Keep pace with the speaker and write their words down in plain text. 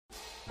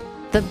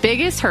The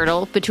biggest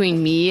hurdle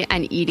between me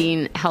and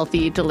eating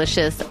healthy,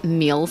 delicious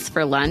meals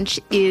for lunch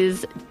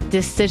is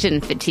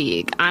decision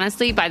fatigue.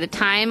 Honestly, by the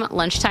time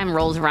lunchtime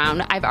rolls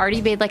around, I've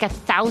already made like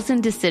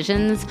 1,000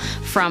 decisions,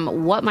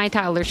 from what my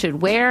toddler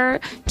should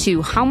wear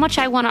to how much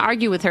I want to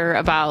argue with her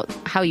about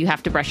how you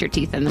have to brush your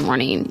teeth in the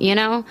morning, you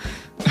know?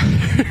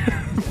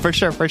 For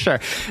sure.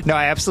 No,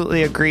 I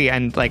absolutely agree.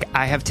 And like,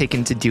 I have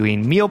taken to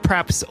doing meal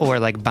preps or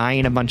like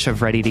buying a bunch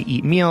of ready to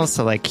eat meals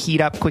to like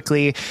heat up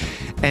quickly.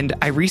 And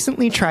I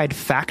recently tried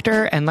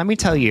Factor. And let me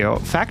tell you,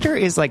 Factor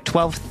is like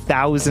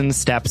 12,000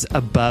 steps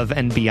above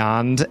and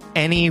beyond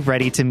any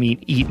ready to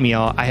eat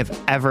meal I have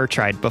ever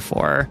tried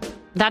before.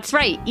 That's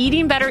right.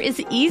 Eating better is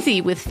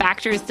easy with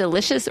Factor's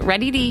delicious,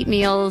 ready-to-eat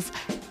meals.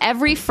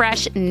 Every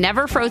fresh,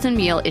 never frozen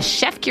meal is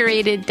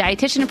chef-curated,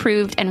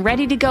 dietitian-approved, and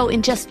ready to go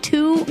in just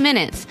 2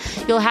 minutes.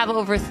 You'll have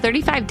over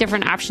 35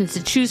 different options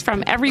to choose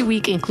from every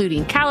week,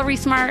 including Calorie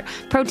Smart,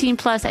 Protein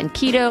Plus, and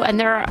Keto. And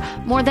there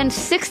are more than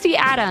 60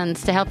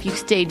 add-ons to help you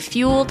stay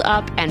fueled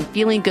up and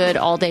feeling good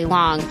all day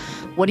long.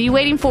 What are you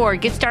waiting for?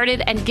 Get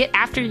started and get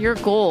after your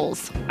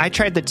goals. I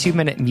tried the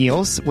 2-minute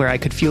meals where I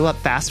could fuel up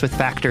fast with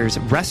Factor's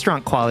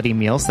restaurant quality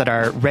meals that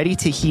are ready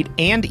to heat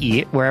and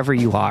eat wherever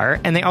you are.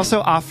 And they also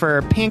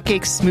offer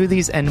pancakes,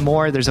 smoothies, and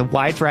more. There's a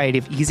wide variety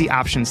of easy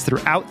options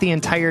throughout the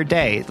entire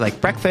day,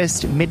 like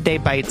breakfast, midday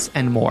bites,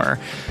 and more.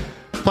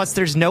 Plus,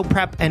 there's no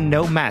prep and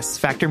no mess.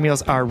 Factor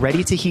meals are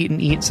ready to heat and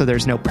eat, so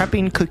there's no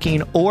prepping,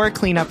 cooking, or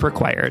cleanup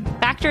required.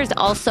 Factor is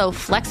also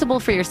flexible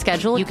for your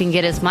schedule. You can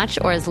get as much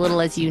or as little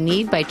as you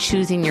need by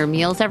choosing your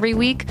meals every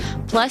week.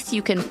 Plus,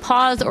 you can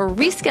pause or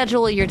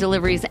reschedule your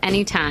deliveries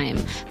anytime.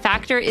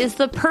 Factor is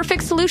the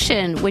perfect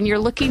solution when you're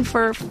looking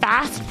for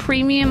fast,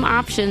 premium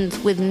options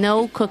with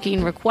no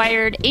cooking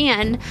required,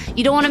 and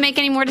you don't want to make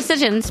any more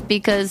decisions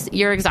because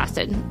you're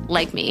exhausted,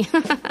 like me.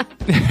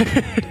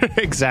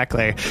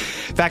 Exactly.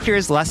 Factor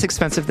is less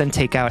expensive than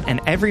takeout, and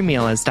every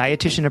meal is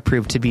dietitian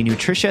approved to be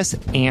nutritious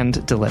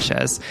and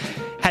delicious.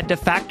 Head to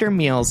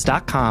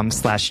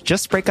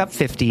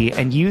factormeals.com/justbreakup50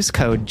 and use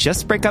code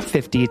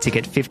justbreakup50 to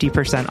get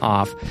 50%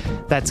 off.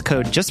 That's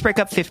code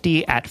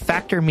justbreakup50 at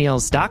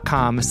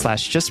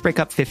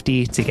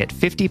factormeals.com/justbreakup50 to get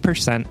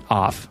 50%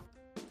 off.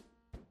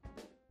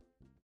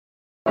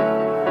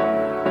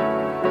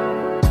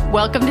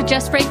 Welcome to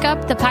Just Break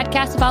Up, the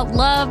podcast about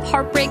love,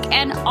 heartbreak,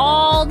 and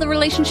all the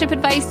relationship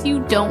advice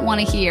you don't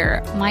want to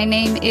hear. My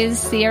name is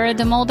Sierra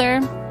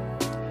DeMulder.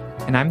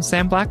 And I'm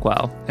Sam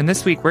Blackwell. And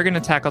this week, we're going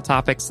to tackle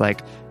topics like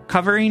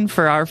covering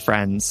for our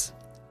friends,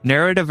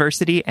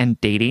 neurodiversity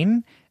and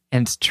dating,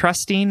 and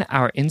trusting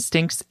our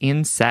instincts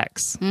in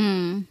sex.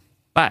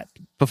 But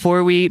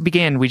before we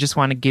begin, we just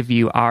want to give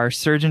you our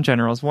Surgeon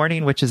General's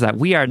warning, which is that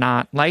we are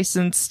not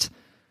licensed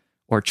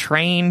or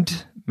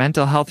trained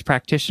mental health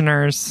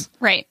practitioners,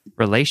 right?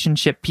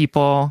 Relationship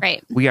people,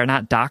 right? We are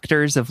not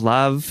doctors of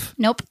love.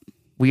 Nope.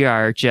 We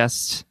are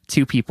just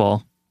two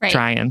people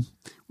trying.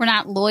 We're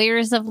not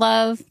lawyers of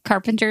love,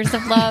 carpenters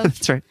of love.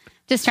 That's right.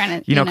 Just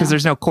trying to, you know, because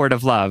there's no court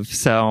of love.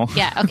 So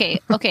yeah, okay.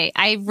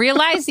 I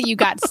realized that you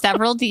got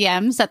several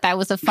DMs that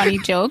was a funny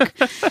joke.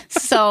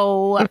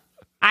 So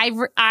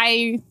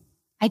I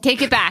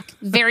take it back.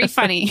 Very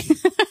funny.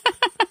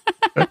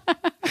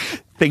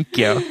 Thank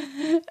you.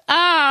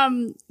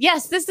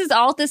 Yes, this is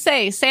all to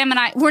say, Sam and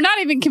I, we're not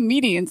even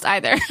comedians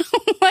either.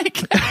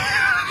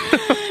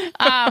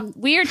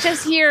 We are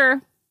just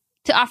here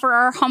to offer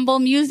our humble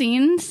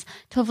musings,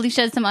 to hopefully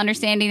shed some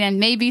understanding and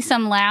maybe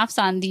some laughs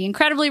on the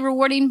incredibly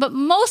rewarding, but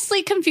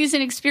mostly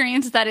confusing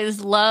experience that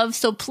is love.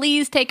 So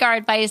please take our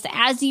advice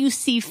as you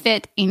see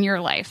fit in your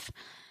life.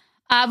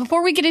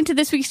 Before we get into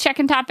this week's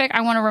check-in topic,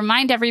 I want to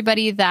remind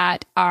everybody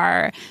that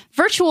our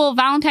virtual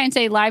Valentine's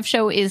Day live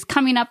show is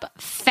coming up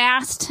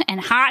fast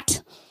and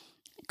hot,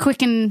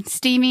 quick and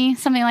steamy,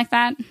 something like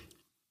that.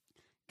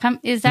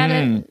 Is that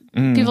it?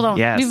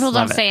 People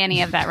don't say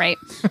any of that, right?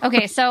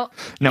 Okay, so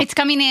Nope. It's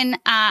coming in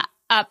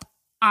up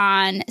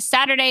on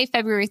Saturday,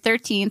 February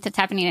 13th. It's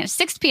happening at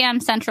 6 p.m.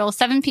 Central,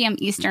 7 p.m.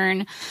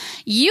 Eastern.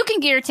 You can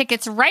get your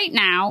tickets right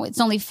now. It's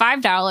only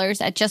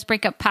 $5 at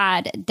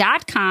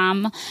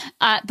justbreakuppod.com.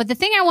 But the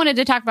thing I wanted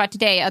to talk about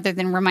today, other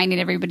than reminding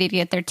everybody to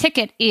get their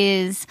ticket,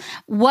 is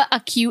what a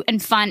cute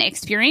and fun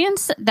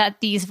experience that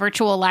these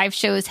virtual live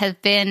shows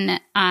have been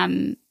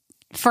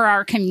for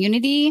our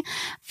community.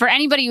 For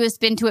anybody who has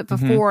been to it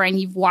before and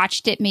you've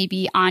watched it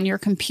maybe on your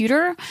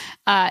computer,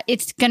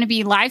 it's going to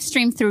be live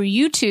streamed through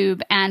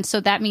YouTube. And so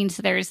that means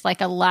there's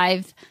like a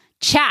live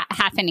chat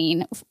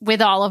happening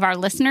with all of our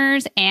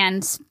listeners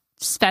and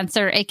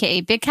Spencer,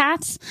 aka Big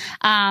Cats.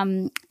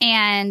 And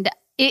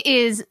it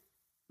is,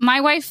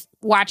 my wife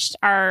watched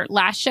our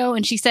last show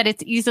and she said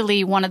it's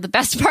easily one of the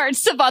best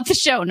parts about the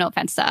show. No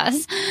offense to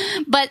us,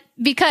 but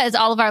because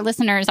all of our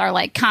listeners are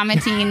like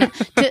commenting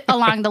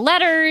along the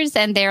letters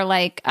and they're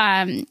like,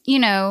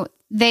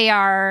 they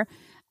are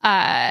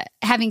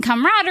having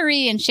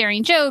camaraderie and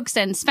sharing jokes,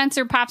 and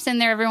Spencer pops in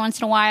there every once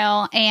in a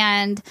while.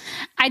 And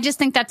I just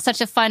think that's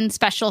such a fun,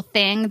 special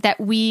thing that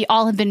we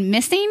all have been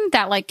missing,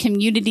 that like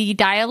community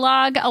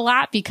dialogue a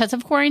lot because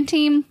of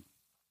quarantine.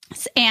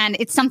 And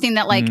it's something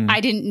that like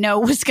I didn't know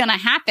was going to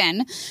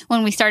happen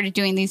when we started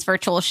doing these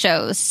virtual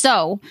shows.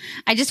 So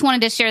I just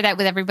wanted to share that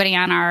with everybody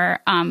on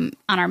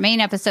our main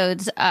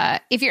episodes.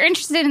 If you're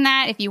interested in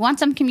that, if you want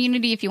some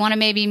community, if you want to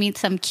maybe meet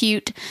some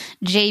cute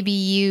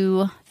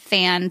JBU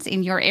fans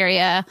in your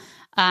area,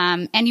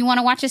 and you want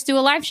to watch us do a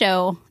live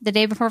show the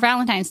day before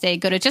Valentine's Day,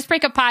 go to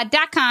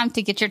justbreakuppod.com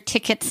to get your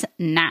tickets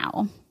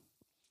now.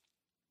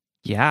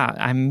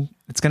 Yeah,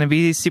 it's going to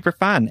be super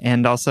fun.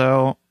 And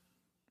also,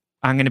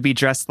 I'm going to be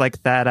dressed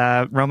like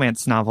that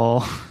romance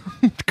novel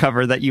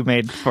cover that you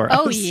made for us.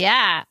 Oh,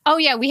 yeah.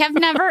 We have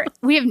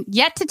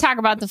yet to talk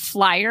about the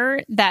flyer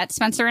that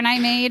Spencer and I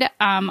made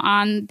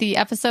on the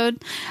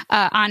episode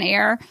on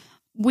air.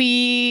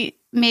 We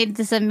made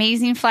this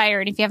amazing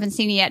flyer. And if you haven't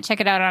seen it yet, check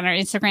it out on our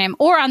Instagram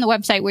or on the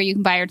website where you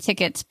can buy our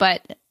tickets.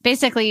 But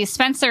basically,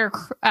 Spencer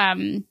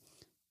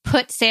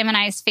put Sam and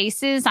I's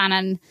faces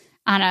on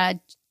a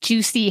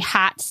juicy,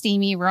 hot,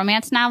 steamy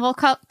romance novel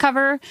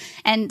cover.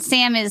 And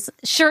Sam is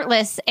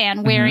shirtless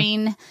and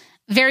wearing,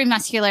 very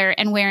muscular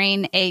and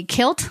wearing a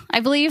kilt,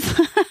 I believe.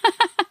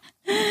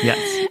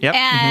 Yes. Yep.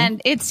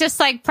 And it's just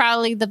like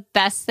probably the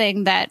best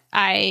thing that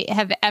I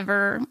have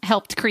ever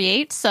helped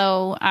create.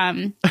 So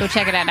go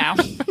check it out now.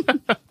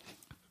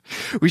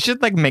 We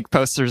should like make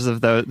posters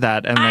of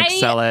that and like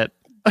sell it.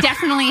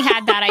 Definitely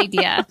had that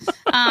idea.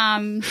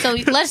 So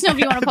let us know if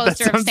you want a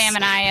poster of Sam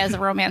and I as a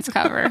romance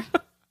cover.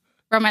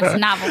 Romance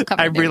novel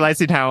cover. I'm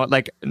realizing how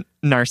like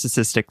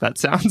narcissistic that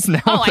sounds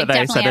now that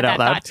I said it out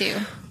loud. Too.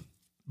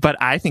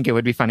 But I think it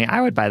would be funny. I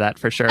would buy that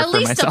for sure. At for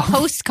least myself. a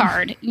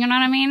postcard. You know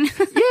what I mean?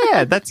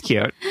 Yeah, that's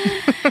cute.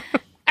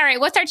 All right.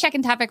 What's our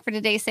check-in topic for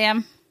today,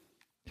 Sam?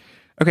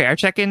 Okay, our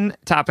check-in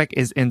topic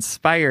is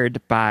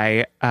inspired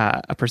by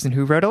a person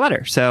who wrote a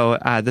letter. So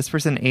this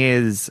person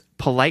is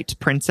Polite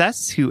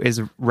Princess, who is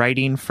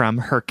writing from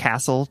her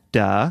castle,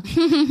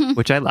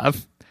 which I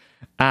love.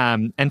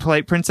 And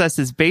Polite Princess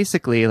is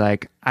basically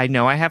like, I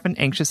know I have an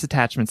anxious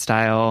attachment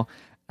style.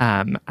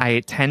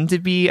 I tend to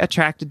be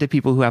attracted to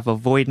people who have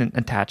avoidant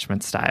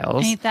attachment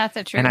styles. Ain't that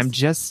the truth? And I'm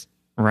just,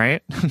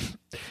 right?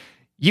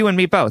 You and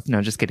me both.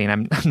 No, just kidding.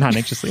 I'm not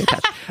anxiously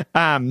attached.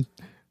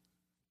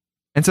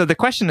 And so the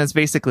question is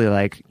basically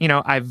like, you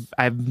know,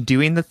 I'm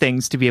doing the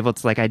things to be able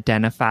to like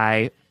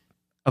identify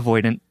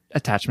avoidant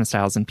attachment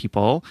styles in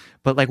people,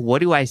 but like, what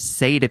do I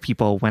say to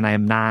people when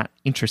I'm not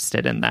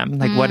interested in them?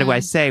 Like, what do I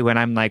say when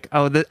I'm like,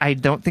 oh, I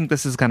don't think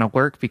this is going to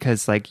work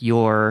because like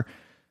you're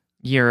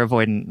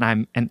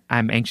avoidant and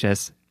I'm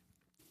anxious.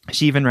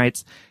 She even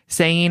writes,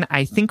 saying,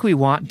 I think we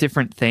want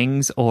different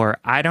things, or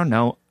I don't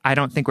know, I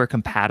don't think we're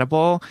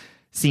compatible,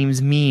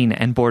 seems mean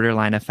and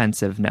borderline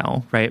offensive.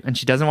 No, right? And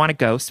she doesn't want to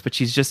ghost, but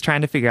she's just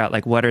trying to figure out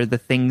like, what are the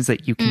things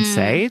that you can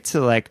say to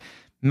like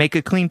make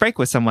a clean break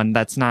with someone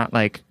that's not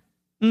like,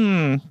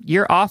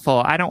 you're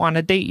awful, I don't want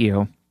to date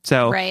you.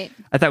 So I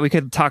thought we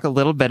could talk a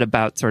little bit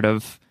about sort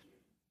of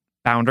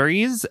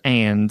boundaries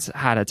and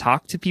how to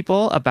talk to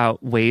people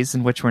about ways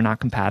in which we're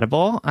not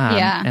compatible.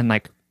 And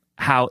like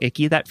how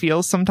icky that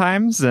feels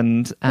sometimes.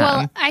 And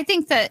well, I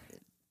think that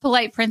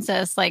Polite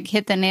Princess like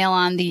hit the nail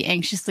on the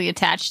anxiously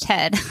attached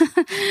head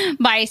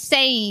by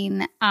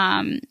saying,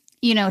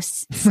 you know,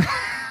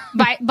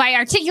 by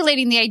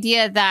articulating the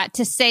idea that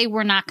to say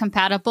we're not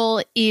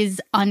compatible is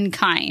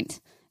unkind.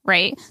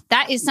 Right.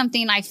 That is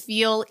something I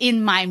feel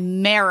in my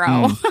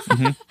marrow.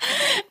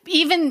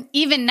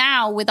 Even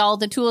now with all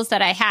the tools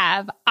that I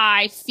have,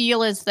 I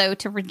feel as though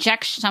to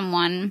reject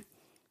someone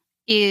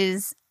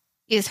is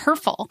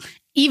hurtful,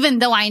 even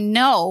though I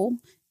know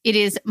it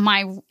is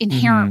my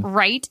inherent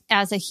right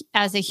as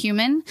a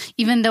human,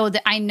 even though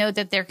I know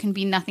that there can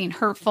be nothing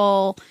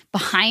hurtful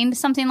behind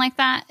something like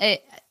that.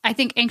 I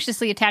think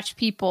anxiously attached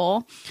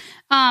people,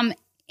 and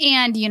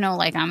you know,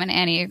 like I'm an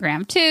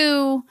Enneagram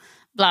 2,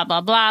 blah,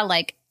 blah, blah.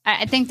 Like,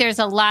 I think there's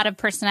a lot of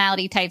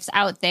personality types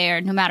out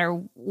there, no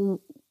matter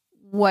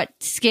what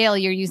scale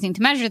you're using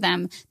to measure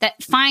them,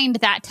 that find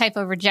that type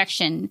of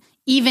rejection,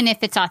 even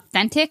if it's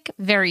authentic,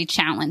 very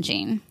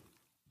challenging.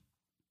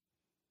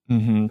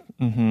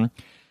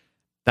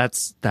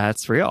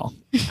 That's real.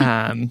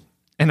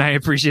 And I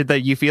appreciate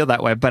that you feel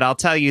that way. But I'll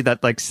tell you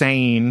that like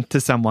saying to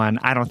someone,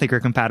 I don't think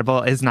we're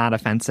compatible is not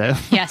offensive.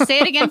 Yeah, say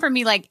it again for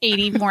me like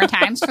 80 more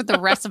times for the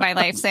rest of my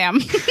life, Sam.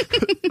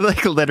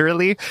 Like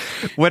literally,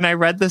 when I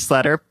read this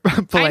letter,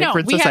 Polite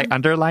Princess, I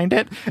underlined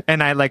it.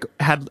 And I like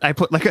I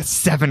put like a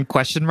 7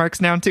 question marks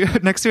next to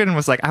it. And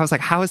was like,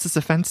 how is this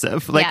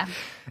offensive? Like,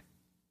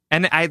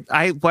 and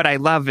I what I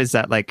love is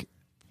that like,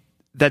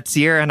 that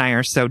Sierra and I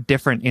are so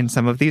different in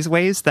some of these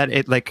ways that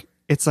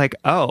it's like,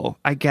 oh,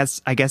 I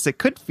guess it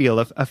could feel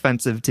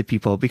offensive to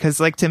people, because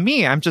like to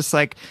me, I'm just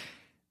like,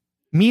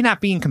 me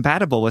not being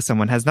compatible with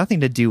someone has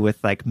nothing to do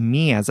with like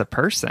me as a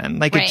person.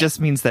 Like it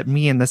just means that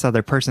me and this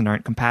other person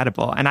aren't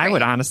compatible. And I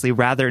would honestly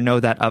rather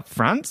know that up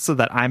front so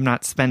that I'm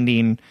not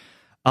spending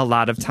a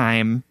lot of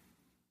time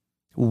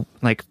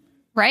like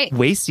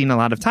wasting a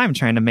lot of time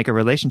trying to make a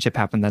relationship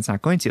happen that's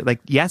not going to. Like,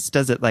 yes,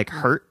 does it like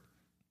hurt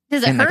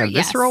Does it in hurt? like a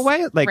visceral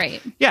way. Like,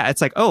 right. yeah,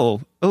 it's like,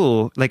 oh,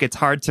 like it's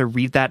hard to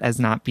read that as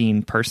not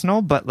being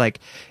personal, but like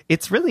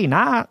it's really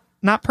not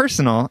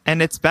personal,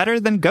 and it's better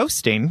than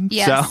ghosting.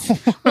 Yes.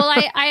 So. Well,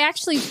 I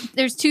actually,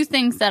 there's two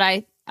things that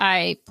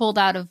I pulled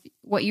out of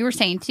what you were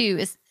saying too,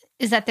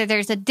 is that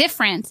there's a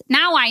difference.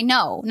 Now I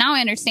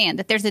understand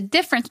that there's a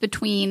difference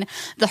between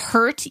the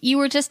hurt you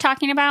were just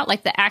talking about,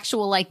 like the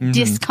actual like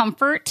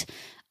discomfort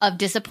of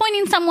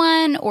disappointing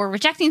someone or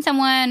rejecting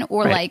someone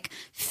or like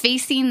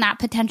facing that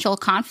potential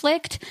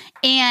conflict,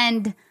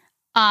 and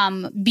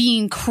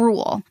being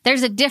cruel.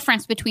 There's a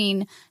difference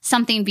between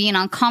something being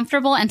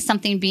uncomfortable and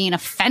something being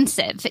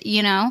offensive,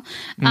 you know,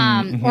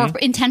 or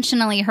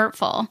intentionally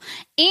hurtful.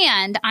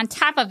 And on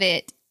top of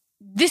it,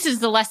 this is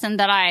the lesson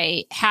that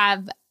I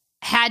have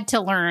had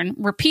to learn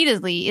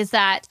repeatedly, is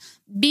that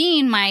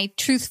being my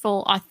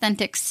truthful,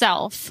 authentic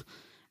self,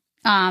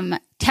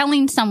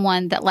 telling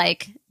someone that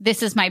like,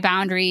 this is my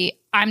boundary,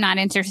 I'm not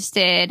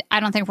interested,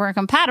 I don't think we're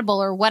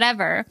compatible or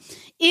whatever,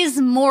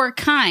 is more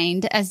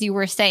kind, as you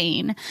were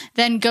saying,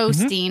 than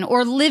ghosting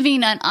or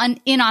living an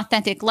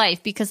inauthentic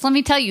life. Because let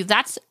me tell you,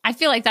 I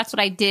feel like that's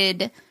what I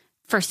did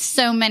for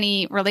so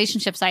many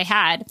relationships I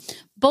had,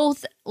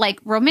 both like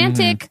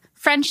romantic,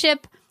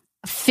 friendship,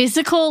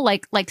 physical,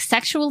 like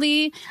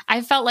sexually.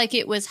 I felt like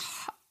it was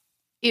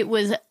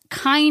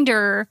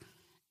kinder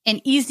and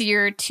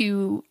easier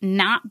to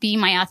not be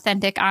my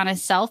authentic,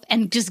 honest self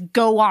and just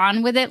go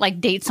on with it,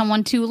 like date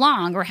someone too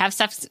long or have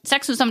sex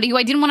with somebody who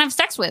I didn't want to have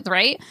sex with,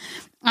 right?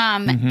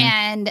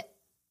 And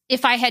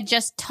if I had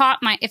just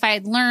if I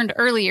had learned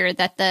earlier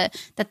that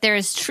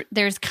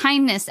there's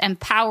kindness and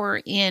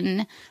power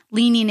in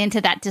leaning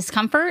into that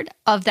discomfort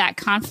of that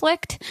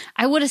conflict,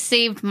 I would have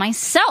saved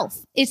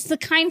myself. It's the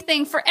kind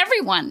thing for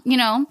everyone, you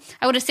know.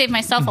 I would have saved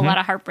myself a lot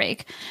of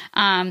heartbreak.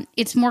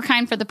 It's more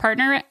kind for the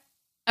partner,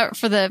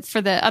 for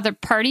the other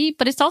party,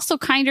 but it's also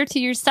kinder to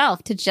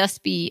yourself to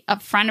just be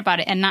upfront about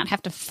it and not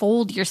have to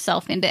fold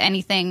yourself into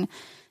anything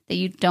that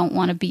you don't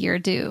want to be or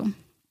do.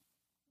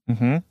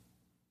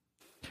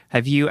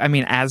 Have you, I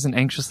mean, as an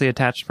anxiously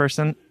attached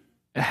person,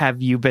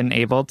 have you been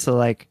able to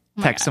like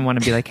text someone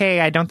and be like, hey,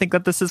 I don't think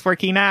that this is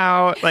working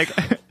out? Like,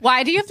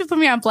 why do you have to put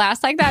me on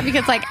blast like that?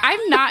 Because like,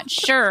 I'm not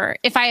sure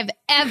if I have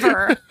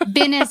ever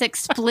been as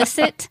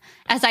explicit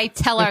as I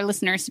tell our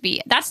listeners to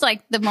be. That's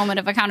like the moment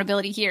of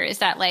accountability here, is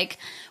that like,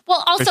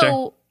 well,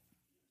 also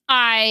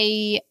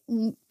I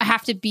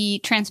have to be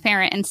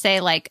transparent and say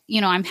like,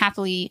 you know, I'm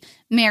happily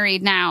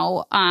married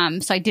now.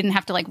 So I didn't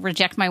have to like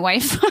reject my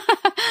wife.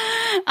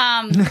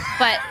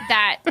 But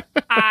that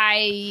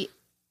I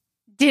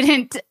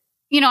didn't,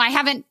 you know, I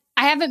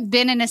haven't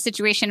been in a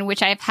situation in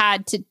which I've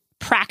had to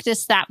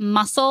practice that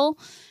muscle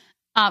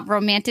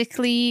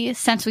romantically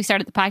since we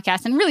started the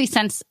podcast, and really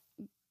since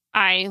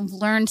I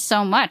learned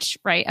so much,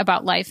 right,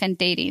 about life and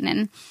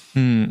dating.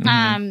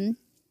 And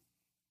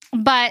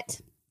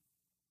but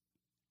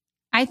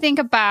I think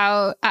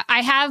about,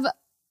 I have,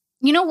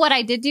 you know what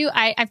I did do?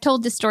 I've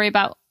told this story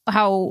about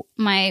how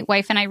my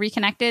wife and I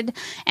reconnected,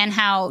 and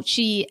how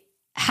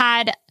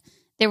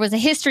there was a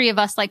history of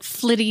us like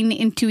flitting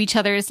into each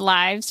other's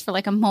lives for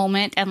like a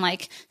moment, and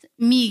like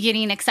me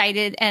getting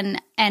excited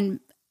and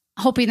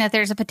hoping that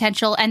there's a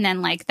potential, and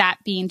then like that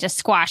being just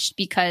squashed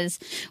because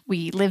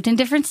we lived in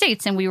different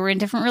states and we were in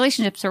different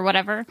relationships or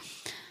whatever.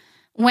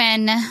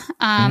 When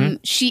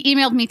she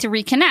emailed me to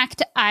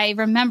reconnect, I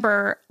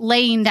remember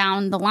laying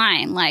down the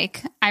line.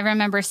 Like, I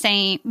remember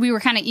saying, we were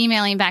kind of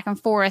emailing back and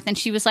forth, and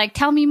she was like,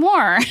 tell me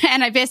more.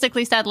 And I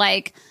basically said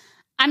like,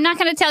 I'm not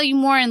going to tell you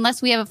more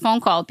unless we have a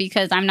phone call,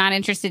 because I'm not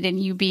interested in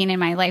you being in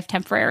my life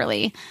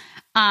temporarily.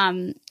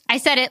 I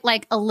said it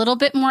like a little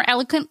bit more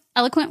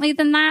eloquently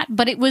than that,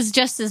 but it was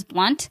just as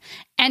blunt.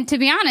 And to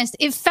be honest,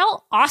 it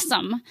felt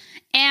awesome.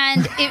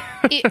 And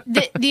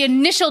the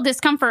initial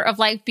discomfort of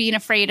like being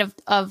afraid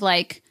of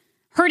like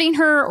hurting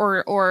her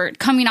or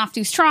coming off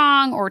too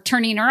strong or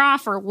turning her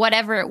off or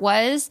whatever it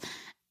was,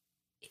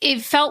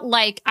 it felt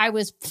like I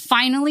was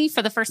finally,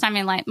 for the first time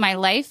in my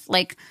life,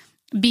 like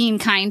being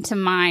kind to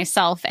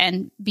myself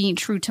and being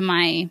true to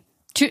my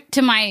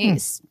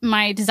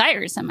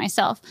desires and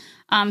myself.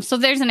 So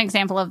there's an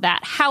example of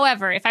that.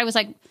 However, if I was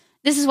like,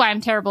 this is why I'm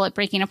terrible at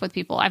breaking up with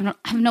people, I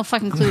have no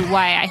fucking clue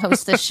why I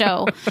host this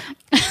show.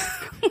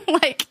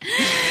 Like,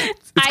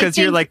 it's because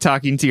you're like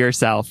talking to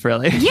yourself,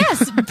 really.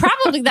 Yes,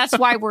 probably that's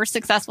why we're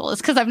successful.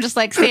 It's because I'm just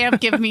like, Sam,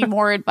 give me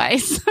more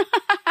advice.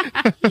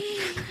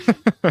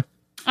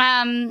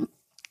 Can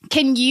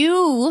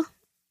you,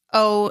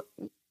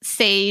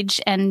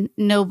 sage and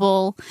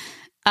noble,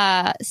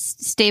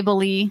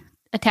 stably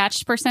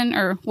attached person,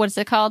 or what is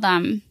it called?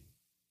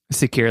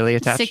 Securely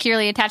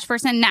attached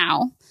person.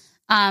 Now,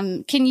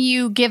 can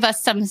you give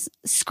us some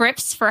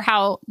scripts for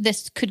how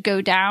this could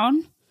go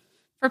down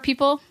for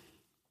people?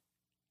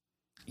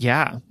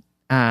 Yeah.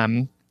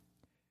 I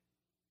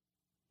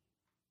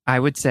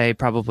would say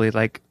probably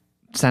like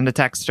send a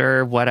text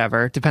or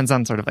whatever. Depends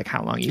on sort of like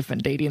how long you've been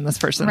dating this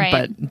person. Right.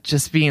 But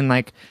just being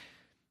like,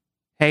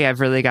 hey, I've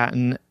really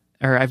gotten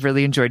I've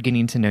really enjoyed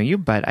getting to know you,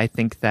 but I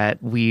think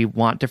that we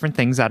want different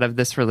things out of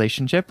this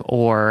relationship,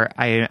 or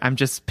I'm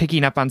just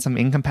picking up on some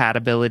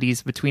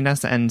incompatibilities between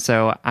us. And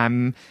so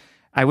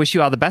I wish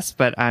you all the best,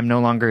 but I'm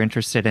no longer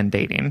interested in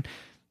dating.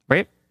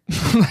 Right?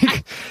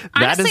 Like,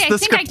 that honestly, is the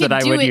script that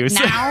I would use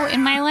now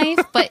in my life,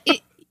 but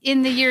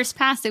in the years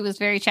past, it was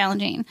very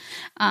challenging.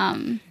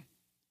 And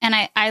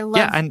I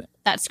love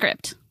that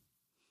script.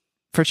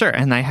 For sure.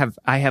 And I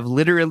have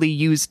literally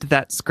used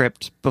that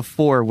script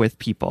before with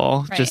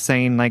people, right. Just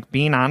saying, like,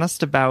 being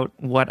honest about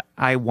what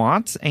I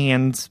want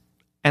and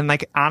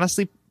like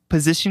honestly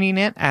positioning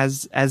it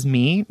as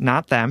me,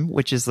 not them,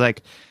 which is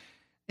like,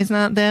 it's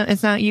not them,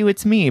 it's not you,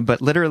 it's me. But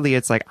literally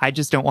it's like, I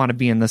just don't want to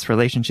be in this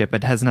relationship.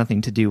 It has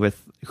nothing to do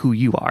with who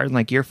you are.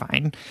 Like, you're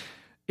fine.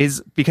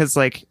 Is because,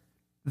 like,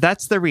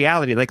 that's the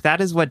reality. Like,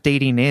 that is what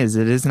dating is.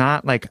 It is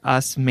not like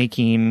us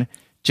making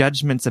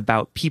judgments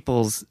about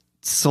people's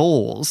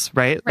souls,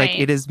 right? Like,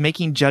 it is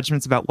making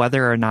judgments about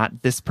whether or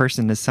not this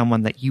person is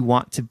someone that you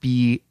want to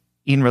be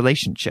in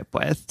relationship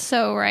with.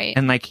 So right.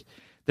 And like,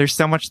 there's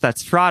so much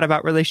that's fraught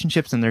about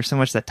relationships, and there's so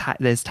much that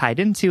is tied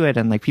into it,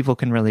 and like, people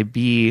can really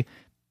be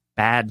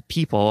bad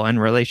people in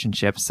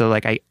relationships. So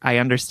like, I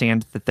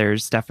understand that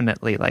there's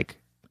definitely like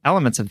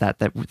elements of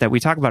that we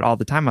talk about all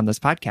the time on this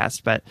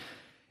podcast, but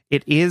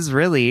it is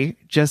really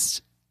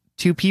just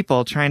two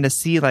people trying to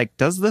see, like,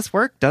 does this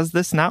work? Does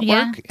this not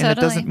work? And totally. It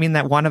doesn't mean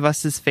that one of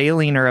us is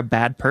failing or a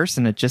bad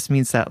person. It just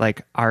means that,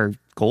 like, our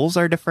goals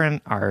are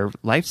different, our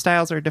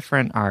lifestyles are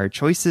different, our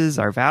choices,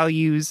 our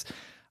values,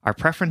 our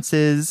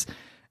preferences.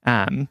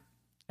 And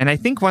I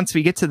think once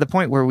we get to the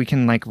point where we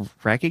can, like,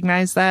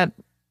 recognize that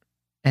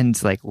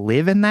and, like,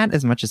 live in that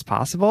as much as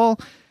possible,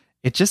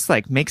 it just,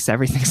 like, makes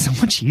everything so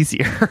much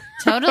easier.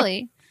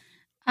 Totally.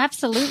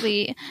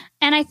 Absolutely.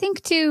 And I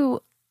think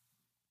too,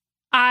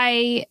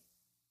 I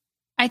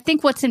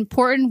think what's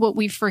important, what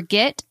we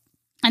forget,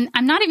 and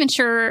I'm not even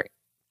sure,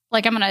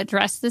 like, I'm going to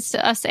address this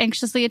to us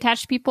anxiously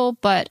attached people,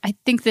 but I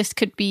think this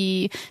could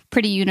be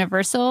pretty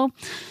universal.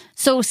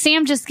 So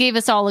Sam just gave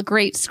us all a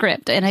great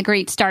script and a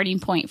great starting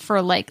point for,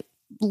 like,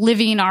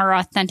 living our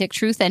authentic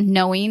truth, and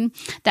knowing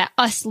that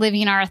us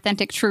living our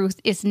authentic truth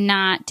is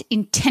not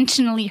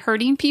intentionally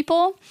hurting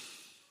people.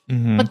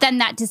 Mm-hmm. But then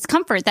that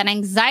discomfort, that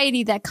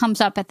anxiety that comes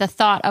up at the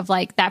thought of,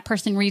 like, that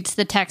person reads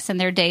the text and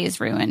their day is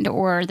ruined,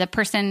 or the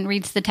person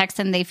reads the text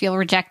and they feel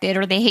rejected,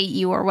 or they hate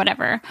you, or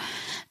whatever.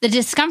 The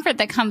discomfort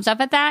that comes up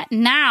at that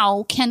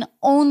now can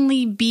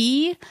only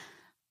be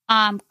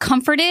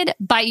comforted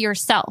by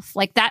yourself.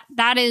 Like,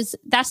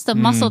 that's the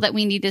muscle that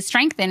we need to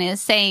strengthen, is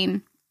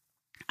saying,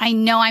 I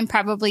know I'm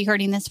probably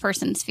hurting this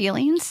person's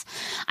feelings.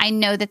 I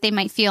know that they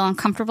might feel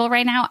uncomfortable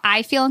right now.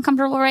 I feel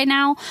uncomfortable right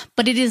now,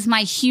 but it is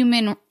my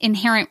human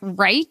inherent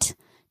right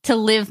to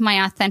live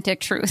my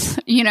authentic truth,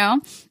 you know?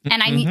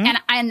 And I need,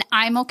 and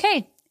I'm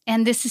okay.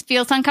 And this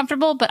feels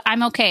uncomfortable, but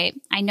I'm okay.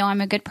 I know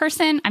I'm a good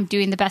person. I'm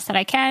doing the best that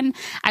I can.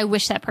 I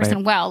wish that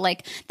person well.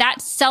 Like,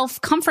 that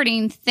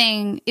self-comforting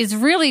thing is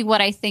really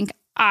what I think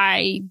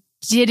I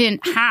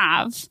didn't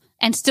have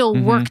and still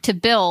work to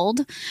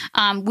build,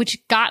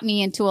 which got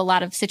me into a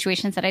lot of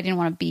situations that I didn't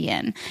want to be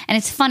in. And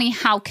it's funny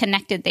how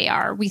connected they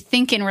are. We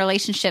think in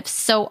relationships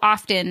so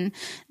often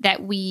that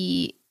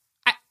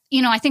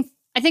I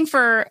think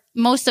for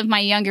most of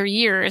my younger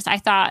years, I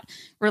thought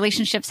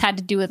relationships had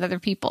to do with other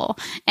people.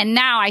 And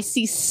now I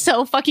see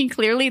so fucking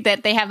clearly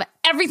that they have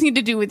everything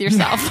to do with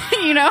yourself,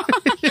 you know?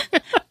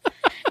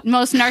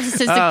 Most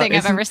narcissistic thing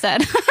I've ever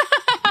said.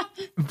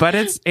 But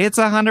it's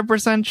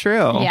 100%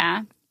 true.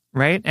 Yeah.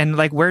 Right? And,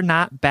 like, we're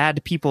not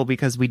bad people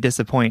because we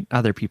disappoint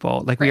other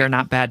people. Like, we are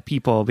not bad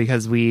people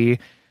because we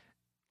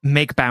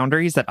make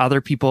boundaries that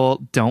other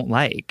people don't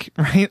like.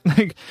 Right?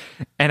 Like,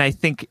 and I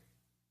think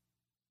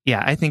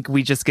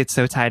we just get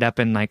so tied up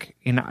in, like,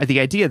 in the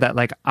idea that,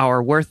 like,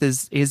 our worth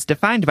is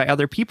defined by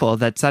other people,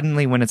 that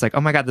suddenly when it's like,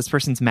 oh my God, this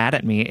person's mad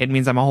at me, it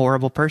means I'm a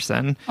horrible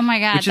person. Oh my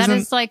God.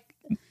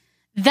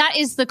 That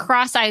is the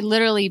cross I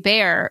literally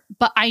bear,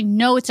 but I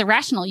know it's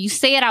irrational. You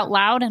say it out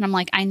loud and I'm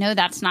like, I know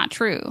that's not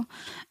true.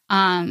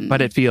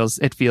 But it feels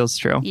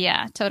true.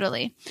 Yeah,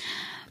 totally.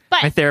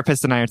 But my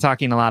therapist and I are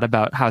talking a lot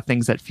about how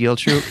things that feel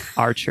true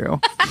are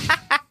true.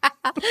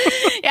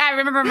 Yeah, I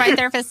remember my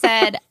therapist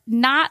said,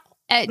 not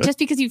just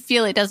because you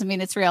feel it doesn't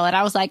mean it's real. And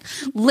I was like,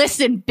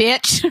 listen,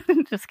 bitch.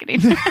 Just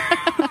kidding.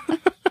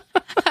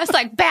 I was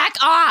like, back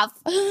off.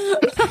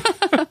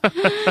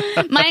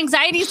 My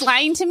anxiety's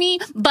lying to me,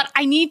 but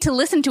I need to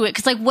listen to it.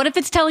 Because, like, what if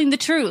it's telling the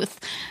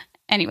truth?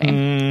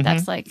 Anyway,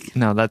 that's like...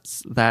 No,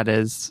 that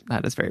is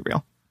very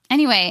real.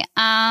 Anyway,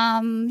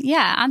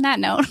 yeah, on that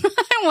note,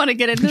 I want to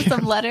get into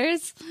some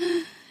letters.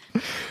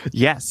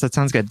 Yes, that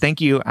sounds good. Thank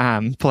you,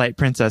 Polite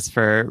Princess,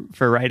 for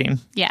writing.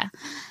 Yeah.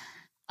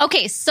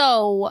 Okay,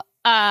 so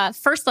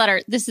first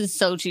letter, this is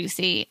so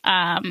juicy.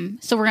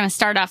 So we're going to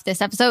start off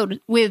this episode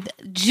with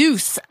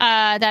juice.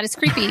 That is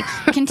creepy.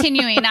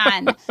 Continuing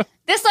on.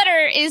 This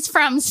letter is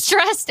from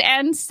Stressed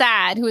and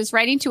Sad, who is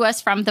writing to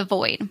us from the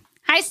void.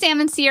 Hi,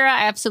 Sam and Sierra.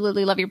 I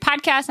absolutely love your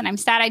podcast, and I'm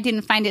sad I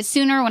didn't find it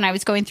sooner when I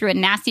was going through a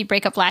nasty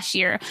breakup last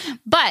year.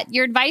 But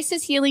your advice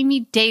is healing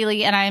me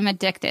daily, and I am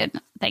addicted.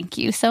 Thank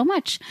you so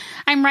much.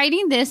 I'm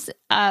writing this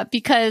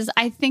because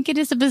I think it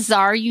is a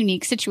bizarre,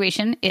 unique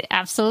situation. It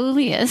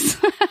absolutely is.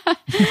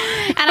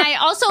 And I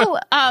also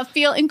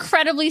feel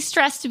incredibly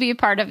stressed to be a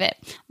part of it.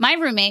 My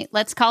roommate,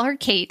 let's call her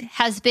Kate,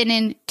 has been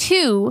in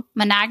 2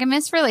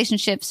 monogamous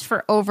relationships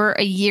for over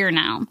a year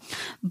now.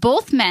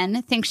 Both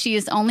men think she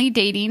is only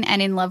dating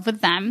and in love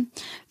with them.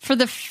 For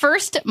the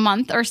first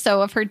month or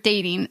so of her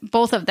dating,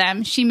 both of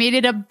them, she made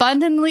it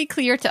abundantly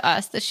clear to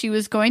us that she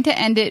was going to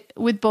end it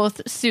with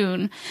both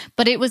soon.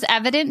 But it was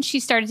evident she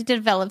started to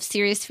develop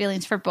serious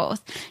feelings for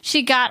both.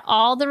 She got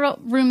all the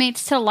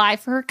roommates to lie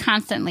for her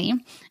constantly.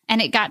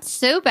 And it got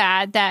so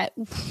bad that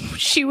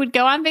she would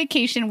go on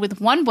vacation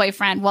with one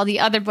boyfriend while the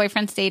other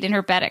boyfriend stayed in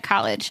her bed at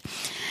college.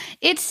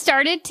 It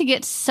started to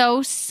get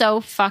so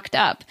fucked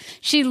up.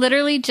 She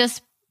literally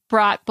just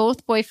brought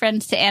both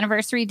boyfriends to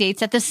anniversary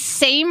dates at the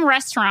same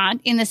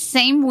restaurant in the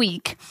same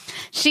week.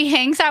 She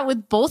hangs out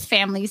with both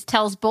families,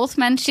 tells both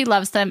men she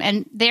loves them,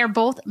 and they are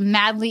both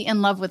madly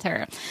in love with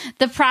her.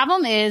 The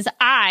problem is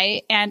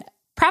I and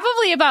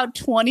probably about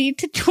 20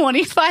 to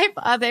 25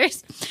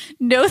 others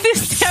know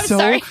this. I'm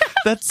sorry.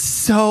 That's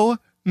so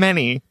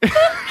many.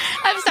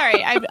 I'm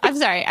sorry. I'm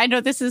sorry. I know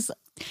this is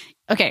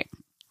okay.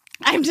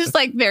 I'm just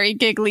like very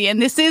giggly,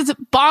 and this is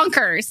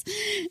bonkers.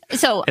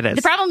 So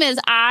the problem is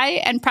I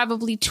and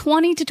probably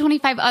 20 to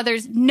 25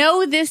 others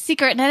know this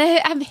secret, and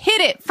I have hid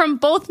it from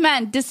both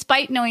men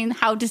despite knowing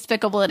how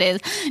despicable it is.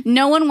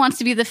 No one wants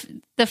to be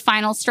the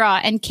final straw,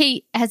 and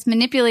Kate has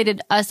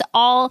manipulated us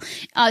all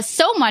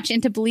so much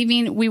into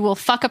believing we will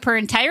fuck up her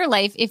entire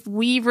life if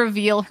we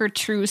reveal her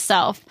true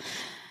self.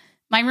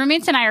 My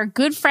roommates and I are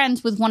good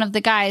friends with one of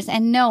the guys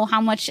and know how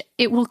much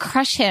it will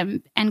crush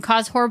him and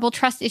cause horrible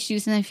trust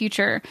issues in the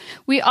future.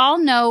 We all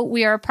know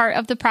we are a part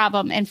of the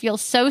problem and feel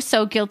so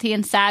guilty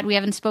and sad we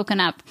haven't spoken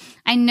up.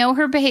 I know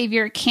her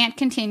behavior can't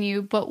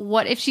continue, but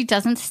what if she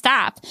doesn't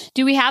stop?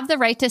 Do we have the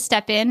right to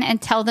step in and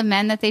tell the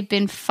men that they've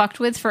been fucked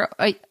with for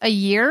a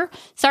year?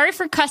 Sorry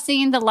for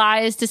cussing the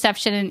lies,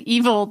 deception, and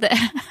evil.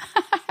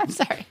 I'm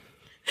sorry.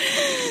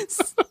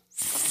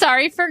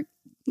 Sorry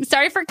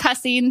for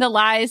cussing. The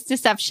lies,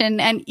 deception,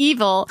 and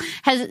evil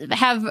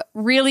have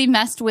really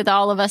messed with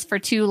all of us for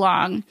too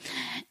long.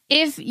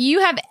 If you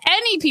have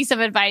any piece of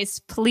advice,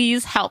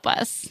 please help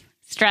us.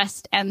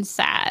 Stressed and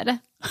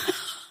sad.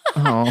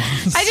 Oh,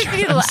 I just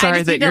need to, I'm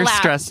sorry that you're laugh.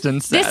 Stressed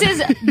and sad. This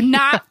is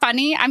not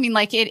funny. I mean,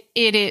 like it.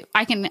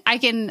 I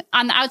can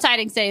on the outside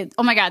and say,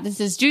 "Oh my God, this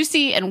is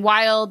juicy and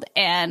wild,"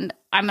 and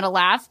I'm gonna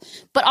laugh.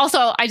 But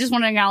also, I just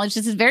want to acknowledge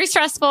this is very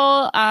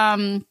stressful.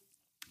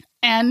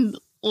 And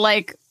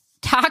like.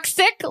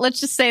 Toxic, let's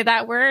just say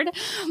that word.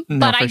 No,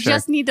 but I sure.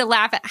 just need to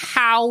laugh at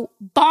how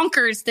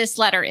bonkers this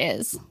letter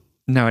is.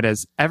 No, it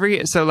is.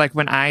 So like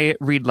when I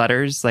read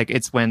letters, like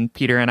it's when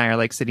Peter and I are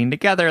like sitting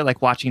together,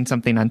 like watching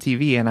something on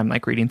TV, and I'm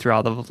like reading through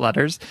all the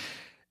letters.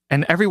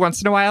 And every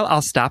once in a while,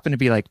 I'll stop and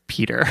be like,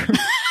 Peter,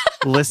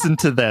 listen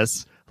to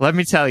this. Let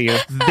me tell you,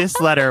 this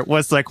letter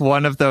was like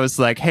one of those,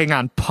 like, hang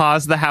on,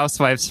 pause the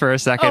Housewives for a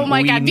second. Oh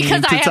my God,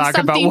 because I have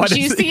something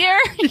juicier.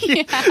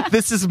 Yeah.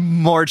 This is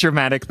more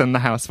dramatic than the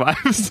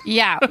Housewives.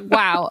 Yeah.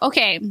 Wow.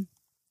 Okay.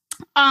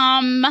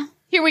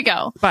 Here we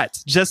go.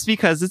 But just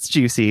because it's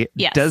juicy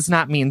does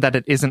not mean that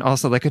it isn't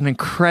also like an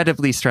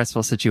incredibly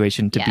stressful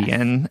situation to be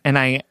in. And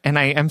I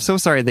am so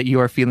sorry that you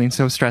are feeling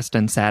so stressed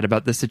and sad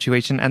about this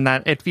situation, and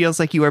that it feels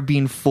like you are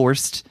being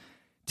forced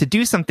to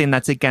do something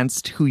that's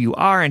against who you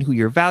are and who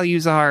your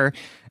values are.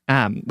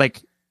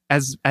 Like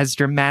as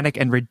dramatic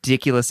and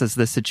ridiculous as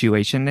this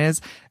situation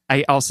is,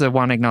 I also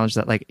want to acknowledge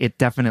that like it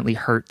definitely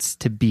hurts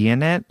to be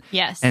in it.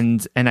 Yes.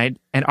 And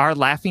our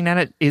laughing at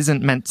it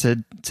isn't meant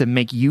to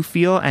make you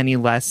feel any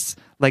less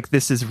like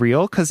this is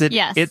real, because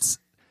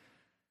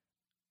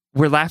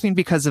we're laughing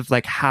because of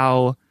like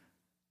how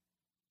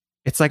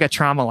it's like a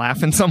trauma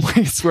laugh in some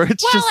ways, where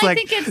it's just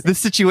like the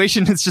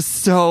situation is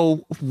just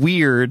so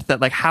weird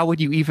that like how would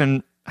you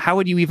even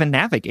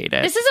navigate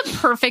it? This is a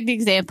perfect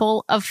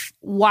example of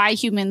why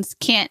humans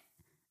can't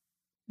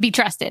be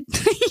trusted.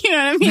 You know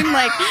what I mean?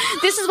 Like,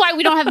 this is why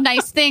we don't have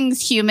nice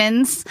things,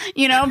 humans,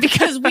 you know,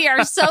 because we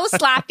are so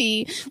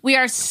slappy. We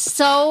are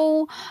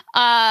so,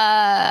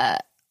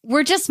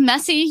 we're just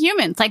messy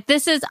humans. Like, I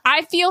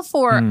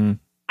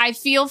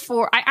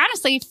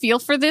honestly feel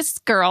for this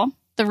girl,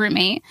 the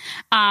roommate.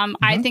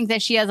 I think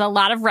that she has a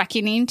lot of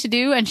reckoning to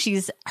do, and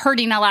she's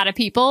hurting a lot of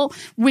people,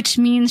 which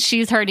means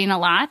she's hurting a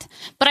lot.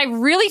 But I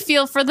really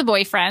feel for the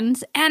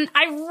boyfriends, and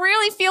I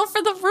really feel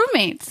for the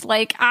roommates.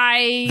 Like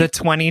the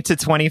 20 to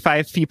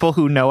 25 people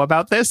who know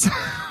about this.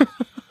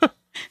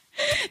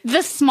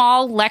 The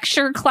small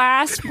lecture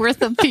class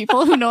worth of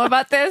people who know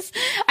about this.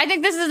 I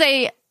think this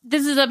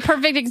is a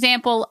perfect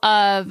example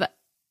of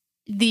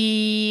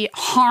the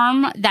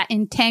harm that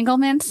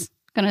entanglements,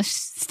 gonna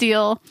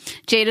steal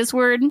Jada's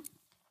word,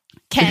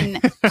 can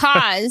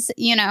cause,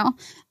 you know,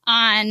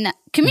 on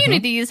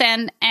communities.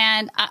 And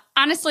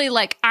honestly,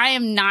 like, I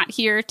am not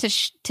here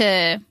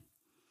to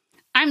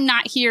I'm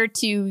not here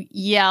to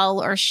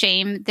yell or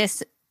shame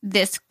this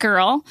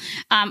girl.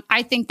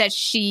 I think that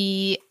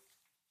she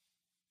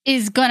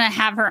is gonna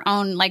have her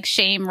own like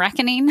shame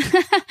reckoning.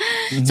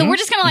 So we're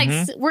just gonna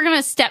like we're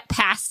gonna step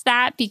past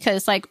that,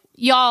 because like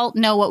y'all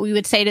know what we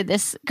would say to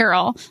this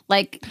girl,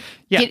 like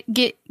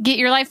get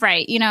your life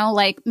right, you know,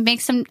 like make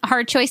some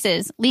hard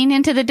choices, lean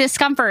into the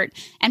discomfort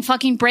and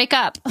fucking break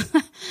up.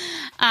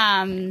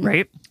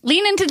 Right.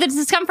 Lean into the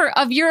discomfort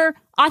of your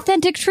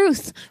authentic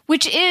truth,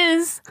 which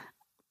is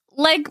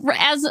like,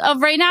 as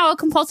of right now, a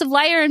compulsive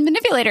liar and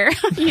manipulator.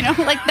 You know,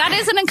 like that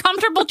is an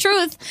uncomfortable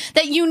truth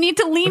that you need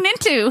to lean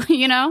into,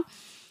 you know?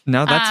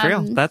 No, that's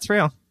real. That's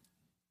real.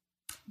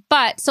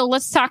 But so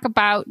let's talk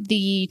about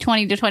the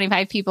 20 to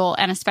 25 people,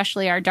 and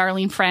especially our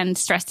darling friend,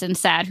 Stressed and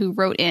Sad, who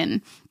wrote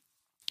in.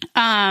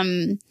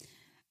 I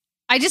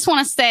just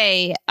want to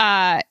say,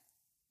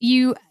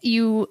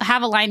 you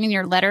have a line in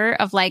your letter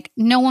of like,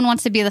 no one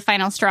wants to be the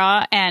final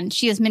straw, and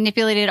she has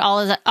manipulated all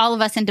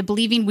of us into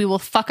believing we will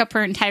fuck up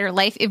her entire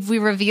life if we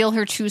reveal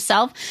her true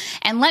self.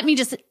 And let me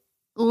just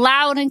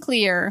loud and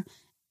clear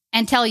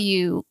and tell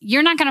you,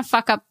 you're not going to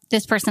fuck up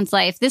this person's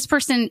life. This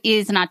person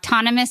is an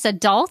autonomous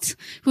adult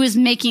who is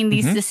making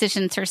these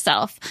decisions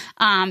herself.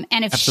 And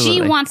if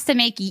she wants to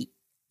make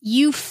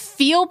you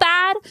feel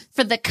bad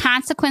for the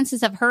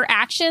consequences of her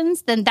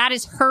actions, then that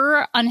is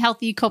her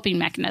unhealthy coping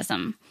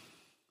mechanism.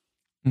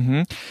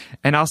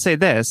 And I'll say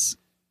this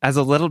as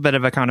a little bit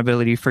of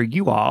accountability for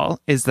you all,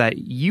 is that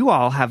you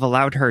all have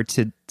allowed her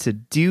to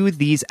do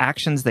these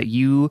actions that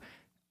you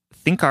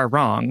think are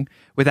wrong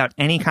without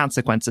any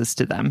consequences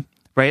to them,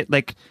 right?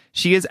 Like,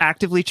 she is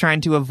actively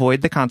trying to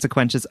avoid the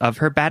consequences of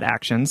her bad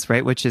actions,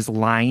 right? Which is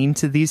lying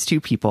to these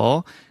two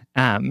people.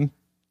 And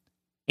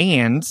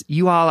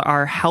you all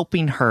are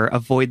helping her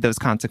avoid those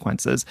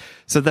consequences.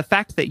 So the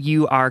fact that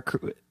you are...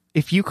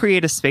 if you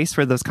create a space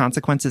where those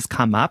consequences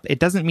come up, it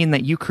doesn't mean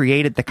that you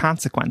created the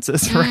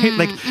consequences, right?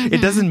 Like,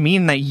 it doesn't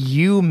mean that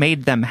you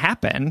made them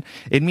happen.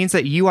 It means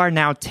that you are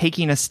now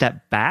taking a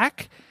step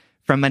back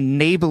from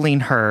enabling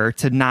her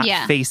to not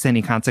face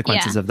any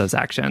consequences of those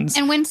actions.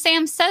 And when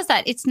Sam says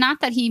that, it's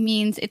not that he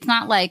means, it's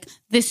not like,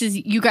 this is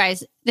you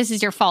guys, this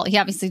is your fault. He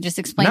obviously just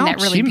explained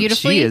that really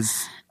beautifully. She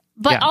is,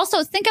 but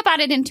also think about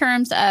it in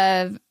terms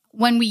of,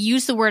 when we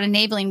use the word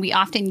enabling, we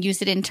often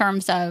use it in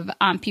terms of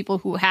people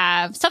who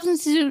have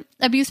substance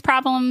abuse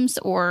problems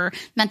or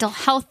mental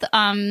health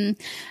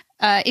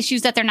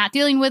issues that they're not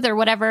dealing with or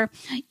whatever.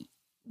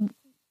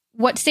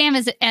 What Sam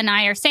and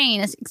I are saying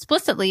is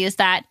explicitly is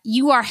that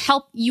you are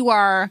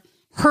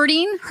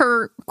hurting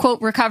her,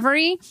 quote,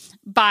 recovery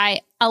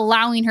by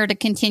allowing her to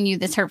continue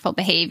this hurtful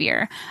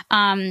behavior.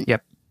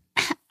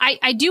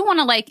 I do want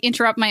to like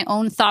interrupt my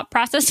own thought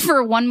process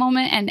for one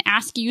moment and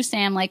ask you,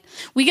 Sam, like,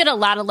 we get a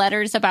lot of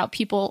letters about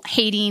people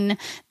hating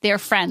their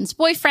friend's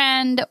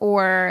boyfriend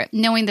or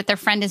knowing that their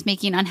friend is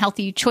making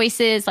unhealthy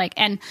choices. Like,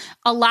 and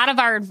a lot of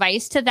our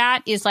advice to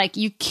that is like,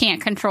 you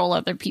can't control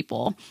other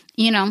people,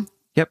 you know?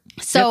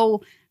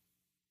 So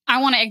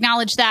I want to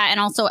acknowledge that and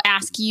also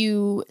ask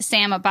you,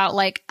 Sam, about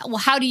like, well,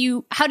 how do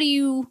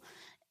you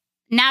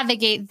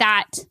navigate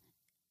that,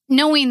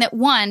 knowing that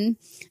one,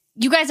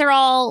 you guys are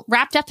all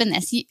wrapped up in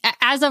this.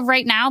 As of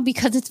right now,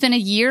 because it's been a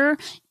year,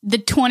 the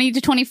 20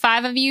 to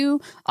 25 of you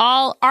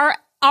all are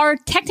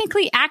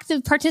technically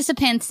active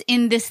participants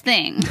in this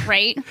thing,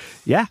 right?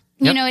 You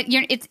know,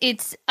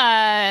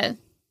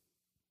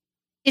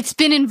 it's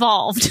been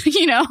involved,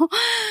 you know,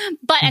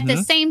 but at the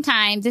same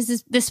time,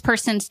 this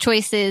person's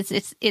choices.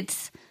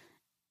 It's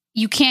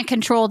you can't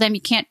control them.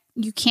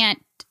 You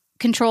can't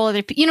control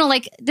other people. You know,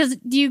 like,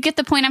 do you get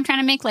the point I'm trying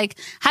to make? Like,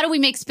 how do we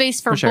make space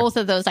for both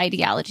of those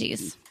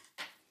ideologies?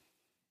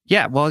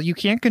 Yeah, well, you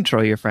can't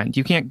control your friend.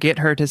 You can't get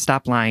her to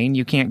stop lying.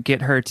 You can't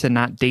get her to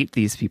not date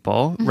these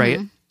people, right?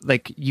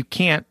 Like, you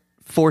can't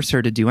force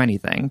her to do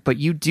anything, but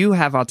you do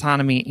have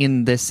autonomy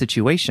in this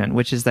situation,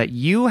 which is that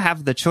you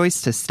have the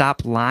choice to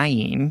stop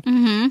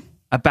lying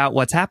about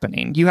what's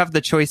happening. You have the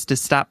choice to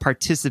stop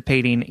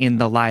participating in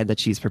the lie that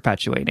she's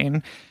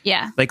perpetuating.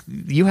 Yeah. Like,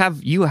 you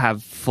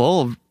have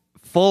full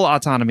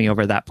autonomy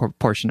over that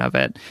portion of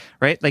it,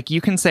 right? Like,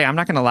 you can say, I'm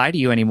not going to lie to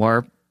you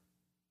anymore,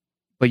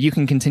 but you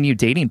can continue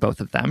dating both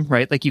of them,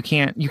 right? Like, you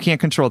can't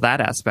control that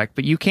aspect,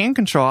 but you can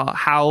control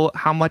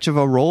how much of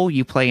a role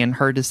you play in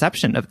her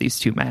deception of these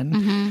two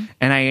men.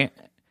 And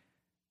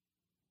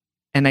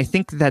I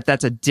think that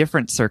that's a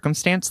different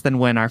circumstance than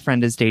when our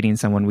friend is dating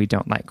someone we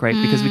don't like, right?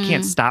 Because we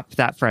can't stop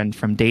that friend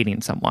from dating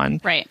someone.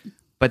 Right.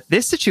 But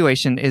this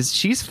situation is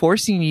she's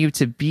forcing you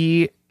to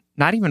be,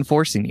 not even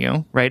forcing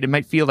you, right? It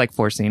might feel like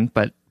forcing,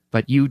 but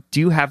you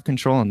do have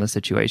control in the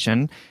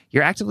situation.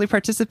 You're actively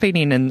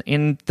participating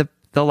in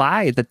the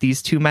lie that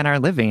these two men are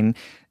living.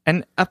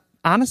 And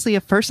honestly,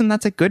 a person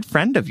that's a good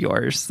friend of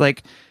yours.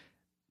 Like,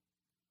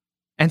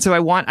 and so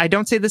I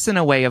don't say this in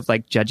a way of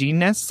like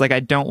judginess. Like,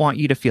 I don't want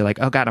you to feel like,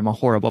 oh God, I'm a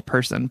horrible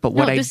person. But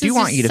what I do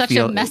want you to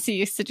feel, such a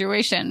messy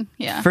situation.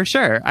 Yeah, for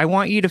sure. I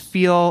want you to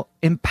feel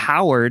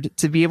empowered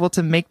to be able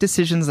to make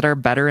decisions that are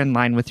better in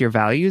line with your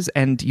values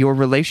and your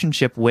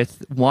relationship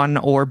with one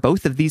or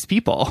both of these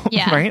people.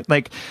 Yeah. Right?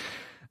 Like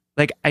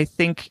like, I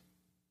think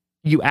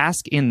you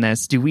ask in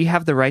this, do we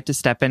have the right to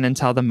step in and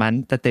tell the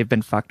men that they've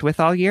been fucked with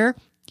all year?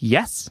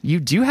 Yes, you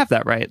do have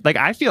that right. Like,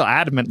 I feel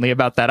adamantly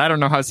about that. I don't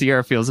know how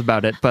Sierra feels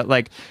about it, but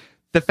like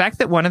the fact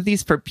that one of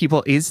these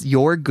people is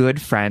your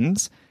good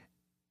friends,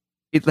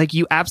 like,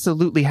 you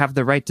absolutely have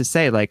the right to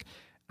say, like,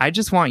 I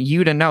just want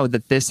you to know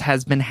that this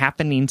has been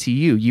happening to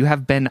you. You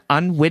have been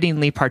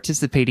unwittingly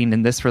participating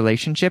in this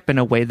relationship in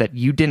a way that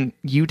you didn't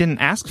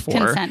ask for.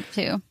 Consent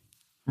to.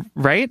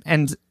 Right?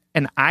 And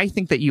I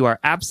think that you are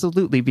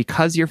absolutely,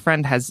 because your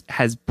friend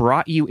has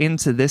brought you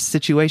into this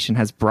situation,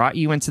 has brought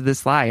you into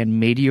this lie and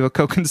made you a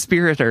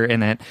co-conspirator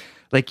in it.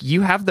 Like,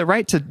 you have the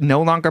right to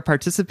no longer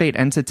participate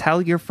and to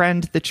tell your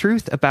friend the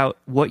truth about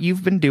what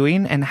you've been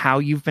doing and how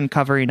you've been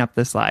covering up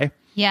this lie.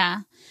 Yeah.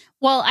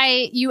 Well,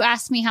 you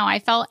asked me how I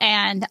felt,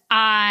 and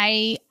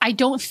I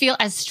don't feel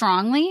as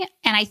strongly,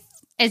 and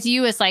as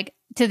you, as like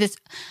to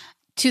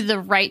the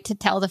right to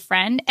tell the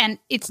friend. And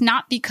it's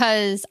not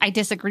because I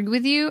disagree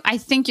with you. I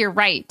think you're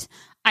right.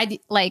 I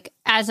like,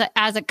 as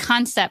a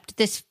concept,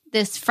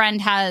 this friend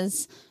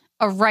has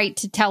a right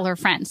to tell her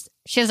friends.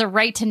 She has a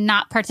right to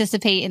not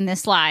participate in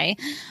this lie.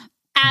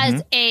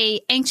 As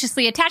a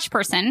anxiously attached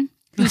person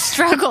who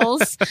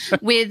struggles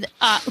with,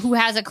 who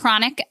has a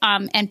chronic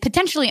and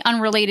potentially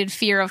unrelated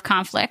fear of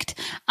conflict,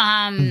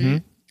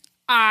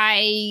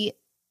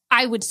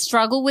 I would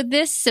struggle with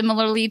this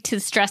similarly to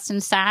stressed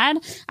and sad.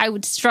 I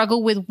would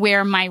struggle with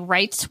where my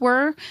rights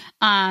were.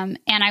 And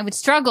I would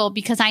struggle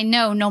because I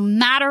know no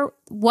matter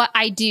what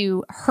I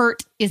do,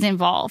 hurt is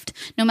involved.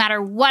 No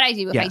matter what I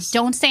do, if I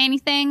don't say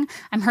anything,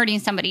 I'm hurting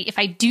somebody. If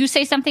I do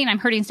say something, I'm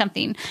hurting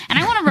something. And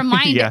I want to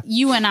remind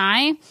you and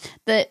I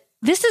that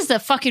this is the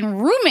fucking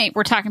roommate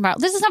we're talking about.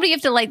 This is somebody you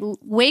have to like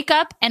wake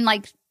up and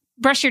like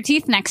brush your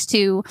teeth next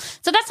to.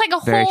 So that's like a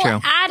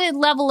whole added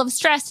level of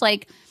stress.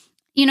 Like,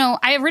 you know,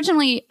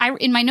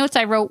 in my notes,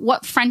 I wrote,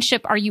 what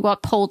friendship are you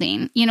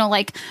upholding? You know,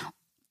 like,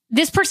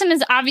 this person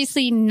is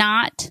obviously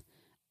not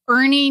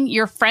earning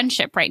your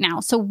friendship right now.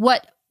 So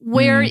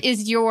where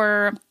is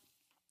your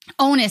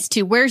onus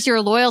to? Where's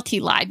your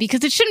loyalty lie?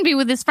 Because it shouldn't be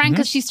with this friend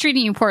because she's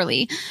treating you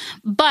poorly.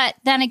 But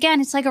then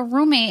again, it's like a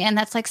roommate, and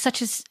that's like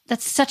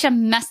that's such a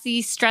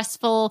messy,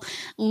 stressful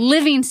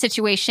living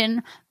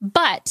situation.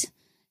 But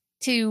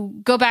to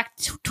go back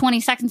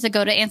 20 seconds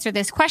ago to answer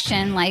this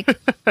question, like,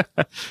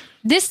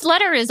 this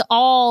letter is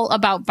all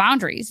about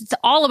boundaries. It's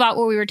all about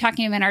what we were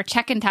talking about in our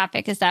check-in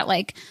topic, is that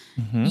like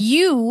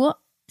you,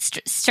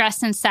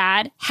 stressed and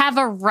sad, have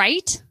a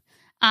right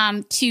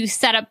to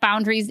set up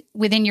boundaries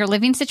within your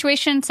living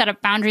situation, set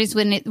up boundaries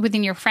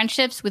within your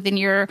friendships, within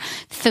your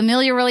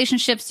familiar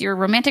relationships, your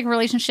romantic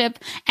relationship.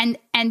 And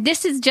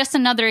this is just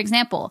another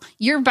example.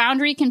 Your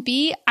boundary can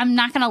be, I'm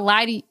not going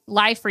to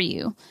lie for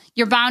you.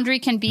 Your boundary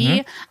can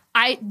be,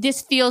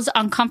 this feels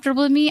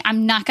uncomfortable to me.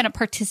 I'm not going to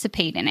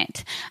participate in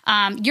it.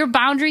 Your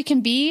boundary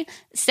can be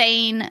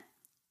saying,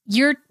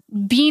 you're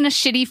being a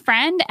shitty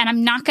friend, and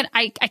I'm not going to,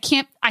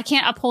 I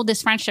can't uphold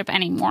this friendship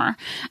anymore.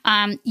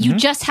 You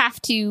just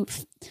have to,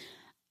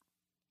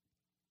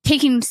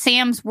 taking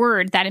Sam's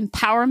word, that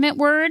empowerment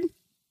word,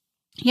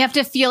 you have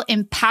to feel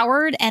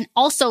empowered and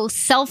also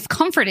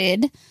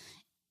self-comforted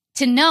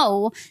to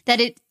know that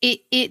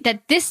that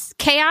this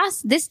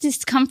chaos, this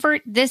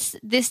discomfort, this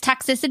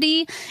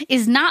toxicity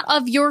is not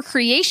of your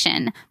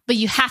creation, but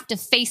you have to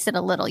face it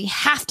a little. You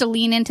have to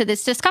lean into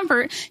this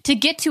discomfort to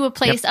get to a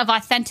place of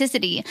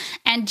authenticity.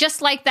 And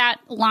just like that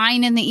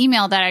line in the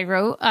email that I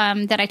wrote,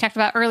 that I talked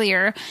about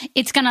earlier,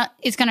 it's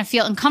gonna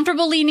feel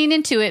uncomfortable leaning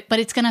into it, but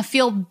it's gonna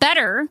feel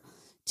better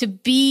to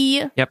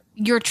be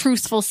your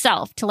truthful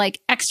self, to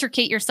like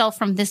extricate yourself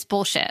from this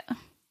bullshit.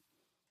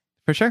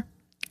 For sure.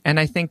 And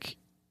I think,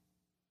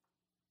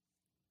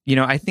 you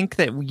know, I think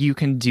that you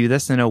can do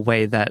this in a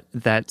way that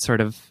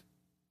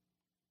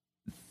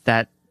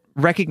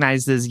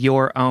recognizes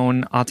your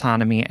own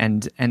autonomy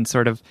and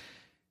sort of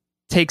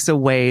takes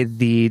away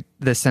the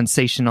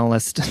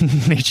sensationalist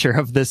nature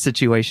of this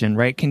situation,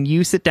 right? Can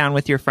you sit down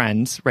with your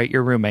friends, right,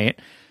 your roommate,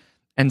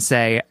 and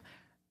say,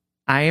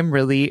 I am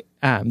really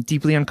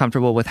deeply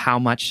uncomfortable with how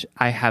much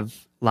I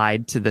have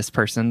lied to this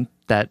person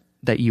that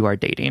you are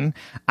dating.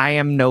 I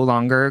am no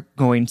longer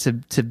going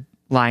to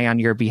lie on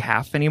your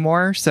behalf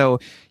anymore. So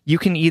you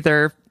can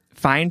either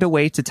find a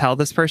way to tell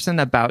this person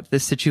about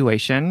this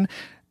situation.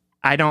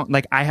 I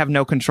have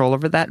no control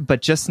over that,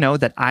 but just know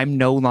that I'm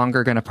no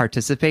longer going to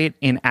participate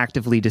in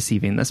actively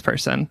deceiving this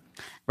person.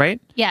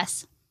 Right?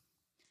 Yes.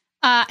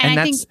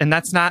 And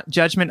that's not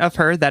judgment of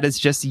her. That is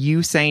just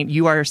you saying,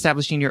 you are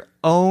establishing your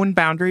own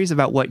boundaries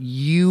about what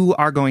you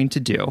are going to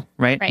do,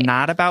 right?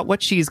 Not about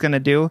what she's going to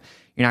do.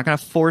 You're not going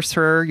to force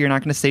her. You're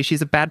not going to say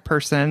she's a bad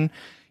person.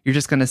 You're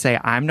just going to say,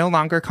 I'm no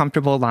longer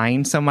comfortable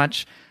lying so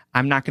much.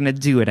 I'm not going to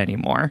do it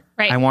anymore.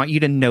 Right. I want you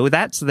to know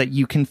that so that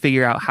you can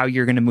figure out how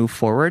you're going to move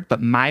forward. But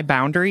my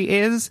boundary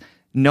is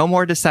no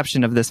more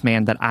deception of this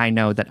man that I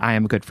know that I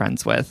am good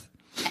friends with.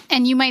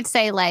 And you might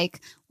say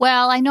like,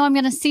 well, I know I'm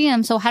going to see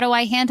him, so how do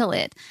I handle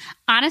it?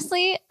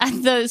 Honestly,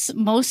 the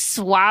most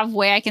suave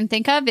way I can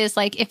think of is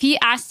like, if he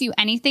asks you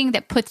anything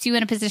that puts you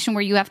in a position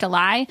where you have to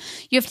lie,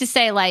 you have to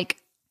say like,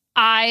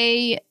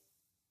 I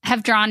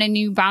have drawn a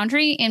new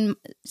boundary in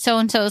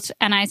so-and-so's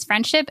and I's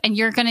friendship, and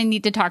you're going to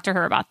need to talk to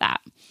her about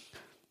that.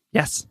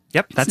 Yes.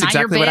 Yep. That's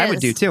exactly what I would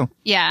do too.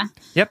 Yeah.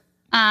 Yep.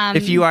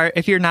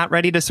 If you're not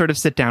ready to sort of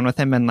sit down with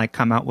him and like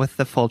come out with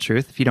the full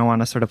truth, if you don't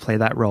want to sort of play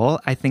that role,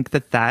 I think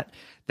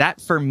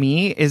that for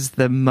me is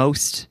the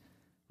most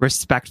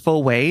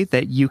respectful way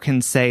that you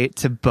can say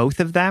to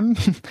both of them,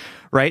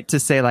 right? To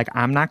say like,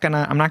 I'm not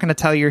gonna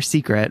tell your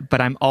secret,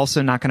 but I'm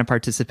also not gonna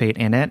participate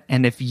in it.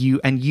 And if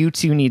you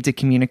two need to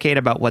communicate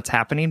about what's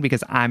happening,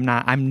 because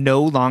I'm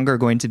no longer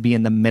going to be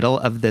in the middle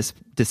of this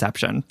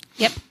deception.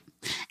 Yep.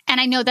 And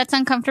I know that's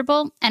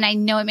uncomfortable, and I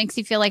know it makes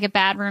you feel like a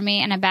bad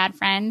roommate and a bad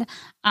friend,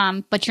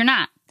 but you're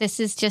not. This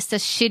is just a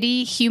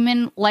shitty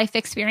human life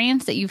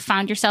experience that you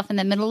found yourself in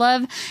the middle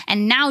of,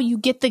 and now you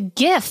get the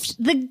gift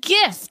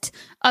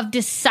of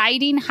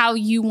deciding how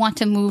you want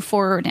to move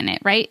forward in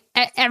it, right?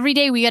 Every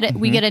day we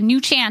get a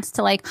new chance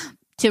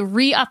to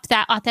re-up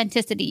that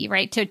authenticity,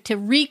 right? To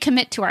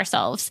recommit to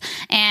ourselves.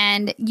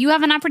 And you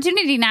have an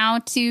opportunity now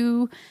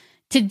to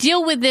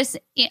deal with this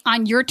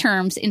on your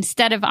terms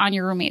instead of on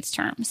your roommate's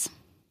terms.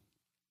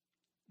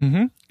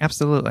 Mm-hmm.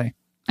 Absolutely.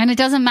 And it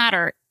doesn't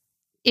matter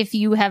if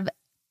you have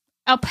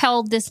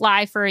upheld this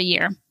lie for a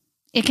year.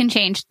 It can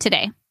change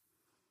today.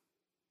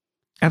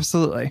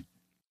 Absolutely.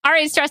 All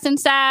right, Stressed and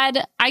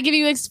Sad, I give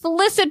you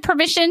explicit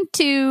permission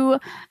to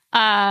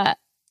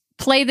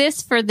play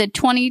this for the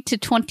 20 to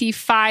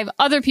 25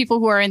 other people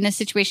who are in this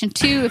situation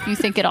too. If you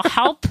think it'll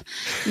help,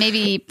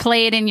 maybe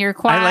play it in your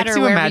quad. I like or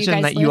to imagine you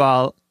guys that live. You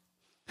all...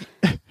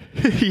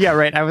 Yeah,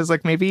 right. I was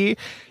like, maybe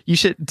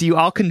do you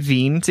all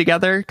convene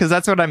together? Because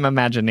that's what I'm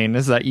imagining,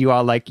 is that you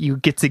all you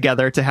get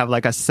together to have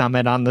like a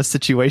summit on the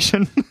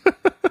situation.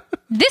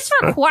 This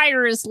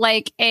requires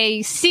like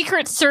a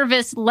Secret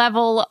Service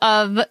level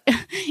of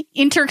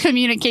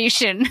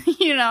intercommunication,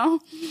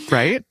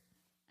 Right?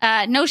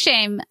 No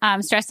shame,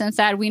 Stressed and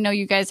Sad. We know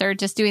you guys are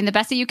just doing the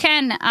best that you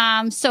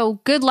can. So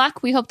good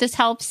luck. We hope this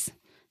helps.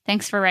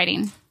 Thanks for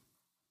writing.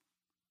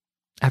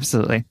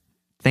 Absolutely.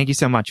 Thank you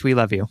so much. We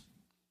love you.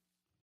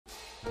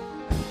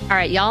 All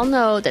right, y'all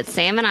know that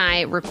Sam and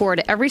I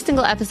record every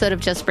single episode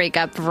of Just Break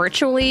Up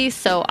virtually,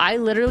 so I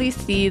literally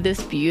see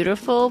this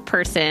beautiful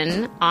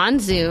person on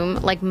Zoom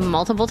like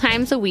multiple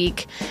times a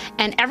week,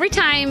 and every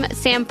time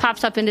Sam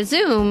pops up into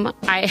Zoom,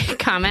 I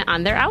comment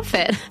on their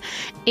outfit.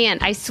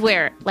 And I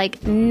swear, like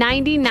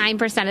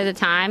 99% of the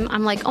time,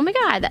 I'm like, oh my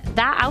God,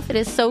 that outfit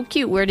is so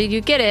cute. Where did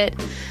you get it?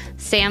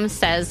 Sam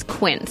says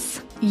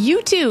Quince.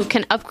 You too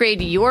can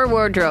upgrade your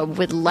wardrobe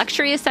with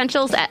luxury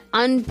essentials at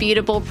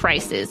unbeatable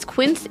prices.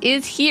 Quince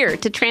is here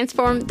to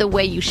transform the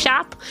way you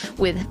shop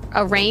with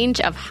a range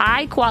of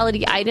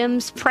high-quality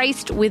items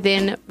priced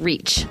within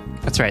reach.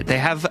 That's right. They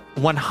have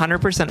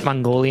 100%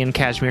 Mongolian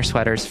cashmere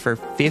sweaters for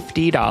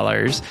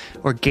 $50,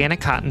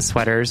 organic cotton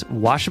sweaters,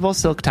 washable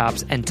silk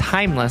tops, and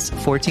timeless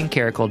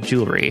 14-karat gold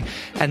jewelry.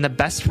 And the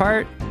best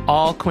part,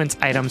 all Quince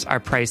items are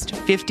priced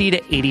 50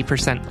 to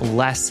 80%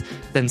 less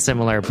than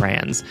similar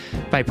brands.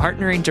 By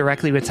partnering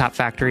directly with top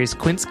factories,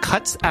 Quince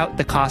cuts out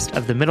the cost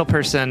of the middle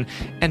person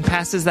and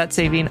passes that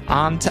saving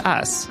on to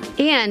us.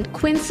 And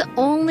Quince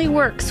only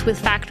works with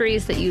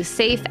factories that use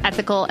safe,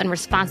 ethical, and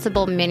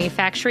responsible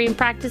manufacturing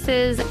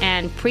practices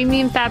and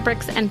premium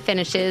fabrics and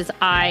finishes.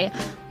 I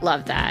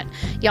love that.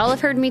 Y'all have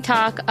heard me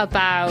talk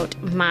about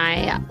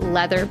my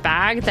leather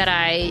bag that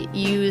I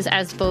use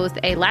as both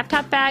a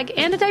laptop bag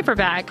and a diaper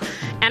bag.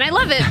 And I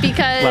love it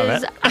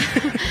because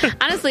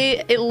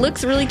honestly, it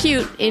looks really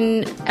cute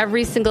in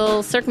every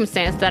single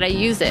circumstance that I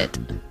use it.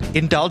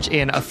 Indulge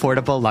in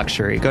affordable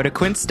luxury. Go to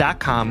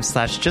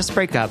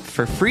quince.com/justbreakup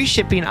for free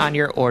shipping on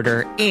your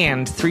order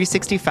and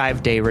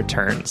 365-day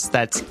returns.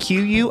 That's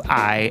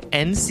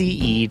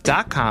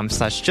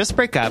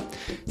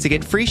QUINCE.com/justbreakup to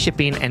get free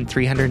shipping and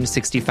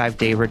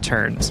 365-day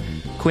returns.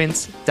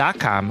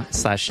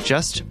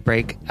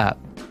 Quince.com/justbreakup.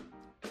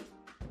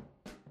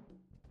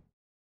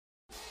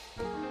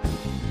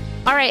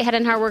 All right, Head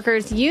and Heart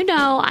workers, you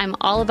know I'm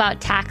all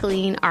about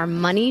tackling our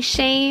money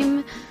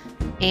shame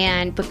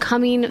and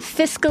becoming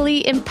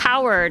fiscally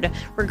empowered,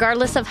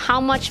 regardless of how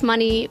much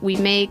money we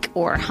make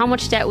or how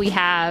much debt we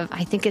have.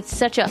 I think it's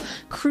such a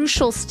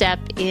crucial step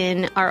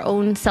in our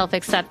own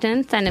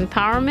self-acceptance and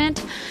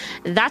empowerment.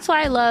 That's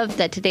why I love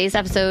that today's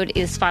episode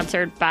is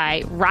sponsored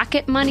by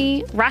Rocket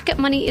Money. Rocket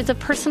Money is a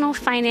personal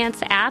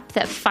finance app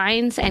that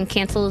finds and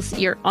cancels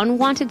your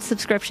unwanted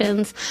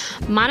subscriptions,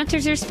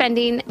 monitors your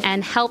spending,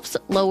 and helps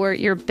lower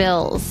your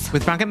bills.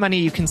 With Rocket Money,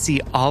 you can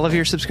see all of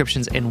your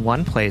subscriptions in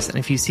one place, and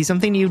if you see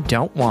something you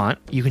don't want,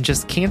 you can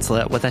just cancel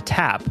it with a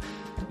tap.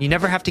 You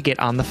never have to get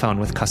on the phone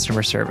with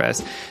customer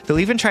service. They'll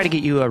even try to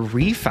get you a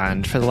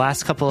refund for the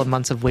last couple of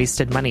months of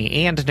wasted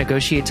money and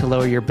negotiate to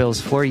lower your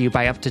bills for you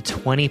by up to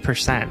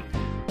 20%.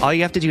 All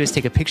you have to do is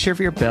take a picture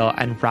of your bill,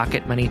 and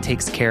Rocket Money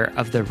takes care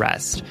of the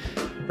rest.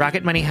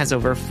 Rocket Money has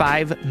over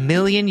 5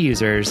 million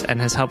users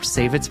and has helped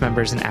save its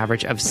members an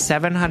average of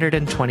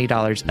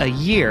 $720 a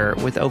year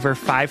with over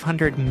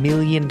 $500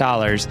 million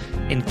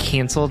in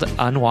canceled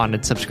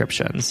unwanted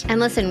subscriptions. And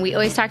listen, we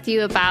always talk to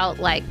you about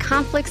like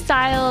conflict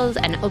styles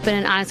and open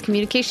and honest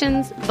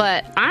communications,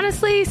 but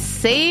honestly,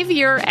 save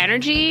your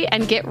energy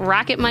and get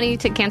Rocket Money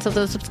to cancel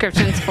those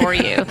subscriptions for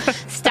you.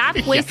 Stop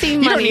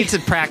wasting money. You don't need to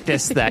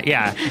practice that.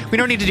 Yeah. We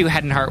don't need to do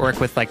head and heart work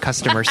with like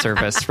customer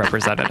service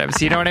representatives.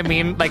 You know what I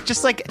mean? Like,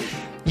 just like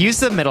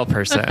use the middle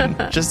person.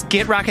 Just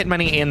get Rocket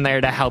Money in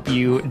there to help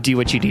you do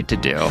what you need to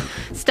do.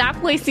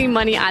 Stop wasting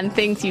money on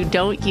things you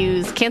don't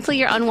use. Cancel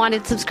your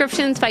unwanted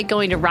subscriptions by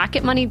going to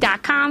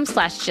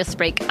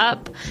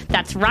rocketmoney.com/justbreakup.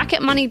 That's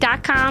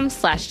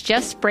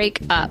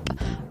rocketmoney.com/justbreakup.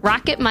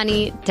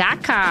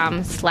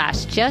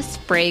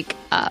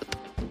 rocketmoney.com/justbreakup.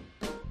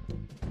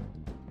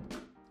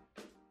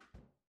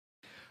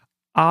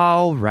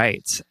 All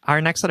right.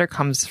 Our next letter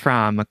comes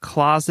from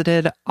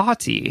Closeted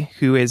Audie,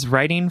 who is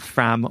writing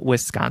from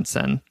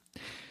Wisconsin.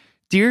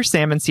 Dear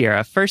Sam and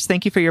Sierra, first,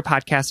 thank you for your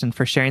podcast and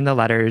for sharing the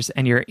letters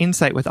and your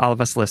insight with all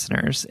of us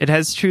listeners. It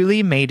has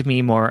truly made me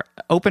a more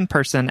open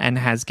person and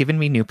has given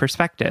me new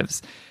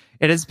perspectives.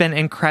 It has been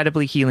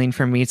incredibly healing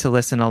for me to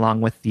listen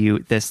along with you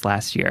this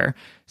last year.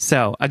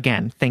 So,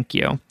 again, thank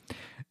you.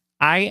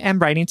 I am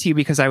writing to you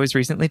because I was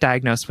recently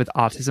diagnosed with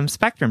autism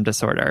spectrum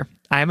disorder.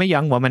 I am a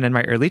young woman in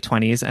my early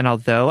 20s, and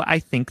although I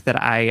think that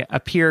I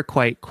appear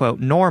quite, quote,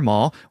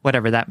 normal,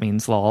 whatever that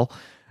means, lol,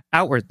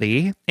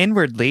 outwardly,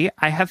 inwardly,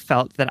 I have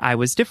felt that I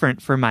was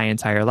different for my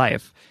entire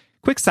life.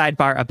 Quick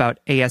sidebar about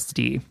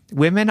ASD.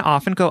 Women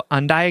often go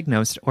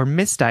undiagnosed or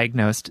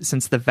misdiagnosed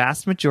since the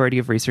vast majority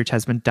of research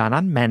has been done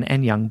on men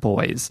and young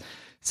boys.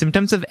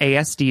 Symptoms of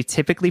ASD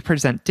typically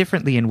present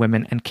differently in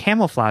women, and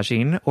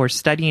camouflaging or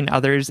studying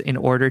others in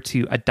order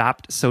to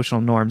adopt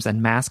social norms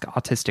and mask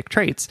autistic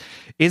traits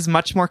is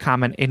much more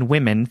common in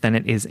women than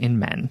it is in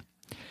men.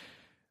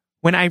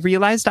 When I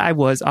realized I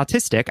was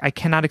autistic, I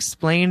cannot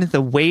explain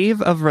the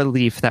wave of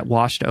relief that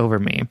washed over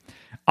me.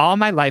 All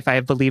my life, I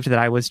have believed that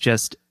I was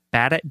just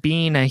bad at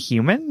being a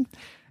human.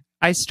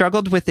 I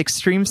struggled with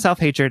extreme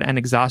self-hatred and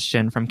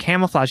exhaustion from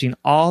camouflaging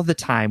all the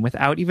time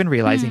without even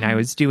realizing I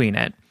was doing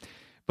it.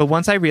 But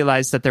once I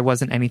realized that there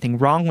wasn't anything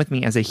wrong with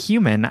me as a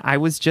human, I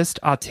was just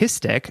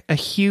autistic, a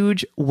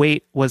huge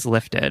weight was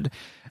lifted.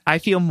 I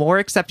feel more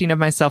accepting of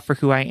myself for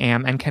who I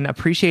am and can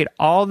appreciate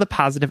all the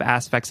positive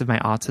aspects of my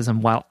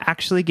autism while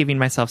actually giving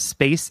myself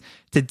space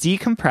to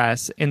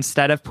decompress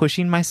instead of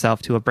pushing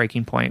myself to a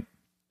breaking point.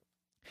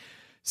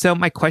 So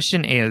my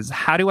question is,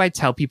 how do I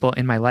tell people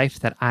in my life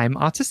that I'm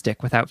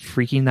autistic without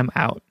freaking them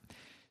out?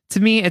 To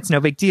me, it's no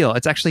big deal.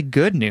 It's actually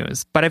good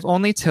news, but I've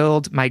only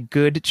told my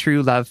good,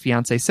 true love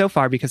fiance so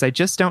far because I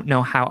just don't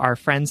know how our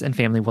friends and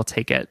family will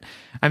take it.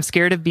 I'm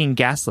scared of being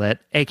gaslit,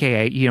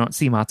 aka you don't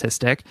seem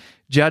autistic,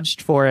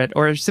 judged for it,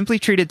 or simply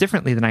treated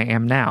differently than I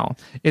am now.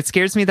 It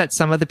scares me that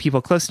some of the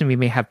people close to me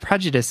may have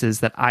prejudices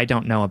that I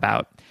don't know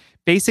about.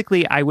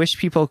 Basically, I wish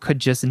people could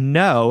just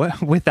know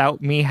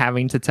without me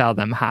having to tell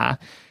them,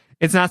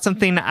 It's not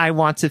something I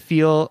want to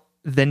feel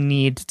the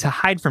need to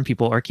hide from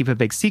people or keep a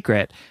big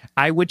secret.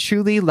 I would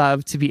truly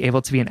love to be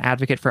able to be an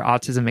advocate for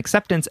autism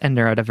acceptance and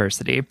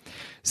neurodiversity.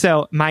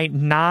 So my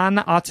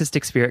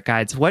non-autistic spirit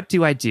guides, what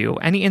do I do?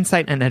 Any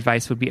insight and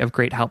advice would be of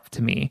great help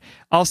to me.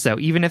 Also,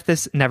 even if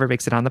this never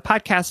makes it on the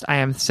podcast, I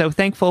am so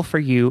thankful for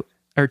you,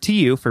 or to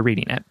you, for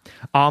reading it.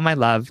 All my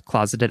love,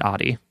 Closeted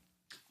Audie.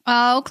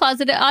 Oh,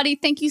 Closeted Audie,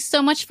 thank you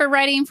so much for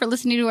writing, for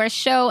listening to our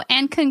show,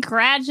 and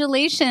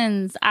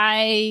congratulations.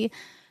 I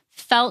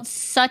felt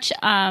such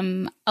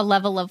a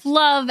level of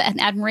love and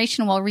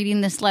admiration while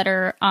reading this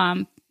letter,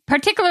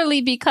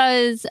 particularly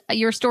because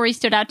your story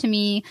stood out to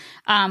me.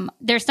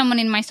 There's someone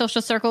in my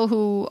social circle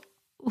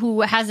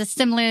who has a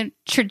similar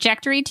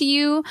trajectory to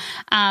you,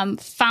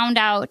 found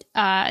out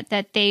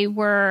that they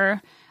were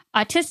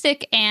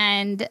autistic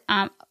and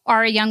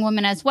are a young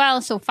woman as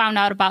well, so found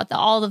out about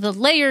all of the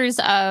layers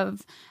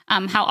of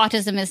how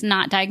autism is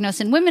not diagnosed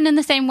in women in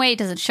the same way, it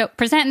doesn't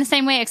present in the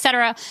same way,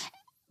 etc.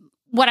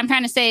 What I'm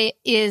trying to say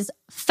is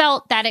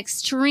felt that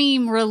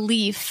extreme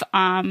relief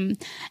and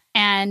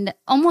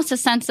almost a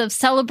sense of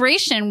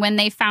celebration when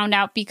they found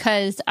out,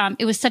 because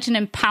it was such an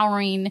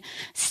empowering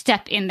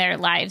step in their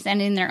lives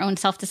and in their own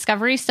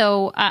self-discovery.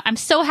 So I'm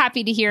so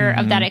happy to hear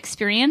of that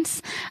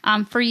experience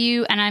for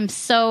you. And I'm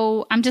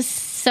just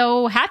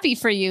so happy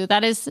for you.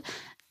 That is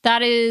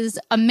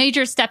a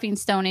major stepping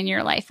stone in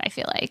your life, I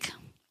feel like.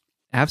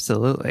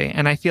 Absolutely.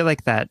 And I feel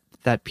like that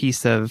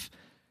piece of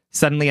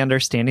suddenly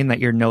understanding that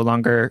you're no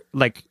longer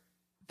that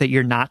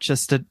you're not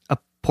just a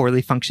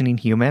poorly functioning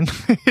human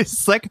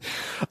is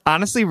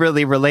honestly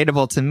really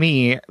relatable to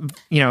me,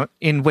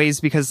 in ways,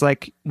 because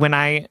when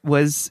I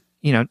was,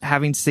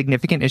 having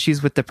significant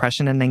issues with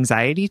depression and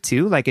anxiety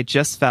too, it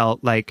just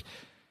felt like,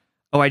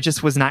 I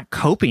just was not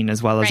coping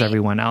as well as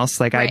everyone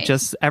else.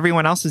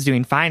 Everyone else was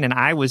doing fine. And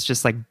I was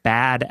just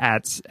bad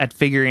at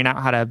figuring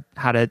out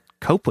how to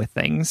cope with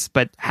things.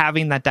 But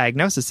having that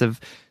diagnosis of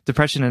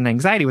depression and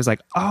anxiety was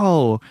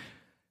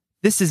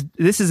this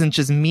isn't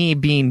just me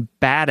being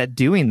bad at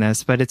doing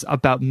this, but it's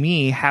about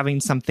me having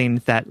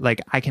something that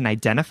like I can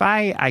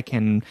identify, I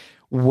can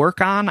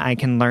work on, I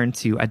can learn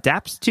to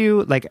adapt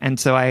to, like, and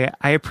so I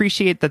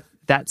appreciate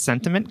that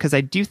sentiment, because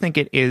I do think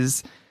it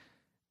is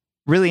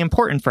really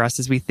important for us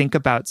as we think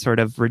about sort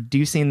of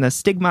reducing the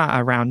stigma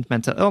around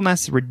mental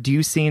illness,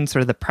 reducing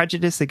sort of the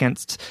prejudice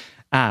against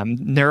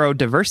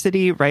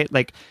neurodiversity, right?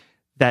 Like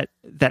that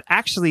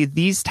actually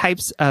these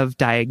types of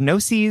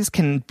diagnoses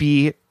can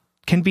be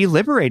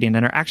liberating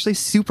and are actually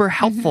super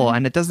helpful.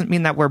 And it doesn't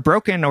mean that we're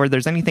broken or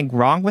there's anything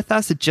wrong with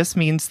us. It just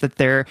means that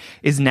there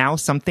is now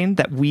something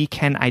that we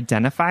can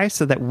identify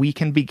so that we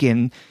can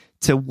begin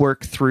to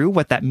work through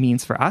what that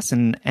means for us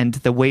and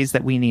the ways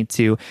that we need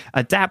to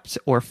adapt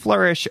or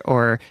flourish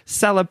or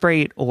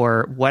celebrate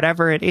or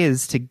whatever it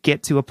is to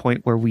get to a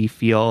point where we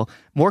feel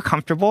more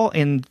comfortable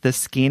in the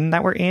skin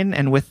that we're in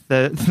and with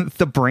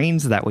the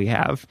brains that we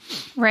have.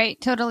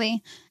 Right,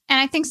 totally. And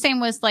I think same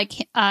was like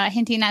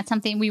hinting at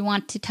something we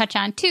want to touch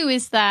on too,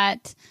 is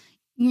that,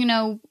 you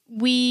know,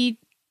 we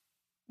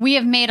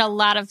have made a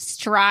lot of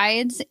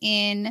strides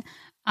in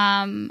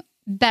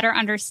better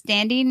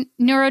understanding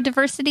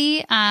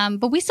neurodiversity,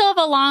 but we still have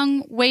a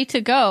long way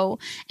to go.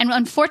 And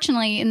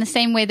unfortunately, in the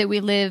same way that we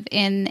live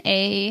in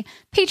a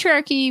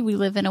patriarchy, we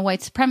live in a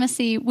white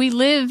supremacy, we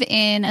live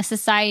in a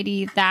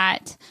society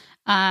that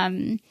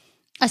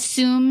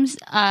assumes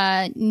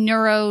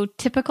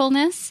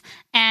neurotypicalness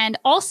and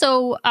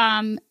also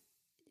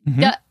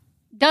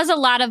does a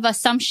lot of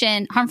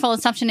harmful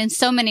assumption in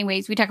so many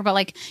ways. We talk about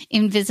like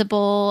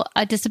invisible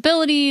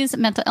disabilities,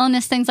 mental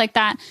illness, things like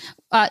that.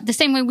 The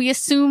same way we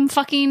assume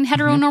fucking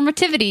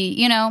heteronormativity,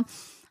 you know?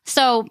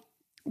 So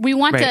we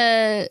want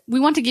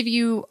to give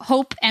you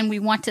hope and we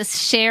want to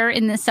share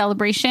in this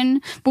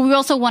celebration, but we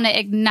also want to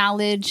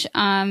acknowledge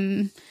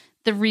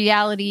the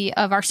reality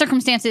of our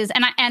circumstances.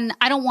 And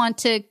I don't want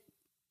to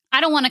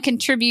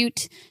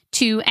contribute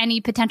to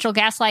any potential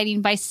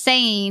gaslighting by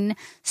saying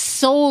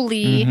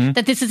solely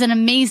that this is an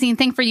amazing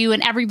thing for you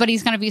and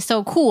everybody's going to be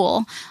so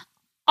cool.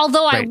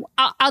 Although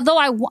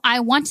I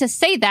want to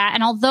say that,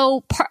 and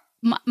although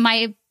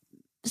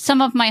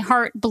some of my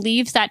heart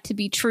believes that to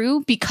be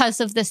true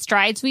because of the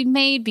strides we've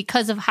made,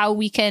 because of how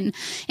we can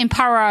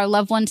empower our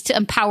loved ones to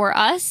empower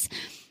us,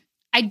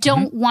 I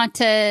don't want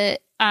to.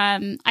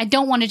 I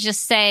don't want to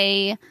just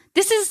say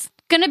this is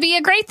going to be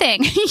a great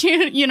thing.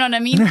 You know what I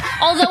mean?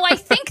 Although I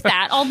think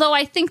that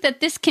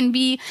this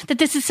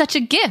is such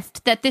a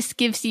gift, that this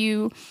gives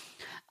you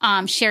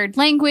shared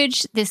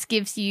language. This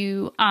gives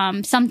you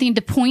something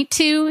to point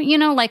to, you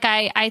know, like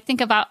I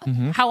think about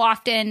how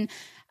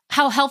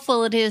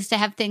helpful it is to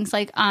have things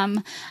like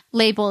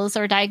labels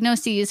or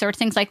diagnoses or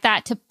things like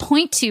that to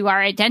point to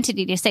our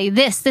identity, to say,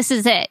 this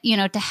is it, you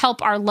know, to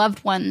help our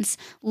loved ones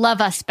love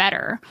us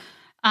better.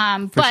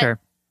 But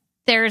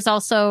there's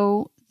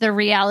also the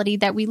reality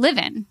that we live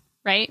in,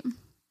 right?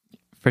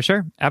 For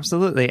sure.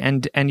 Absolutely.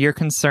 And your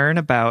concern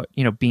about,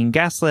 you know, being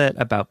gaslit,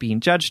 about being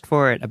judged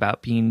for it,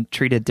 about being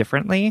treated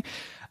differently.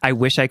 I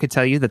wish I could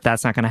tell you that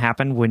that's not going to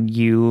happen when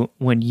you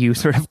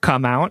sort of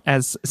come out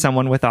as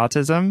someone with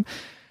autism.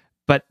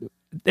 But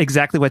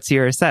exactly what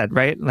Sierra said,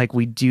 right? Like,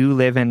 we do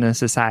live in a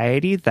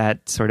society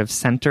that sort of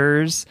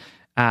centers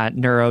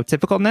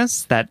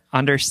neurotypicalness, that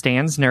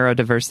understands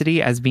neurodiversity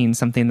as being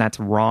something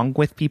that's wrong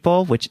with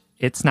people, which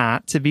it's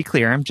not, to be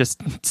clear. I'm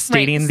just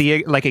stating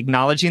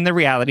acknowledging the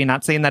reality,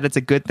 not saying that it's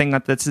a good thing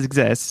that this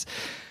exists.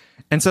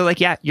 And so, like,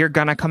 yeah, you're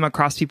going to come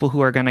across people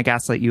who are going to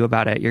gaslight you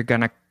about it. You're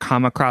going to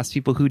come across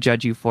people who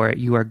judge you for it.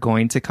 You are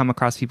going to come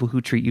across people who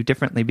treat you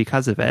differently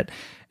because of it.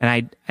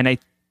 And I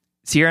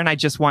Sierra and I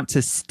just want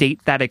to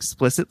state that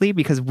explicitly,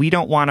 because we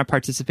don't want to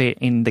participate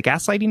in the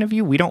gaslighting of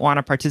you. We don't want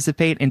to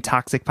participate in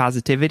toxic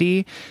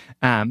positivity.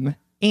 And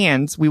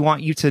we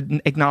want you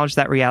to acknowledge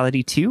that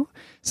reality too,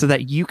 so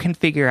that you can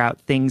figure out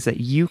things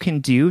that you can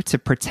do to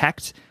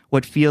protect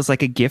what feels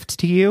like a gift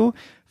to you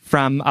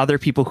from other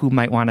people who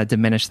might want to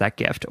diminish that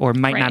gift or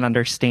might not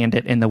understand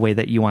it in the way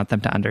that you want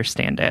them to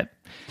understand it.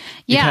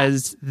 Yeah.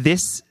 Because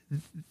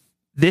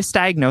this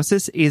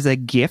diagnosis is a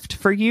gift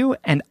for you,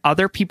 and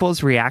other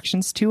people's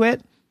reactions to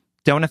it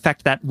don't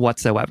affect that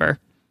whatsoever.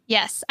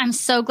 Yes, I'm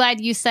so glad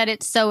you said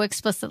it so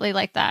explicitly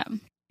like that.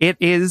 It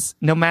is,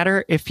 no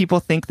matter if people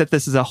think that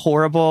this is a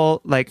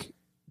horrible, like,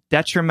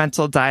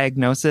 detrimental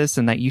diagnosis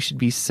and that you should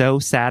be so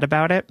sad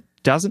about it,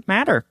 doesn't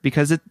matter,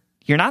 because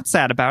you're not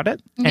sad about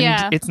it,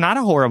 and it's not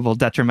a horrible,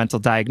 detrimental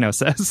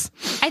diagnosis.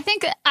 I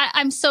think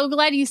I'm so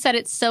glad you said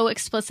it so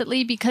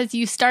explicitly, because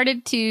you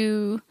started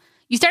to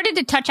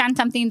touch on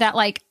something that,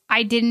 like,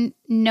 I didn't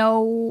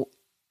know.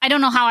 I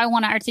don't know how I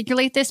want to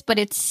articulate this, but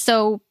it's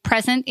so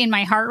present in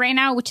my heart right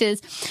now, which is,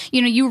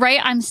 you know, you write,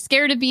 I'm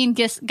scared of being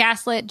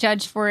gaslit,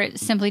 judged for it,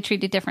 simply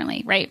treated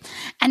differently, right?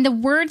 And the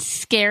word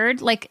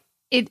scared, like,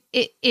 it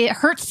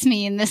hurts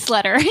me in this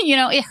letter. You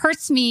know, it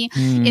hurts me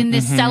in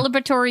this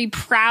celebratory,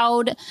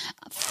 proud,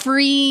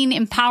 freeing,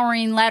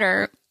 empowering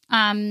letter.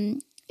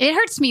 It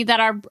hurts me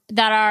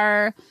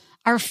that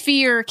our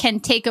fear can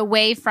take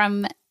away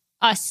from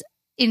us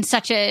in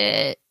such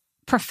a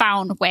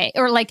profound way,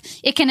 or like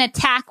it can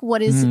attack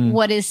what is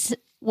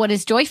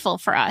joyful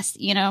for us,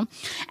 you know?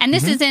 And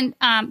this isn't,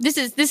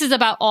 this is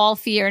about all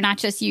fear, not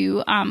just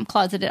you,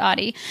 Closeted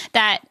Audie,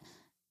 that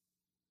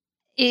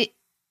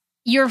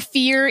your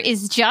fear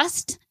is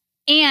just,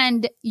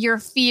 and your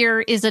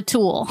fear is a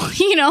tool,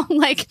 you know,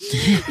 like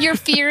your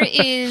fear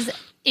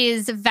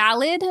is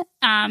valid,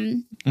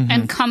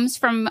 and comes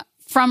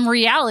from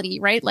reality,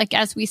 right? Like,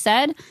 as we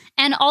said.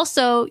 And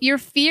also your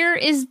fear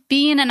is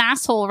being an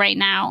asshole right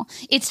now.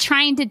 It's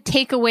trying to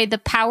take away the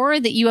power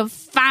that you have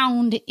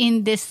found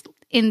in this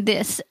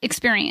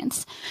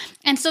experience.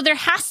 And so there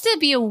has to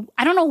be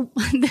I don't know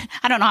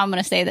how I'm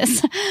going to say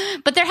this,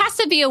 but there has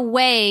to be a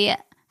way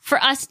for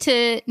us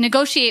to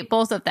negotiate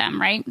both of them,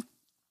 right?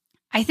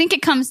 I think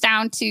it comes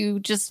down to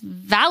just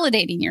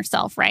validating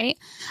yourself, right?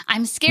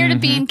 I'm scared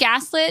of being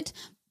gaslit,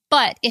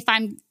 but if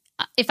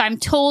I'm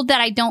told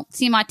that I don't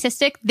seem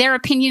autistic, their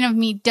opinion of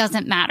me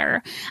doesn't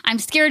matter. I'm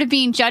scared of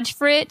being judged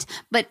for it,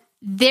 but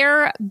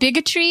their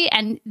bigotry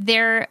and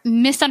their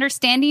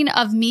misunderstanding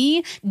of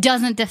me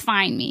doesn't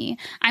define me.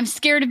 I'm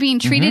scared of being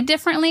treated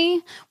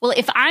differently. Well,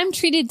 if I'm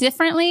treated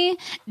differently,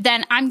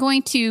 then I'm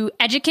going to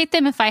educate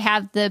them if I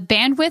have the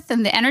bandwidth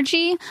and the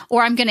energy,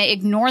 or I'm going to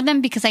ignore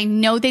them because I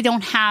know they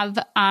don't have,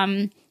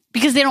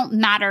 because they don't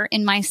matter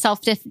in my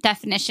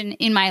self-definition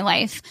in my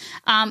life.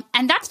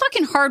 And that's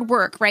fucking hard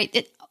work,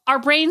 right? Our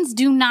brains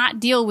do not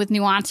deal with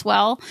nuance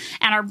well,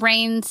 and our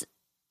brains,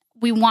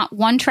 we want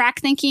one track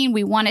thinking.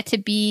 We want it to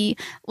be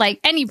like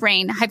any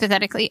brain,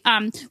 hypothetically.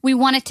 We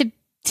want it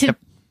to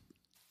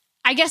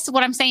I guess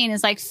what I'm saying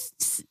is like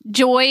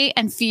joy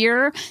and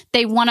fear.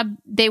 They want to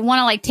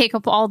like take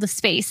up all the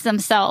space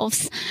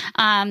themselves.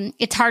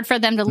 It's hard for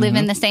them to live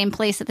in the same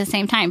place at the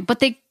same time, but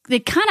they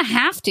kind of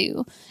have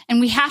to.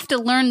 And we have to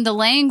learn the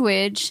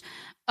language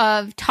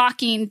of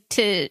talking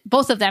to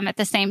both of them at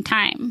the same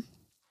time.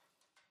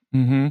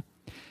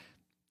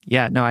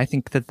 Yeah, no, I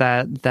think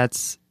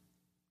that's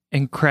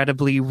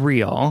incredibly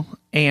real,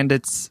 and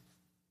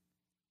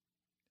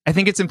I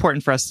think it's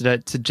important for us to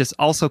just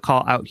also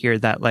call out here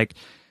that like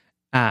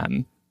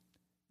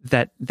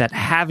that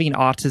having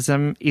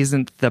autism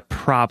isn't the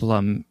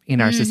problem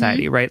in our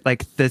society, right?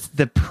 Like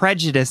the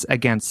prejudice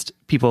against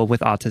people with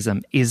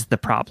autism is the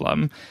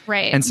problem,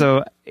 right? And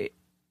so,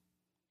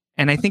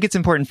 and I think it's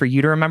important for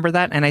you to remember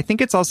that, and I think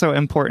it's also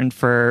important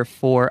for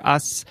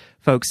us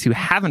folks who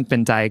haven't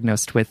been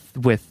diagnosed with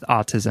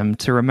autism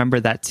to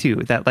remember that too,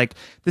 that like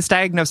this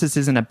diagnosis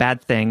isn't a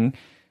bad thing.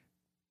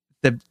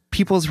 The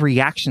people's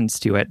reactions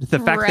to it, the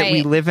fact that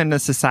we live in a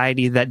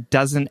society that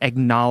doesn't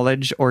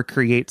acknowledge or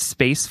create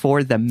space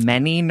for the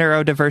many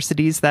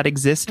neurodiversities that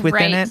exist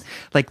within it,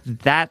 like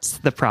that's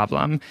the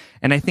problem.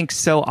 And I think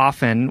so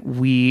often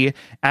we,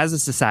 as a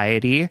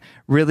society,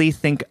 really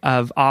think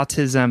of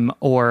autism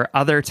or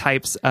other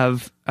types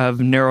of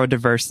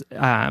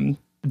neurodiverse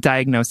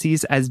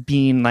diagnoses as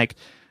being like,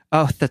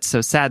 oh, that's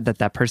so sad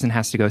that person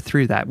has to go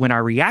through that. When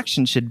our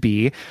reaction should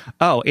be,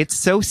 oh, it's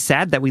so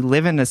sad that we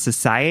live in a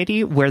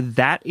society where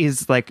that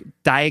is like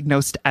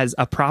diagnosed as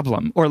a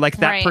problem, or like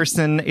that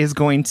person is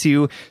going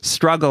to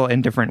struggle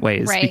in different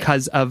ways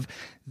because of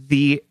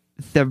the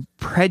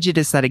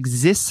prejudice that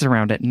exists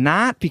around it,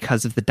 not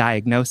because of the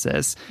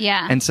diagnosis.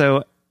 Yeah. And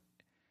so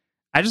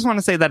I just want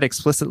to say that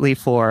explicitly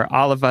for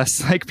all of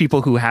us, like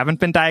people who haven't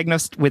been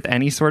diagnosed with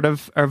any sort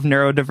of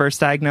neurodiverse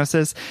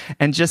diagnosis,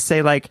 and just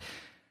say like,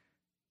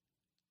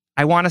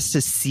 I want us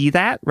to see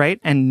that, right?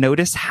 And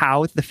notice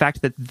how the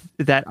fact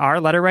that our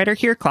letter writer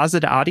here,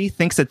 Closeted Audie,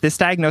 thinks that this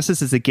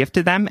diagnosis is a gift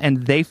to them,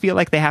 and they feel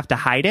like they have to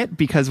hide it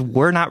because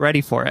we're not ready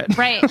for it.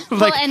 Right.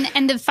 Well,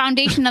 and the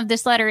foundation of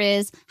this letter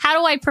is, how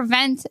do I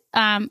prevent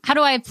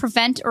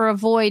or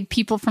avoid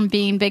people from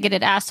being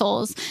bigoted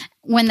assholes?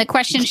 When the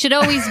question should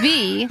always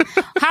be,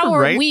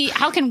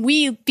 how can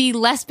we be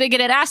less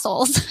bigoted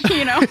assholes?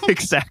 You know?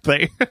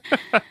 Exactly.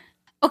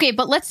 Okay,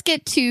 but let's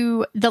get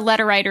to the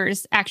letter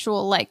writer's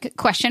actual like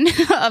question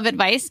of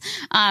advice,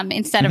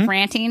 instead of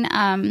ranting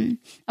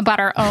about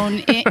our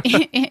own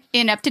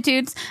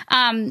ineptitudes.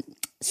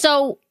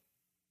 So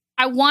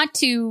I want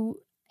to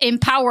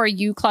empower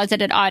you,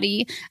 Closeted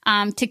Audie,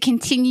 to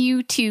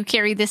continue to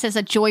carry this as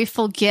a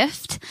joyful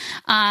gift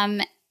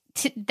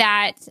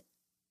that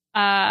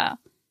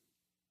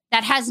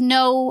has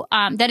no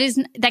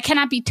that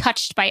cannot be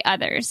touched by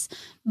others.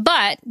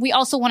 But we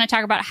also want to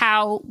talk about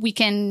how we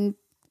can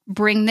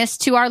bring this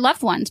to our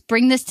loved ones,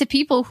 bring this to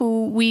people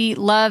who we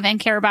love and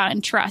care about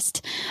and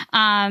trust.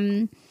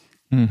 I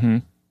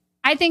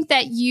think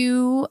that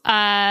you've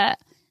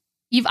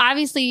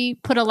obviously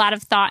put a lot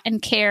of thought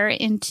and care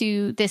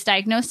into this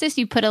diagnosis.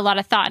 You put a lot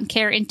of thought and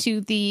care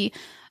into the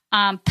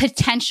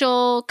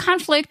potential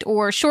conflict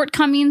or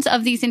shortcomings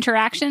of these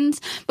interactions,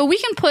 but we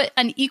can put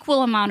an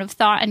equal amount of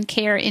thought and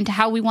care into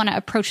how we want to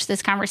approach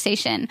this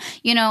conversation.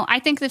 You know, I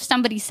think if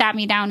somebody sat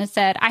me down and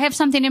said, I have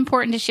something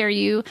important to share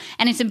you,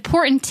 and it's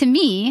important to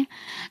me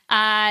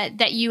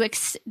that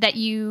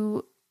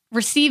you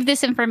receive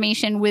this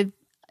information with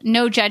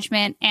no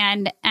judgment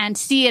and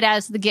see it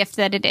as the gift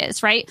that it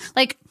is, right?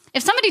 Like,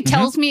 If somebody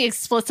tells me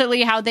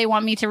explicitly how they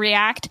want me to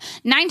react,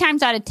 9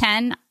 times out of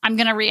 10, I'm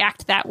going to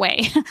react that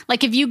way.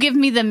 Like if you give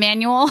me the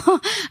manual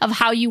of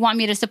how you want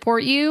me to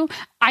support you,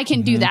 I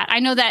can do that. I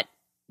know that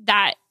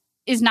that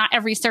is not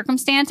every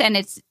circumstance, and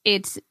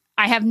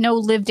I have no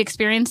lived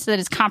experience that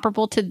is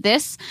comparable to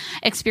this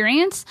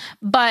experience,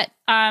 but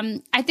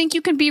I think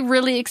you can be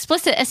really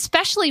explicit,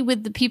 especially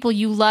with the people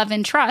you love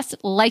and trust,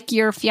 like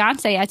your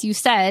fiance, as you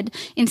said,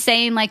 in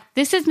saying like,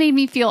 this has made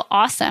me feel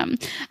awesome.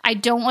 I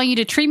don't want you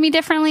to treat me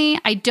differently.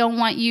 I don't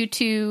want you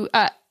to,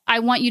 I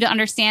want you to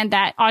understand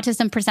that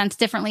autism presents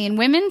differently in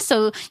women.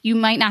 So you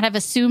might not have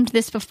assumed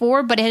this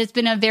before, but it has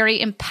been a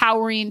very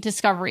empowering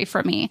discovery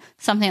for me.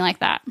 Something like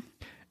that.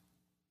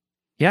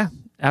 Yeah.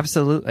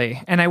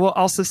 Absolutely. And I will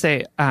also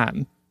say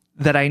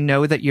that I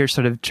know that you're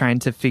sort of trying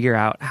to figure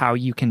out how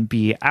you can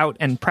be out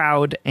and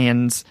proud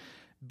and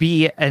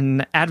be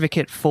an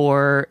advocate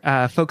for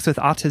folks with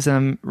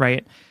autism,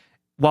 right?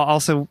 While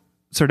also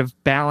sort of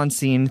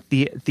balancing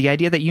the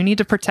idea that you need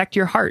to protect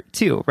your heart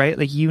too, right?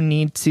 Like you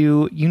need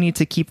to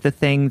keep the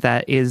thing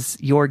that is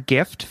your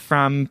gift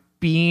from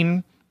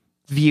being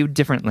viewed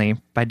differently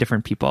by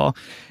different people.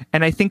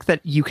 And I think that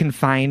you can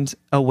find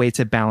a way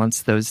to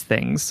balance those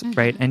things,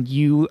 right? And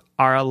you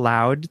are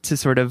allowed to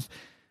sort of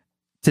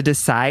to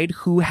decide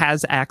who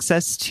has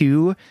access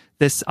to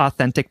this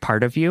authentic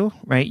part of you,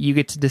 right? You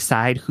get to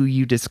decide who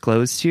you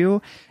disclose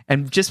to.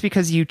 And just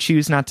because you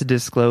choose not to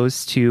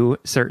disclose to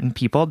certain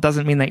people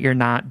doesn't mean that you're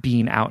not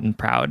being out and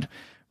proud,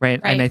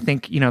 right? And I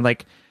think,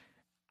 like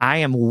I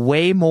am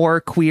way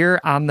more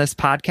queer on this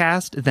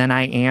podcast than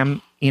I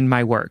am in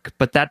my work,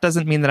 but that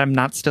doesn't mean that I'm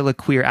not still a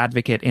queer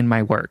advocate in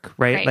my work,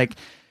 right? Like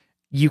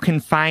you can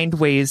find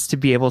ways to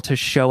be able to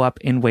show up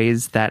in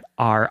ways that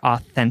are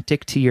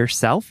authentic to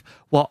yourself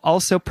while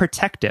also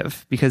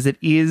protective, because it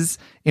is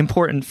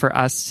important for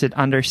us to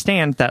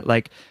understand that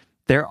like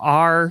there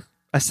are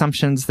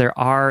assumptions, there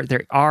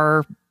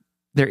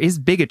is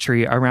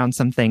bigotry around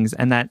some things,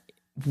 and that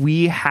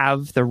we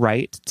have the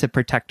right to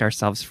protect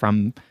ourselves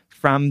from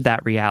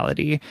that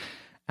reality.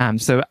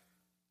 So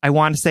I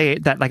want to say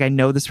that, like, I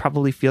know this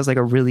probably feels like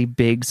a really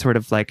big sort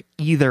of like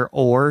either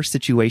or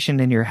situation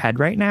in your head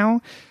right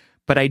now,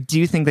 but I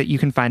do think that you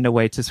can find a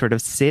way to sort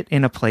of sit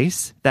in a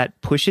place that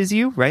pushes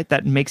you, right?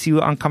 That makes you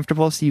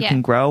uncomfortable so you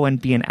can grow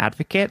and be an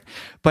advocate,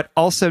 but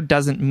also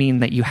doesn't mean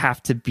that you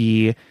have to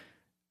be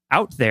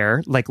out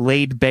there, like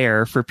laid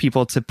bare for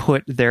people to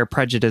put their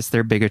prejudice,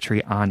 their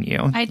bigotry on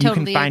you. I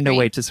totally You can find agree. a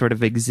way to sort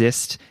of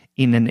exist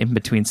in an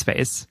in-between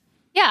space.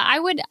 Yeah, I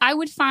would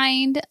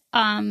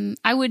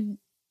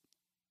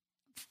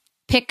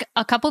pick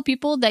a couple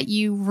people that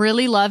you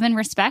really love and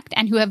respect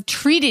and who have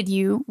treated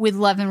you with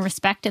love and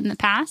respect in the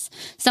past.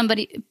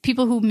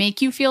 People who make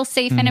you feel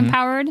safe and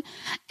empowered,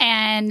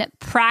 and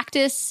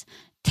practice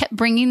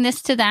bringing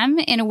this to them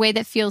in a way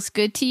that feels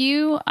good to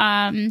you.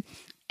 And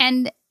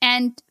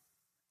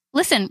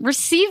listen,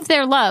 receive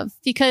their love,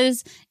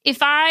 because if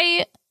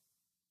I'm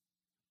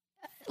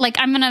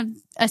going to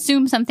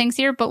assume some things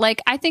here, but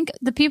like, I think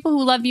the people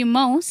who love you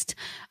most,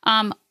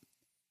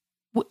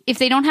 if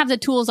they don't have the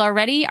tools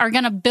already, are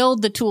going to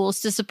build the tools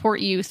to support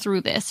you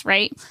through this,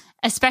 right?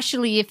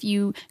 Especially if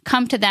you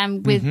come to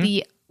them with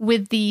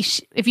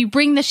if you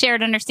bring the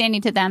shared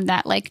understanding to them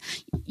that like,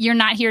 you're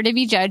not here to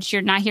be judged,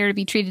 you're not here to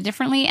be treated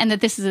differently, and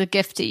that this is a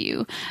gift to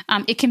you.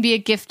 It can be a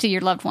gift to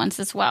your loved ones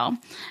as well.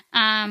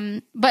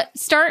 But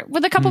start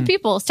with a couple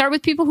people. Start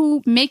with people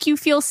who make you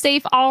feel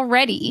safe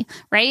already,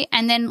 right?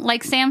 And then,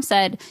 like Sam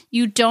said,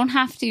 you don't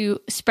have to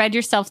spread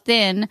yourself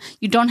thin.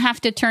 You don't have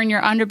to turn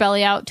your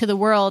underbelly out to the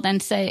world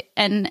and say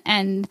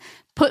and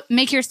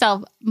make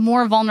yourself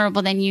more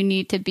vulnerable than you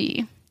need to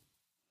be.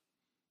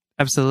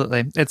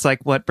 Absolutely. It's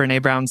like what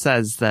Brene Brown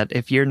says, that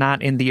if you're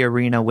not in the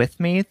arena with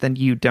me, then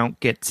you don't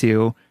get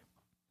to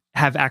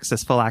have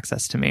full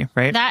access to me,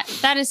 right?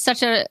 That is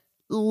such a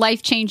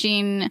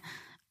life-changing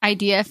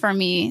idea for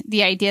me.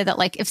 The idea that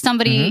like, if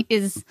somebody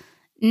is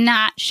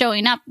not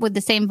showing up with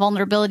the same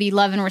vulnerability,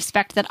 love, and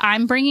respect that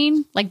I'm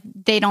bringing, like,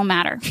 they don't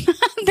matter.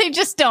 They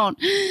just don't.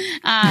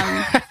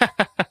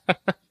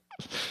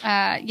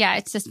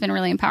 It's just been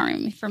really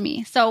empowering for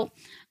me. So,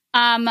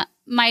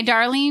 my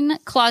darling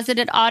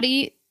closeted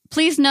Audie,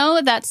 please know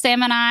that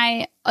Sam and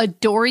I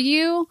adore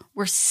you.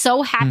 We're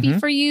so happy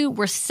for you.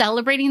 We're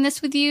celebrating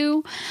this with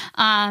you.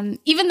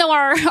 Even though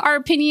our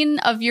opinion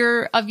of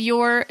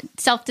your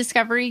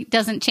self-discovery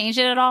doesn't change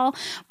it at all,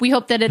 we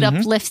hope that it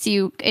uplifts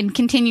you and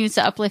continues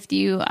to uplift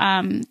you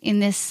in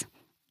this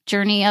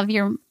journey of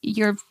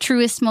your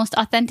truest, most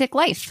authentic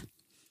life.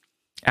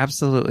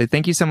 Absolutely.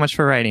 Thank you so much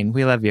for writing.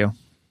 We love you.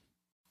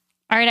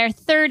 All right, our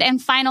third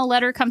and final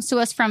letter comes to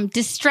us from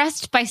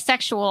Distressed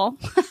Bisexual.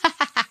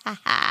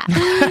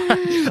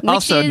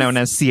 Also known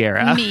as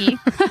Sierra. Me.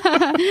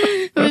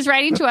 Who is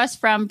writing to us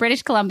from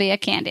British Columbia,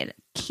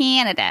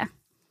 Canada.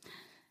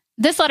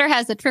 This letter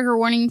has a trigger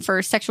warning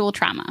for sexual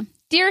trauma.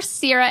 Dear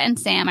Sierra and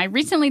Sam, I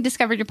recently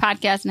discovered your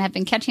podcast and have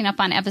been catching up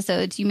on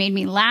episodes. You made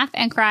me laugh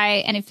and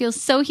cry, and it feels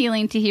so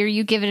healing to hear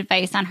you give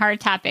advice on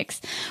hard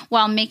topics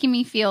while making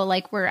me feel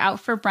like we're out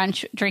for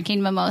brunch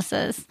drinking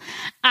mimosas.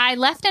 I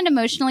left an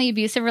emotionally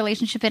abusive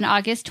relationship in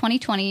August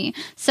 2020,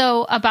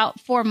 so about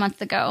 4 months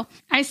ago.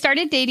 I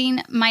started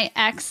dating my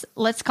ex,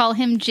 let's call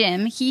him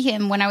Jim,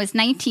 him, when I was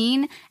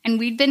 19, and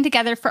we'd been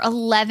together for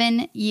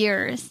 11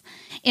 years.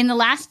 In the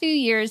last few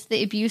years,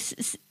 the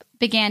abuse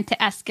began to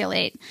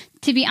escalate.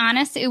 To be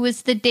honest, it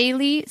was the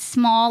daily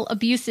small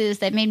abuses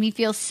that made me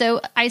feel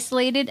so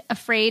isolated,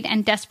 afraid,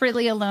 and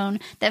desperately alone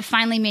that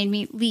finally made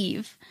me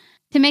leave.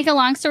 To make a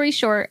long story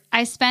short,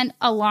 I spent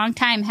a long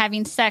time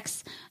having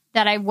sex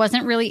that I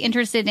wasn't really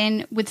interested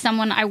in with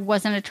someone I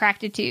wasn't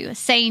attracted to.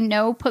 Saying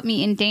no put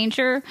me in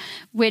danger,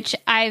 which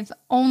I've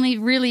only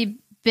really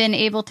been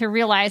able to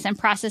realize and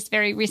process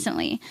very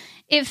recently.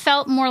 It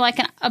felt more like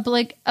an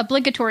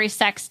obligatory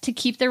sex to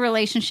keep the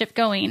relationship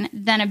going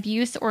than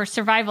abuse or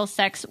survival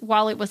sex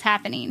while it was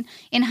happening.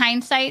 In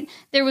hindsight,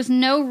 there was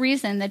no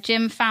reason that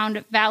Jim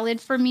found valid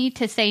for me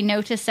to say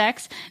no to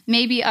sex,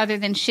 maybe other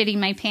than shitting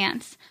my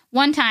pants.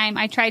 One time,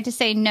 I tried to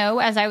say no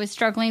as I was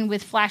struggling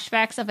with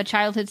flashbacks of a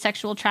childhood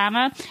sexual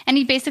trauma, and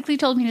he basically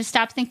told me to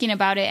stop thinking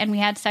about it, and we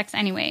had sex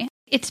anyway.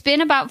 It's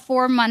been about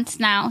 4 months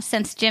now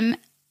since Jim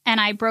and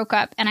I broke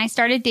up, and I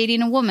started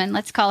dating a woman.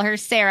 Let's call her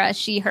Sarah,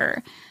 she,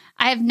 her.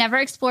 I have never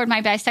explored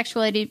my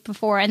bisexuality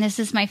before, and this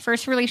is my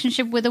first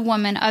relationship with a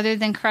woman other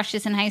than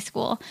crushes in high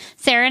school.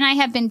 Sarah and I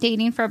have been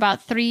dating for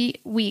about 3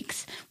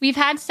 weeks. We've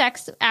had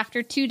sex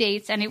after 2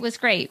 dates, and it was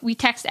great. We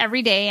text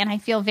every day, and I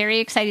feel very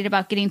excited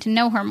about getting to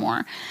know her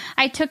more.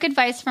 I took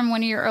advice from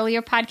one of your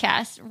earlier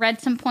podcasts, read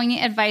some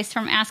poignant advice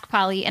from Ask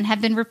Polly, and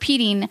have been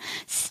repeating,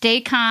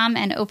 stay calm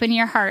and open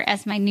your heart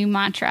as my new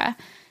mantra.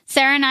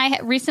 Sarah and I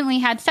recently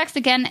had sex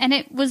again, and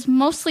it was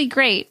mostly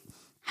great.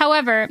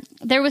 However,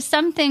 there was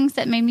some things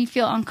that made me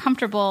feel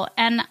uncomfortable,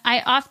 and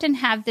I often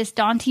have this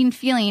daunting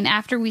feeling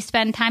after we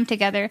spend time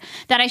together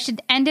that I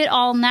should end it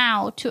all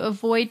now to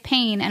avoid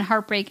pain and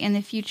heartbreak in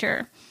the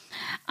future.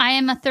 I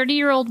am a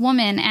 30-year-old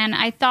woman, and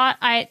I thought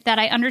that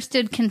I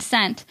understood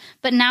consent,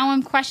 but now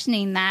I'm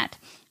questioning that.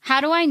 How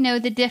do I know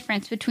the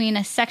difference between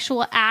a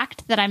sexual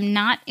act that I'm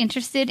not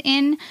interested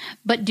in,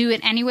 but do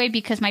it anyway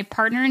because my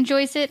partner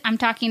enjoys it? I'm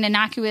talking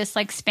innocuous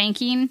like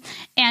spanking,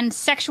 and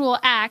sexual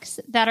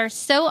acts that are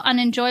so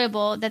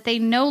unenjoyable that they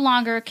no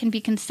longer can be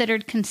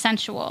considered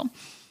consensual.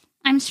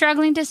 I'm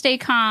struggling to stay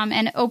calm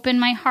and open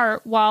my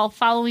heart while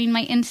following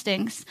my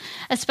instincts,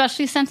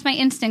 especially since my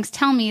instincts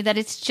tell me that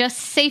it's just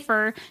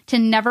safer to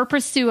never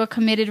pursue a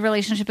committed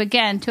relationship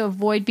again to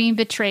avoid being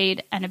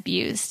betrayed and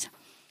abused.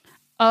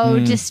 Oh,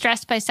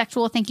 Distressed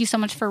Bisexual, thank you so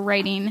much for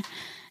writing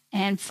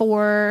and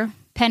for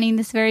penning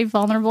this very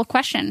vulnerable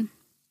question.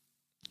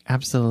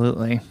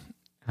 Absolutely.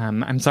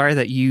 I'm sorry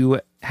that you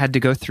had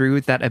to go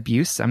through that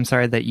abuse. I'm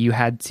sorry that you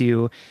had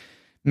to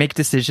make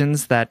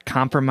decisions that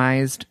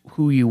compromised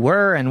who you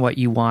were and what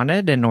you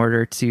wanted in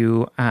order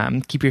to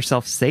keep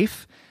yourself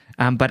safe.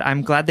 But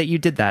I'm glad that you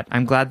did that.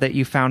 I'm glad that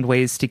you found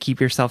ways to keep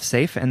yourself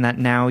safe and that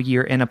now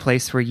you're in a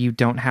place where you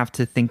don't have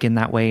to think in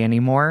that way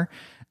anymore.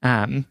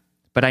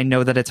 But I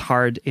know that it's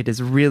hard. It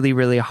is really,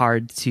 really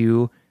hard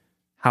to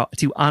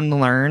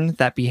unlearn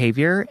that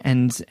behavior.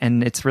 And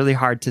it's really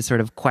hard to sort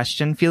of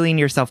feeling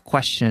yourself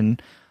question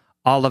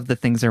all of the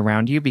things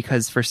around you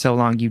because for so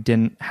long you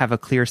didn't have a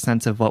clear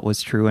sense of what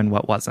was true and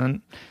what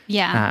wasn't.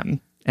 Yeah.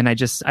 And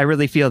I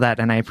really feel that.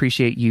 And I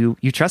appreciate you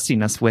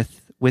trusting us with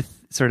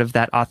sort of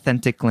that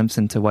authentic glimpse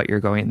into what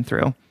you're going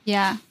through.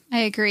 Yeah,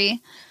 I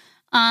agree.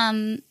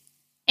 And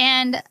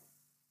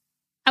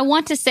I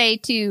want to say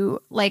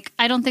too, like,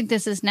 I don't think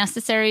this is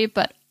necessary,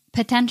 but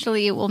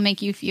potentially it will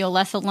make you feel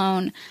less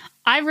alone.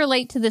 I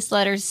relate to this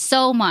letter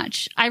so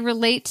much. I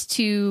relate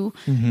to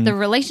the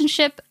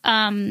relationship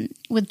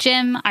with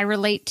Jim. I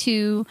relate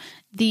to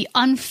the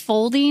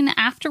unfolding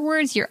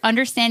afterwards, your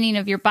understanding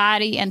of your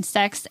body and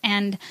sex,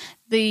 and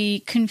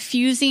the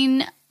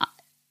confusing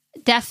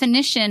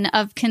definition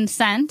of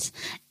consent,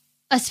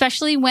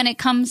 especially when it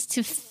comes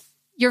to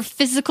your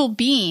physical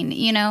being.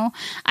 You know,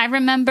 I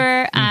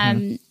remember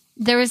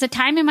there was a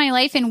time in my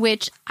life in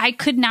which I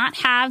could not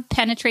have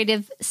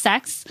penetrative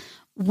sex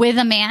with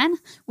a man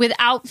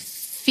without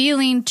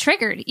feeling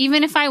triggered,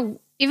 even if I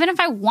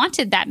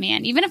wanted that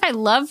man, even if I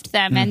loved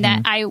them and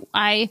that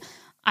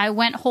I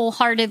went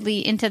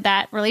wholeheartedly into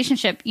that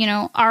relationship. You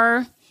know,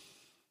 our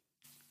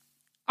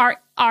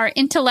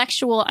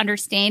intellectual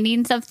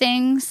understandings of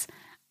things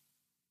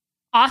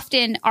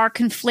often are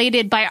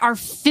conflated by our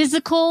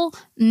physical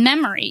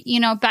memory, you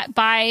know,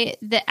 by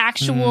the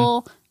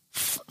actual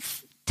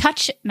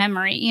touch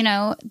memory, you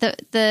know,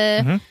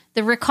 the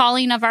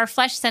recalling of our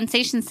flesh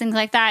sensations, things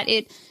like that.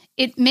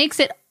 It makes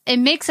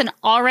an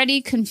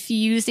already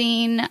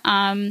confusing,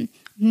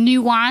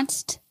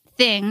 nuanced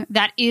thing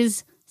that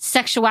is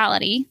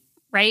sexuality,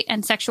 right?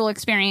 And sexual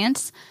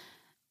experience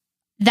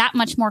that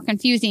much more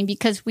confusing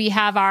because we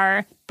have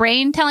our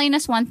brain telling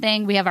us one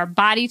thing, we have our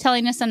body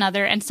telling us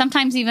another, and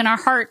sometimes even our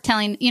heart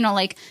telling, you know,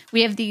 like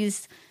we have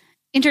these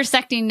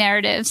intersecting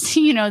narratives,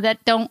 you know,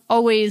 that don't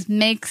always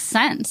make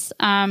sense.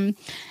 And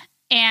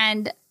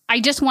I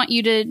just want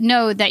you to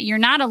know that you're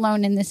not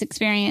alone in this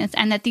experience,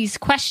 and that these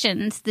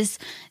questions, this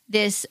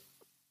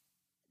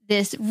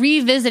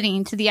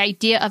revisiting to the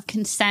idea of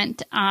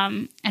consent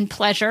and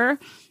pleasure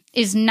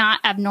is not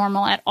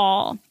abnormal at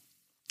all.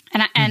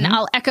 And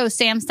I'll echo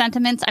Sam's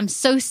sentiments. I'm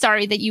so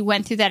sorry that you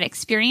went through that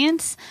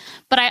experience,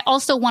 but I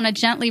also want to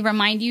gently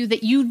remind you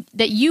that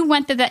you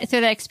went through that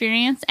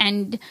experience,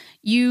 and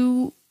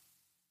you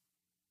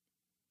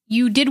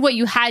did what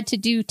you had to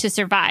do to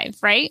survive,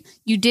 right?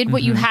 You did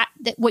what you had,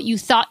 what you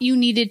thought you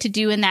needed to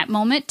do in that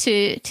moment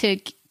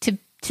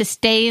to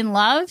stay in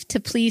love, to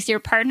please your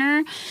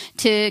partner,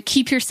 to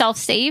keep yourself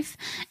safe,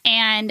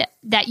 and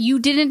that you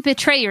didn't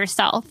betray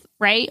yourself,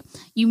 right?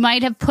 You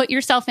might have put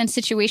yourself in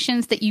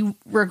situations that you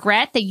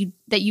regret, that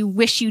you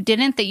wish you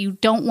didn't, that you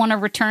don't want to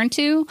return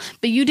to,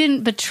 but you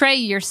didn't betray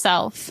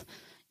yourself.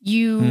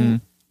 You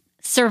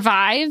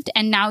survived,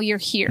 and now you're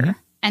here.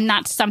 And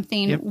that's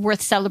something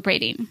worth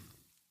celebrating.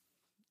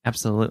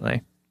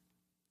 Absolutely.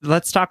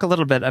 Let's talk a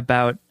little bit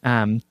about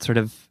sort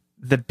of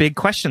the big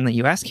question that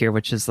you ask here,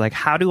 which is like,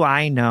 how do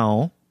I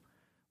know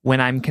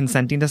when I'm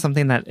consenting to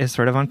something that is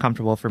sort of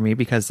uncomfortable for me,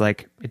 because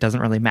like it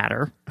doesn't really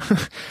matter.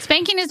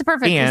 Spanking is the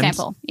perfect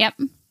example. Yep.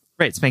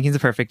 Right. Spanking is a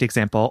perfect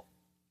example.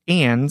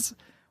 And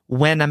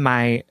when am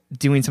I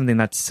doing something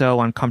that's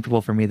so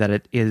uncomfortable for me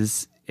that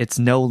it's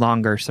no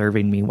longer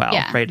serving me well,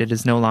 right? It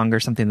is no longer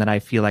something that I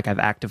feel like I've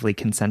actively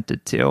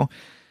consented to.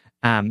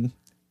 And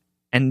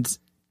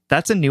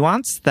that's a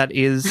nuance that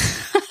is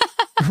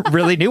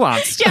really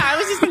nuanced. Yeah, I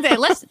was just going to say,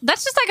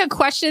 that's just like a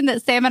question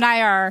that Sam and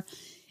I are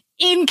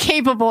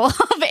incapable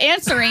of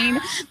answering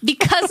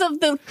because of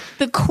the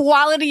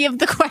quality of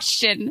the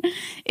question.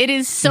 It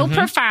is so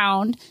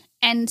profound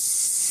and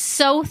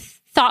so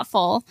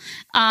thoughtful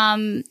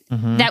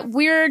that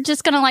we're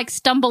just going to like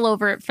stumble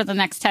over it for the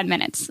next 10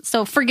 minutes.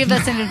 So forgive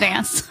us in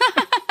advance.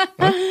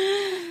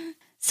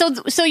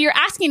 So you're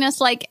asking us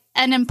like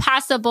an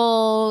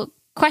impossible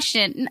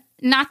question.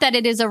 Not that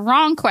it is a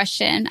wrong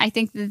question. I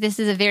think that this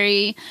is a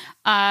very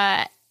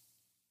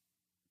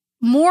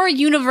more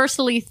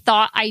universally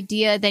thought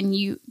idea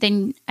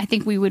than I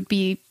think we would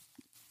be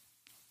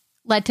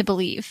led to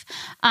believe.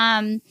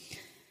 But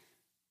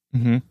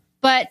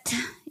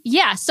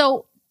yeah,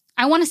 so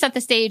I want to set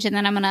the stage, and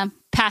then I'm going to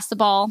pass the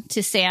ball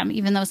to Sam,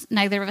 even though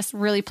neither of us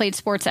really played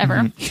sports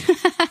ever. But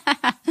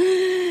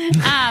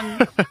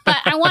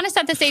I want to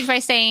set the stage by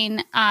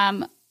saying,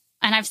 and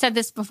I've said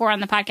this before on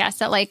the podcast,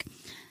 that like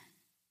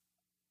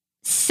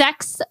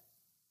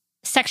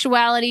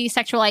sexuality,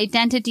 sexual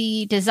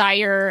identity,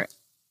 desire,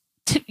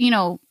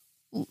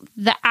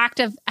 the act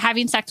of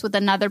having sex with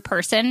another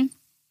person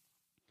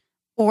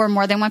or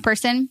more than one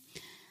person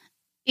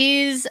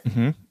is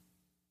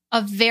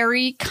a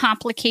very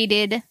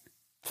complicated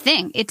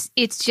thing.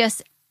 It's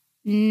just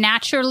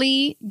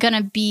naturally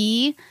gonna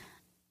be,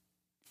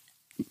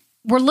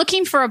 we're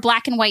looking for a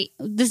black and white.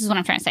 This is what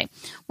I'm trying to say.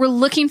 We're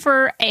looking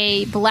for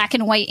a black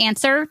and white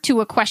answer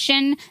to a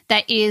question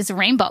that is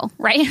rainbow,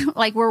 right?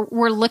 Like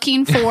we're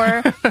looking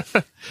for,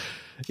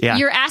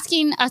 you're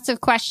asking us a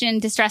question,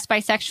 Distressed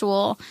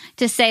Bisexual,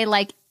 to say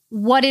like,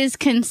 what is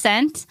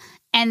consent?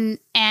 And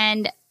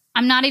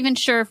I'm not even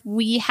sure if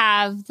we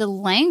have the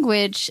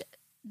language.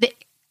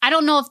 I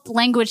don't know if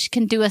language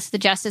can do us the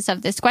justice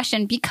of this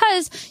question,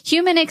 because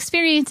human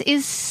experience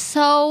is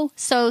so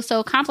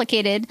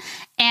complicated,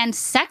 and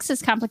sex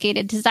is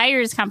complicated. Desire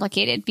is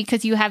complicated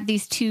because you have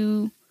these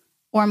two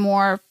or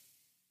more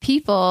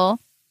people.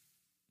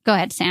 Go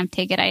ahead, Sam,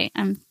 take it.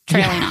 I'm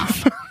trailing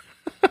off.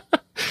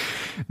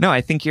 No,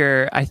 I think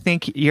you're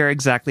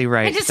exactly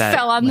right. I just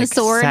fell on the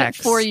sword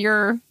for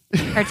your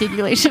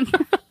articulation.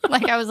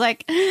 Like I was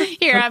like,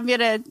 here, I'm going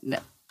to,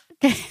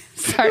 okay,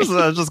 sorry.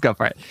 Just go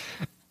for it.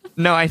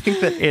 No, I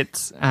think that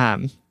it's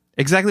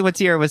exactly what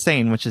Sierra was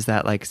saying, which is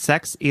that like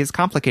sex is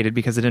complicated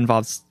because it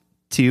involves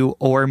two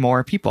or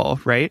more people,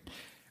 right?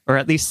 Or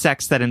at least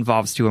sex that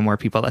involves two or more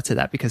people. Let's say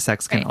that, because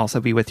sex can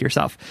also be with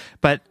yourself.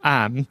 But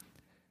and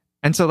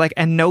so like,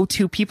 and no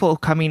two people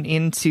coming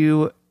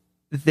into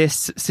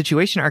this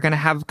situation are going to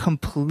have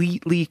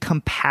completely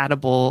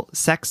compatible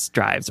sex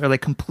drives or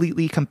like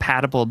completely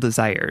compatible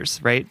desires,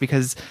 right?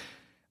 Because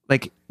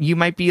like you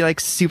might be like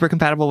super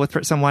compatible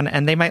with someone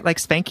and they might like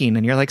spanking,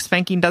 and you're like,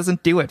 spanking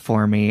doesn't do it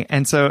for me.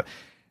 And so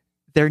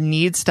there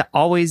needs to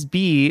always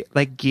be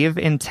like give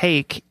and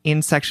take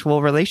in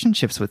sexual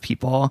relationships with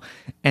people.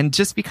 And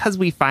just because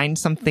we find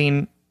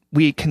something,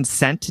 we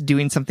consent to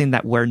doing something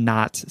that we're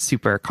not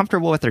super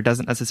comfortable with or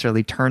doesn't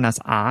necessarily turn us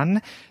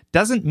on,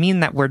 doesn't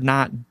mean that we're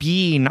not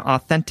being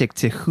authentic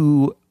to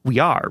who we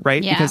are,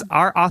 right? Yeah. Because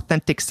our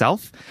authentic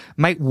self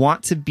might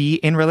want to be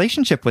in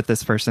relationship with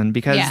this person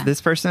because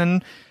this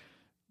person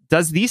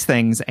does these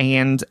things,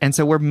 and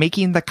so we're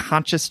making the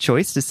conscious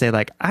choice to say,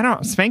 like,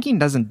 spanking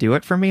doesn't do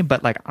it for me,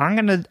 but like I'm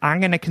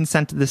gonna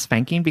consent to this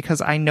spanking because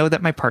I know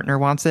that my partner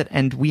wants it,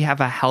 and we have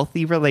a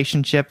healthy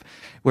relationship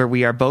where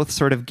we are both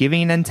sort of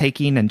giving and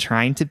taking and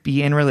trying to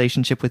be in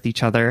relationship with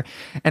each other,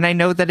 and I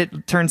know that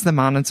it turns them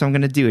on, and so I'm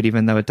going to do it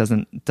even though it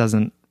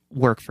doesn't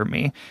work for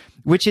me,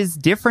 which is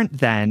different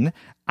than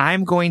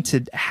I'm going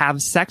to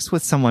have sex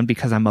with someone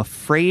because I'm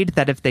afraid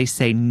that if they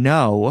say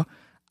no,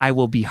 I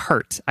will be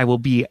hurt. I will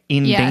be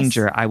in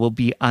danger. I will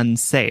be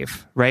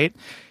unsafe, right?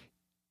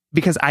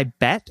 Because I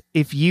bet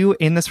if you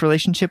in this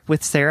relationship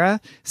with Sarah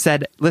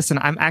said, listen,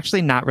 I'm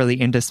actually not really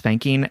into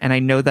spanking, and I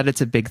know that it's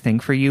a big thing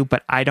for you,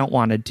 but I don't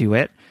want to do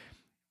it,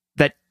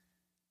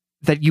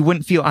 that you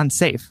wouldn't feel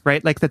unsafe,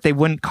 right? Like that they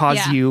wouldn't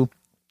cause you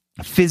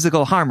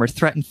physical harm or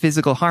threaten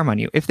physical harm on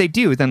you. If they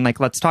do, then like,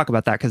 let's talk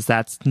about that, because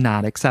that's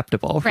not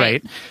acceptable,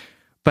 right?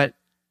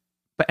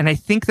 And I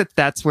think that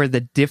that's where the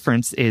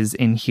difference is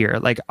in here.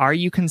 Like, are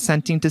you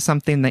consenting to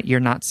something that you're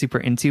not super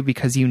into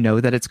because you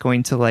know that it's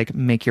going to like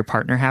make your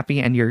partner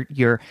happy, and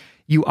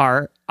you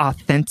are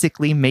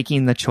authentically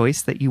making the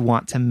choice that you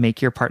want to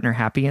make your partner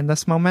happy in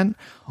this moment?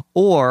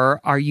 Or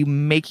are you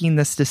making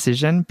this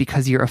decision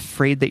because you're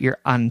afraid that you're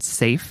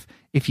unsafe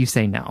if you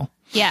say no?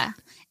 Yeah.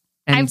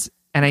 And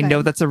I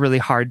know that's a really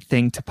hard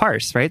thing to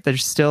parse, right?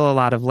 There's still a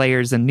lot of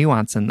layers and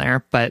nuance in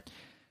there, but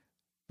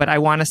I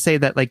want to say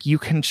that like you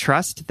can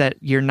trust that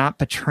you're not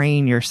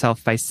betraying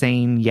yourself by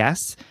saying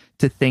yes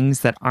to things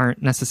that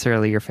aren't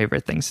necessarily your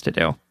favorite things to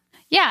do.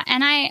 Yeah.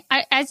 And I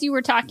as you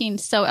were talking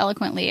so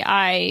eloquently,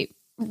 I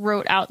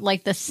wrote out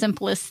like the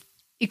simplest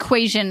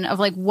equation of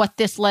like what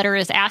this letter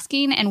is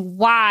asking and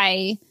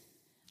why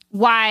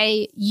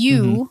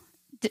you,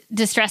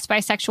 distressed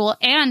bisexual,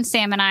 and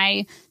Sam and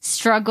I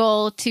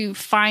struggle to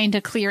find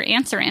a clear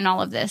answer in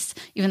all of this,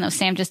 even though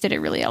Sam just did it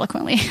really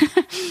eloquently.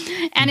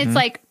 And it's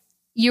like,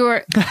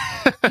 you're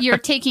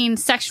taking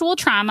sexual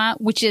trauma,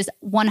 which is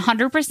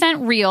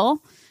 100%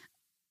 real.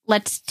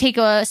 Let's take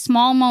a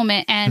small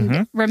moment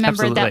and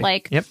remember that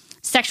like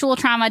sexual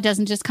trauma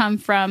doesn't just come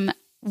from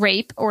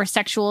rape or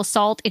sexual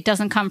assault. It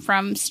doesn't come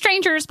from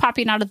strangers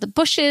popping out of the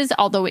bushes,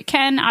 although it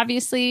can,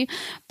 obviously.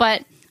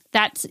 But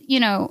that's,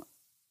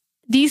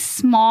 these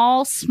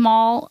small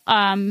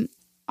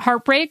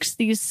heartbreaks,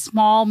 these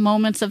small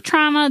moments of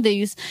trauma,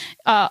 these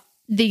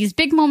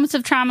big moments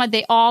of trauma,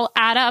 they all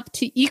add up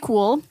to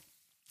equal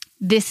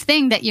this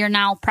thing that you're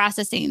now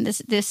processing,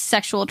 this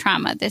sexual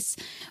trauma, this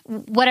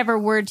whatever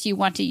words you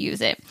want to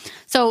use it.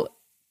 So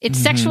it's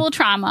sexual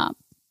trauma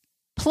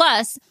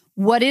plus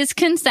what is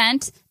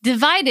consent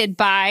divided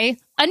by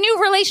a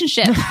new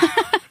relationship.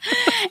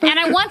 And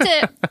I want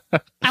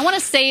to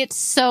say it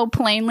so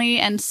plainly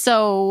and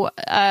so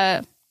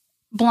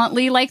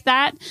bluntly like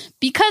that,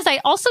 because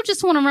I also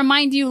just want to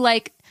remind you,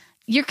 like,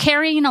 you're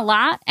carrying a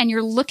lot and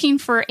you're looking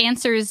for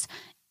answers.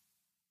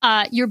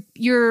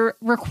 You're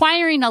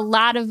requiring a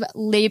lot of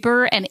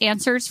labor and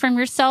answers from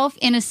yourself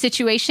in a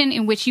situation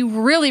in which you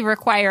really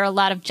require a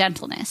lot of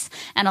gentleness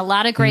and a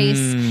lot of grace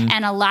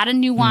and a lot of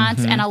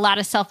nuance and a lot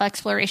of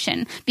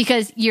self-exploration,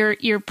 because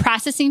you're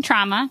processing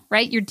trauma,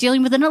 right? You're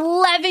dealing with an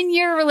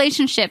 11-year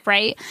relationship,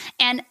 right?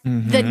 And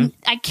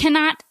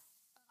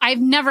I've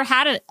never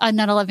had an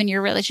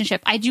 11-year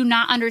relationship. I do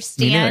not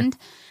understand.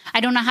 I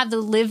don't have the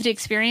lived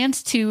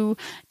experience to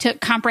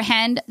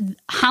comprehend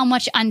how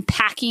much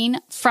unpacking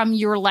from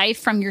your life,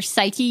 from your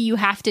psyche you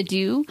have to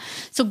do.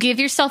 So give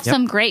yourself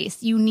some grace.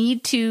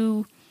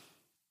 There's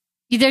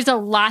a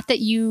lot that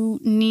you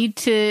need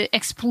to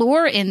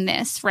explore in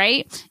this,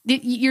 right?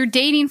 You're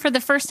dating for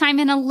the first time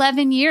in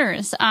 11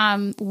 years.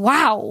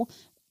 Wow.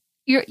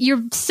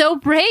 You're so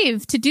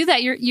brave to do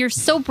that. You're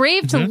so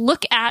brave to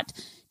look at,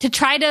 to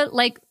try to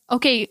like,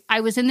 okay,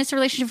 I was in this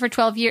relationship for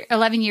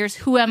 11 years.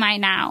 Who am I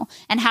now?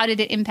 And how did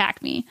it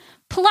impact me?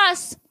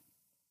 Plus,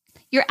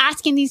 you're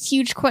asking these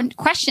huge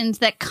questions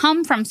that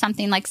come from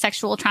something like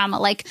sexual trauma.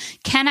 Like,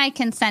 can I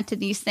consent to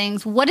these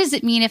things? What does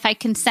it mean if I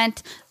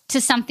consent to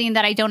something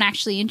that I don't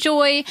actually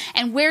enjoy?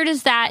 And where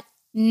does that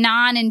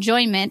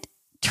non-enjoyment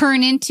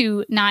turn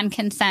into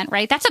non-consent,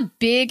 right? That's a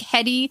big,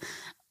 heady,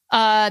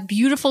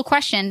 beautiful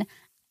question.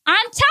 On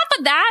top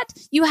of that,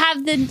 you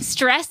have the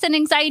stress and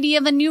anxiety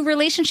of a new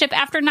relationship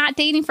after not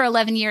dating for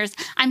 11 years.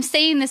 I'm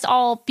saying this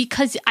all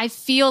because I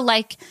feel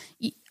like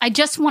I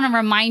just want to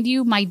remind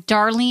you, my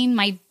darling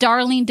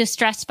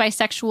distressed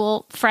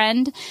bisexual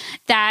friend,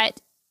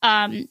 that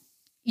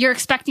you're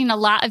expecting a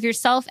lot of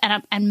yourself.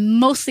 And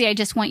mostly I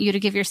just want you to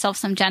give yourself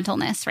some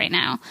gentleness right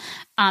now.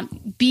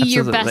 Be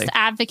your best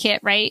advocate,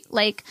 right?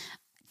 Like,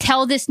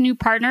 tell this new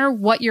partner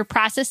what you're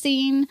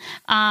processing,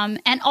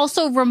 and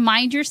also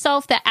remind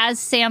yourself that, as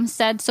Sam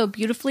said so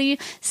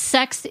beautifully,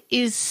 sex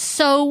is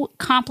so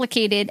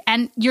complicated,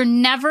 and you're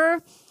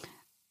never,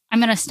 I'm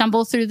going to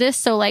stumble through this,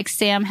 so like,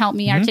 Sam, help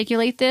me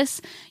articulate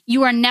this.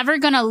 You are never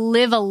going to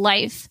live a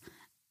life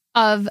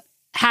of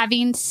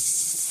having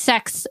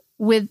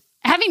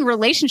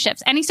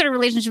relationships, any sort of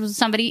relationship with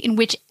somebody in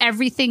which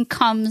everything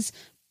comes,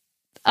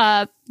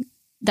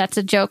 that's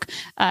a joke,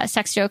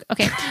 sex joke.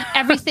 Okay.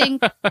 Everything,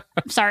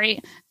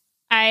 sorry.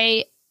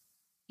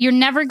 you're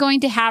never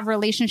going to have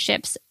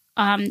relationships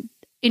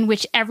in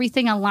which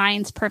everything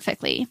aligns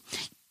perfectly,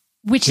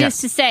 which is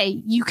to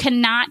say you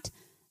cannot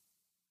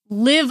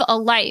live a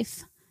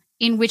life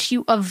in which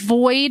you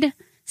avoid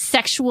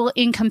sexual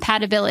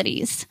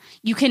incompatibilities.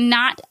 You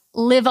cannot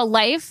live a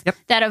life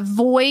that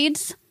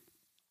avoids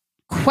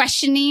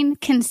questioning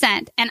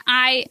consent. And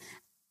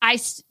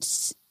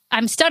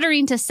I'm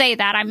stuttering to say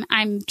that.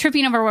 I'm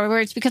tripping over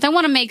words because I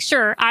want to make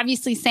sure.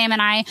 Obviously, Sam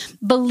and I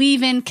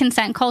believe in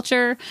consent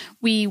culture.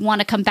 We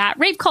want to combat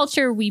rape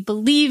culture. We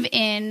believe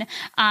in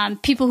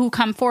people who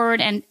come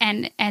forward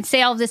and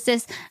say all of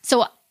this.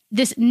 So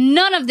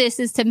none of this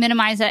is to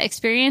minimize that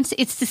experience.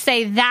 It's to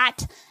say that,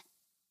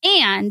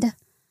 and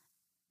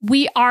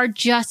we are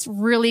just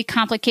really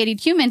complicated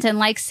humans. And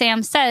like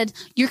Sam said,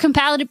 your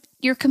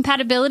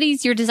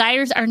compatibilities, your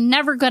desires are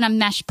never going to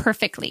mesh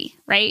perfectly,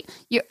 right?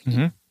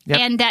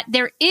 And that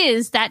there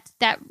is that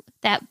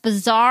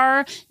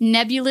bizarre,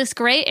 nebulous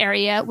gray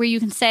area where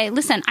you can say,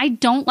 listen, I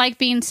don't like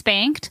being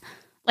spanked.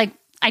 Like,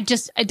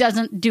 it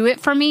doesn't do it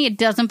for me. It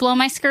doesn't blow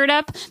my skirt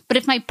up. But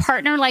if my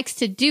partner likes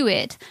to do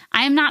it,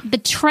 I am not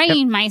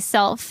betraying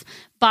myself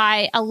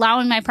by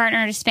allowing my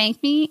partner to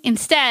spank me.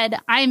 Instead,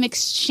 I am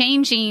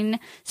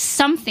exchanging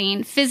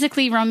something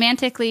physically,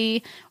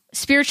 romantically,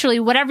 spiritually,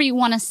 whatever you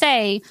want to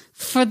say,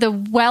 for the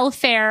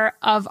welfare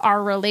of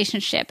our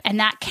relationship.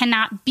 And that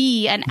cannot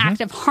be an act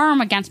of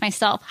harm against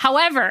myself.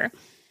 However,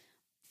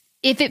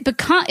 if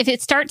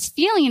it starts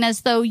feeling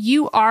as though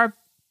you are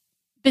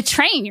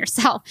betraying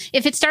yourself,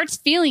 if it starts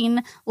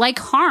feeling like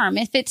harm,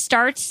 if it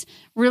starts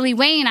really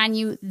weighing on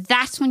you,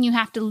 that's when you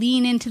have to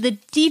lean into the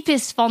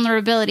deepest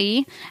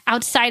vulnerability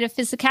outside of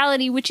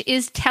physicality, which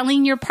is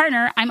telling your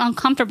partner, I'm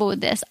uncomfortable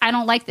with this. I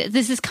don't like this.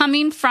 This is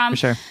coming from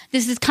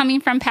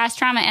past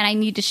trauma, and I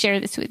need to share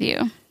this with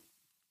you.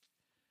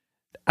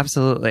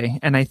 Absolutely.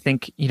 And I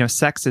think,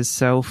 sex is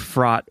so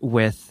fraught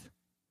with,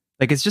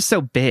 like, it's just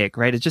so big,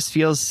 right? It just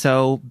feels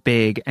so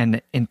big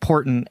and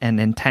important and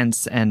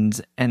intense.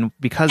 And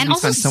because we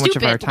spend so much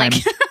of our time...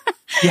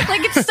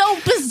 Like, it's so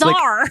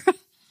bizarre.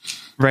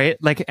 Right?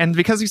 Like, and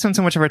because we spend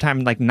so much of our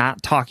time, like,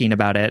 not talking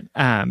about it,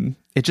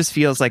 it just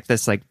feels like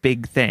this, like,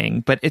 big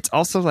thing. But it's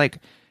also, like,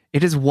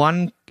 it is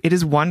one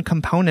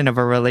component of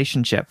a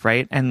relationship,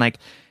 right? And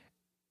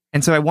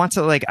so I want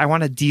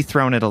to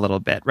dethrone it a little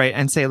bit, right?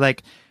 And say,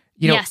 like,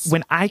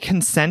 when I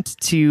consent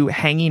to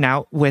hanging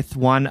out with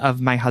one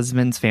of my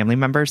husband's family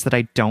members that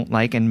I don't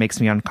like and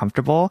makes me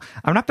uncomfortable,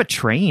 I'm not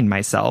betraying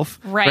myself,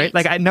 right?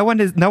 Like, no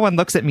one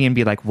looks at me and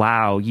be like,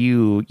 "Wow,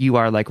 you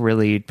are like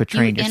really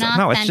betraying yourself."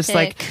 No, it's just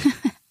like,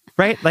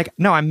 right? Like,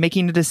 no, I'm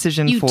making a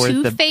decision for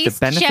the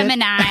benefit.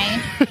 Gemini,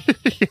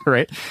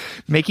 right?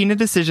 Making a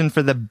decision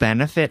for the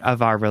benefit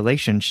of our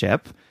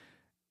relationship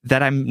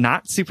that I'm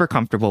not super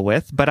comfortable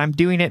with, but I'm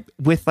doing it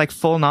with like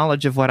full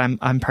knowledge of what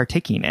I'm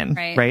partaking in,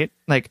 right?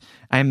 Like,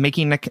 I'm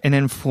making an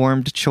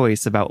informed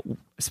choice about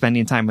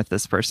spending time with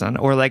this person.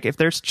 Or like, if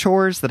there's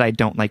chores that I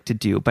don't like to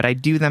do, but I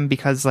do them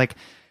because like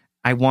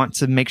I want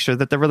to make sure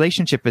that the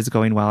relationship is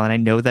going well, and I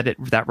know that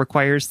that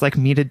requires like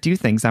me to do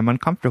things I'm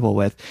uncomfortable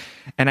with.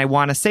 And I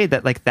want to say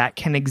that like that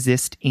can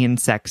exist in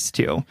sex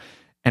too.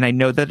 And I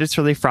know that it's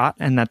really fraught,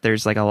 and that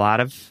there's like a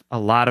lot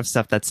of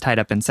stuff that's tied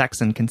up in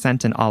sex and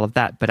consent and all of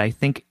that. But I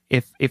think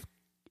if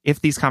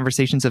these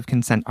conversations of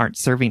consent aren't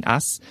serving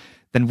us,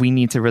 then we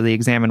need to really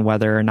examine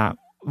whether or not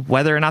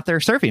they're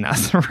serving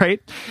us, right?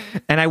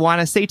 And I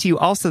want to say to you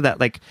also that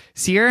like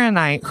Sierra and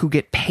I, who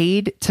get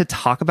paid to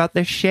talk about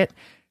this shit,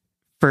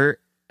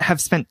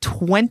 have spent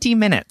 20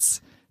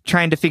 minutes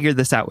trying to figure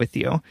this out with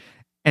you.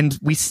 And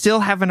we still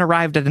haven't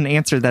arrived at an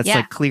answer that's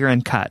like clear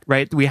and cut,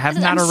 right? We have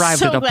not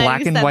arrived at a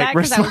black and white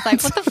response. I was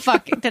like, what the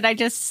fuck did I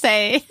just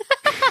say?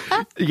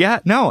 Yeah,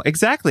 no,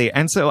 exactly.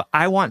 And so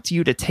I want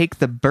you to take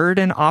the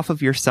burden off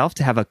of yourself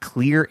to have a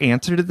clear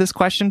answer to this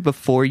question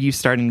before you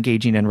start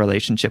engaging in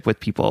relationship with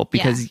people,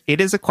 because it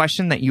is a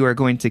question that you are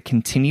going to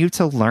continue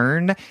to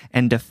learn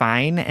and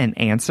define and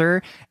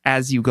answer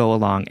as you go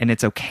along. And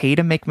it's okay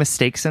to make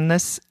mistakes in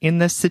this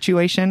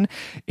situation.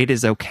 It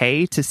is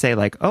okay to say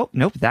like, oh,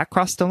 nope, that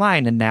crossed a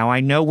line, and now I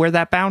know where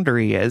that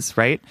boundary is,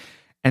 right?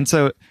 And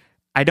so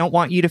I don't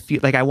want you to feel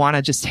like, I want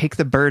to just take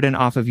the burden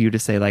off of you to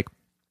say like,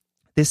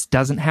 this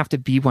doesn't have to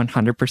be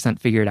 100%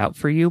 figured out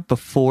for you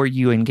before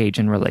you engage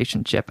in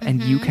relationship.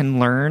 And you can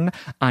learn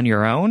on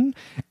your own,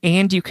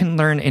 and you can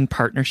learn in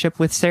partnership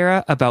with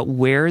Sarah about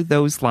where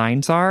those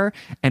lines are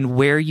and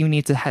where you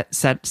need to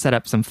set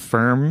up some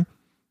firm,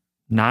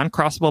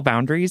 non-crossable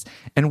boundaries,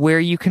 and where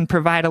you can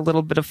provide a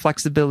little bit of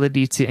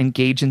flexibility to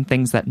engage in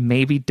things that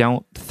maybe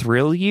don't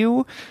thrill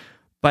you,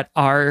 but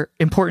are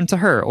important to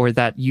her, or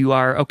that you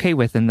are okay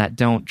with, and that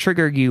don't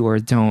trigger you or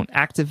don't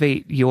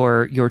activate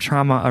your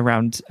trauma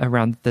around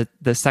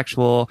the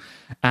sexual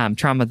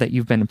trauma that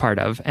you've been a part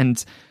of.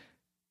 And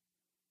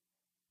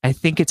I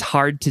think it's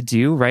hard to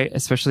do, right?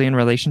 Especially in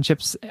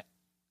relationships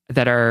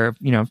that are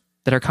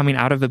coming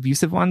out of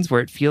abusive ones,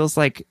 where it feels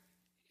like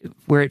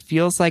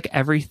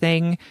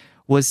everything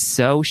was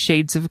so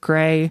shades of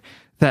gray.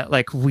 that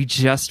like we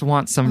just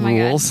want some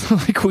rules.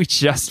 Like we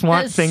just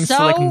want things so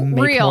to like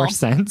make real. more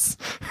sense.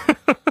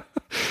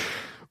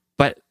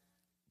 But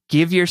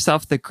give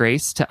yourself the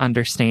grace to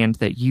understand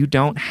that you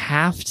don't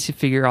have to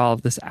figure all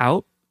of this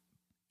out,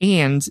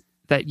 and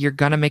that you're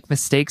going to make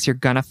mistakes, you're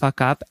going to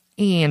fuck up,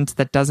 and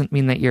that doesn't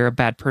mean that you're a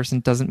bad person,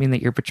 doesn't mean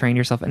that you're betraying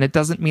yourself, and it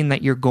doesn't mean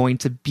that you're going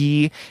to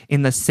be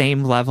in the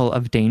same level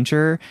of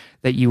danger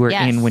that you were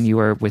in when you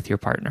were with your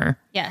partner.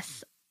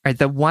 Yes. All right,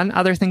 the one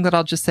other thing that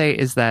I'll just say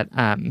is that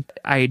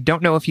I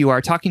don't know if you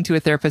are talking to a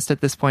therapist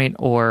at this point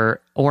or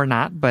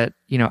not, but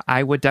you know,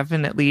 I would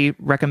definitely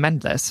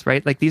recommend this,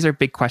 right? Like these are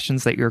big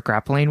questions that you're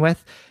grappling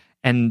with.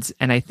 And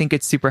I think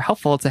it's super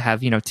helpful to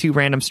have, you know, two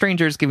random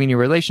strangers giving you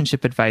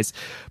relationship advice,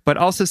 but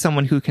also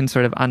someone who can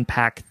sort of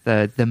unpack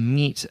the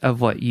meat of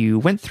what you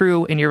went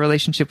through in your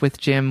relationship with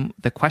Jim,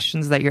 the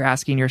questions that you're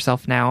asking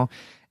yourself now,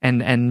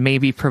 and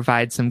maybe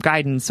provide some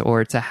guidance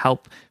or to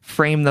help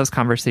frame those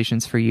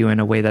conversations for you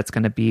in a way that's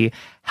going to be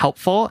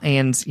helpful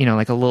and, you know,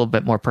 like a little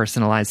bit more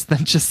personalized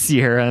than just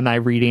Sierra and I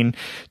reading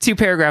 2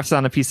 paragraphs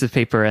on a piece of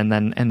paper and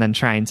then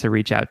trying to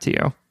reach out to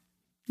you.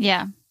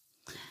 Yeah,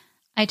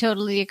 I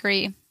totally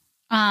agree.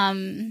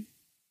 And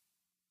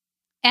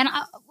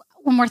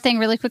one more thing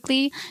really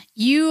quickly,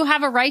 you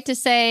have a right to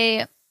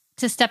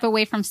step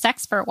away from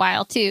sex for a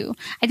while too.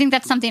 I think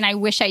that's something I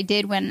wish I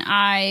did when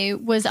I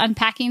was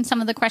unpacking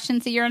some of the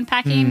questions that you're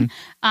unpacking.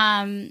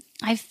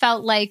 I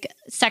felt like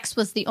sex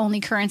was the only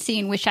currency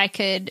in which I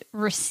could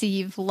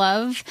receive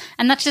love.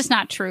 And that's just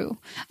not true.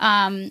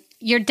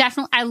 You're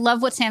definitely, I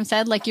love what Sam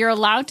said. Like you're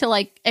allowed to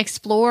like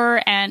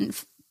explore and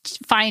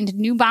find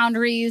new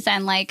boundaries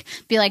and like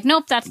be like,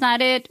 nope, that's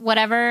not it,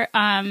 whatever.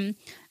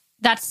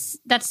 That's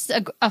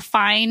a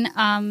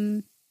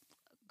fine,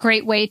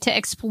 great way to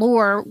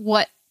explore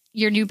what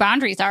your new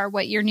boundaries are,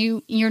 what your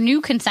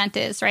new consent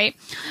is, right?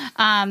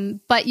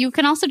 But you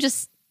can also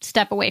just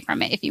step away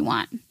from it if you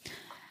want.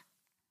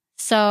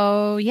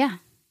 So yeah,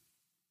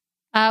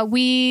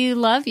 we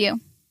love you.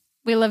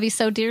 We love you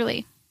so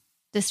dearly.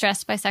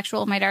 Distressed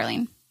Bisexual, my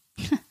darling.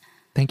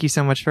 Thank you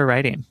so much for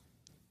writing.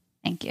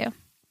 Thank you.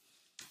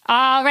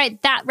 All right,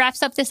 that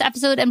wraps up this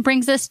episode and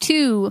brings us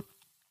to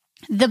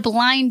the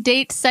blind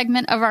date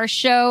segment of our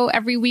show.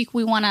 Every week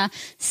we want to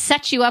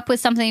set you up with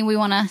something we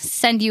want to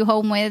send you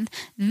home with.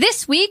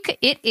 This week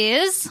it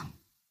is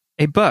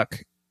a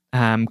book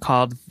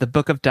called The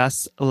Book of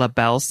Dust, La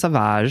Belle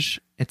Sauvage.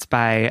 It's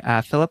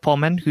by Philip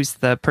Pullman, who's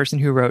the person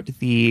who wrote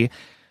the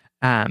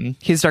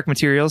His Dark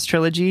Materials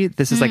trilogy.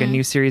 This is like a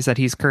new series that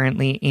he's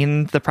currently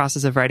in the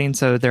process of writing.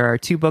 So there are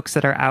 2 books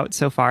that are out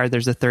so far.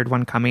 There's a 3rd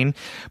one coming.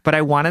 But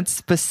I wanted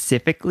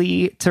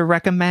specifically to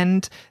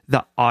recommend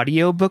the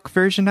audiobook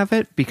version of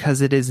it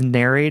because it is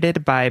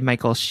narrated by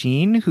Michael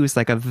Sheen, who's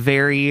like a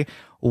very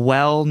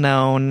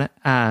well-known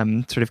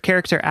sort of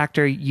character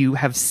actor. You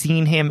have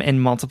seen him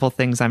in multiple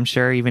things, I'm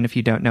sure, even if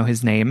you don't know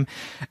his name.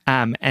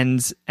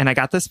 And I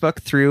got this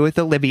book through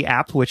the Libby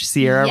app, which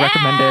Sierra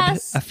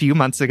recommended a few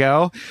months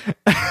ago.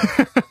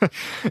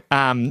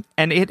 And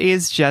it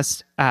is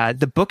just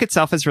the book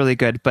itself is really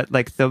good, but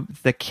like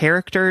the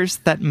characters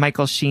that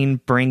Michael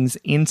Sheen brings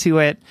into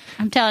it.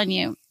 I'm telling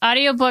you,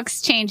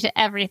 audiobooks change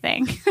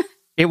everything.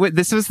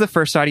 This was the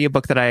first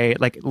audiobook that I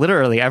like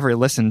literally ever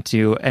listened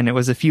to, and it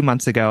was a few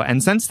months ago.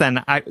 And since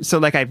then, I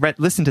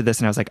listened to this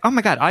and I was like, oh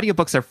my God,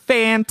 audiobooks are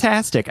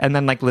fantastic. And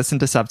then like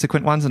listened to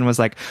subsequent ones and was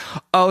like,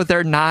 oh,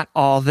 they're not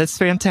all this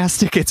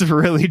fantastic. It's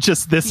really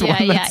just this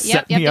one that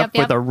set me up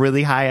with a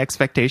really high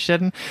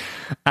expectation.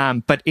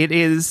 But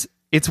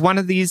it's one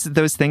of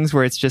those things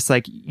where it's just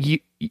like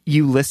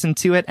you listen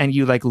to it and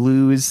you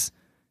lose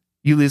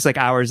like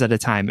hours at a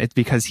time. It's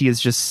because he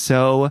is just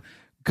so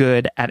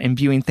good at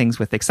imbuing things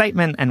with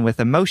excitement and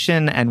with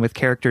emotion and with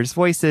characters'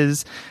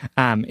 voices.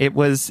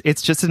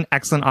 It's just an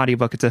excellent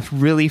audiobook. It's a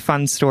really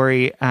fun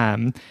story.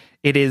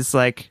 It is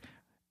like,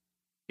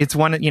 it's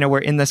one, we're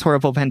in this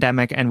horrible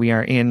pandemic and we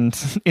are in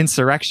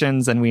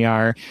insurrections and we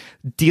are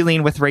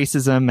dealing with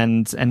racism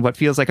and what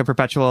feels like a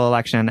perpetual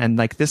election. And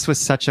like, this was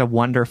such a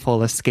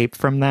wonderful escape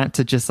from that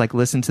to just like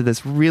listen to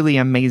this really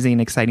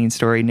amazing, exciting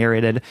story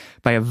narrated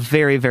by a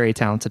very, very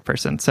talented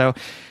person. So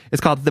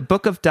it's called The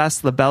Book of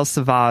Dust, La Belle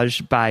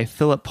Sauvage by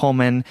Philip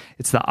Pullman.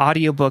 It's the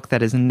audiobook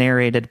that is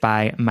narrated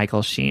by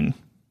Michael Sheen.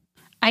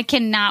 I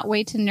cannot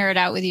wait to nerd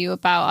out with you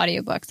about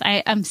audiobooks.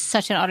 I am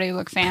such an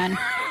audiobook fan.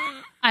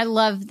 I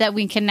love that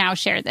we can now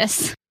share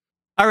this.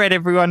 All right,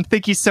 everyone.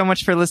 Thank you so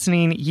much for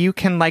listening. You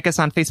can like us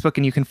on Facebook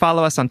and you can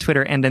follow us on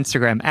Twitter and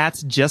Instagram at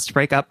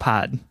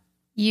JustBreakUpPod.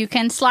 You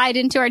can slide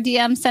into our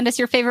DMs, send us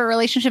your favorite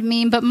relationship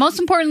meme, but most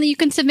importantly, you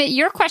can submit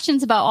your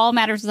questions about all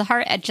matters of the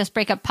heart at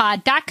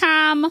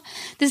justbreakuppod.com.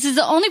 This is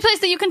the only place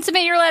that you can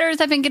submit your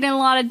letters. I've been getting a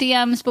lot of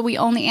DMs, but we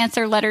only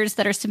answer letters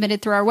that are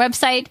submitted through our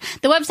website.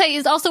 The website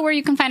is also where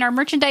you can find our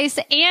merchandise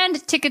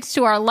and tickets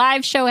to our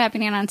live show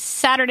happening on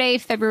Saturday,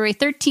 February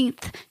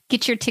 13th.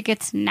 Get your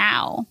tickets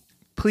now.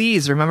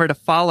 Please remember to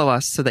follow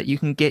us so that you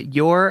can get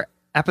your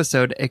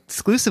episode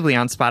exclusively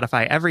on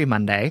Spotify every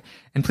Monday.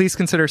 And please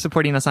consider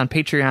supporting us on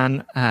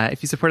Patreon.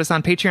 If you support us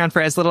on Patreon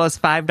for as little as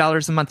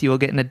 $5 a month, you will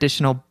get an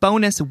additional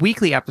bonus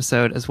weekly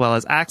episode, as well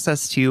as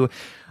access to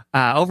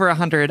over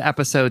 100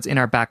 episodes in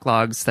our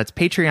backlogs. That's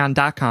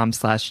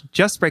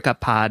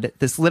patreon.com/justbreakuppod.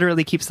 This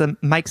literally keeps the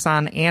mics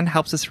on and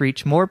helps us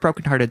reach more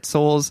brokenhearted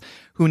souls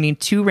who need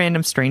two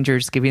random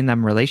strangers giving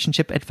them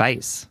relationship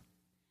advice.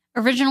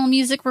 Original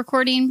music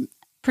recording,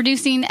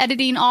 producing,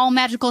 editing, all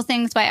magical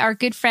things by our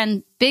good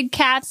friend Big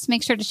Cats.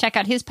 Make sure to check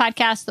out his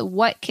podcast, the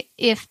What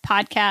If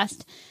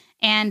Podcast.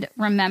 And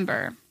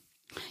remember,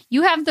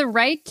 you have the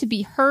right to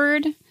be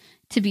heard,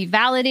 to be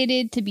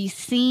validated, to be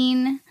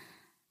seen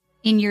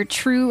in your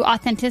true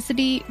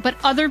authenticity, but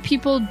other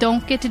people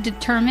don't get to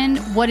determine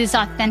what is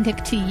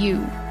authentic to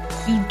you.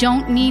 You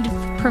don't need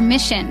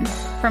permission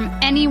from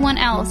anyone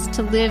else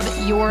to live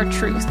your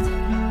truth.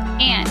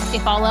 And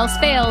if all else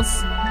fails,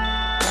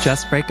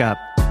 just break up.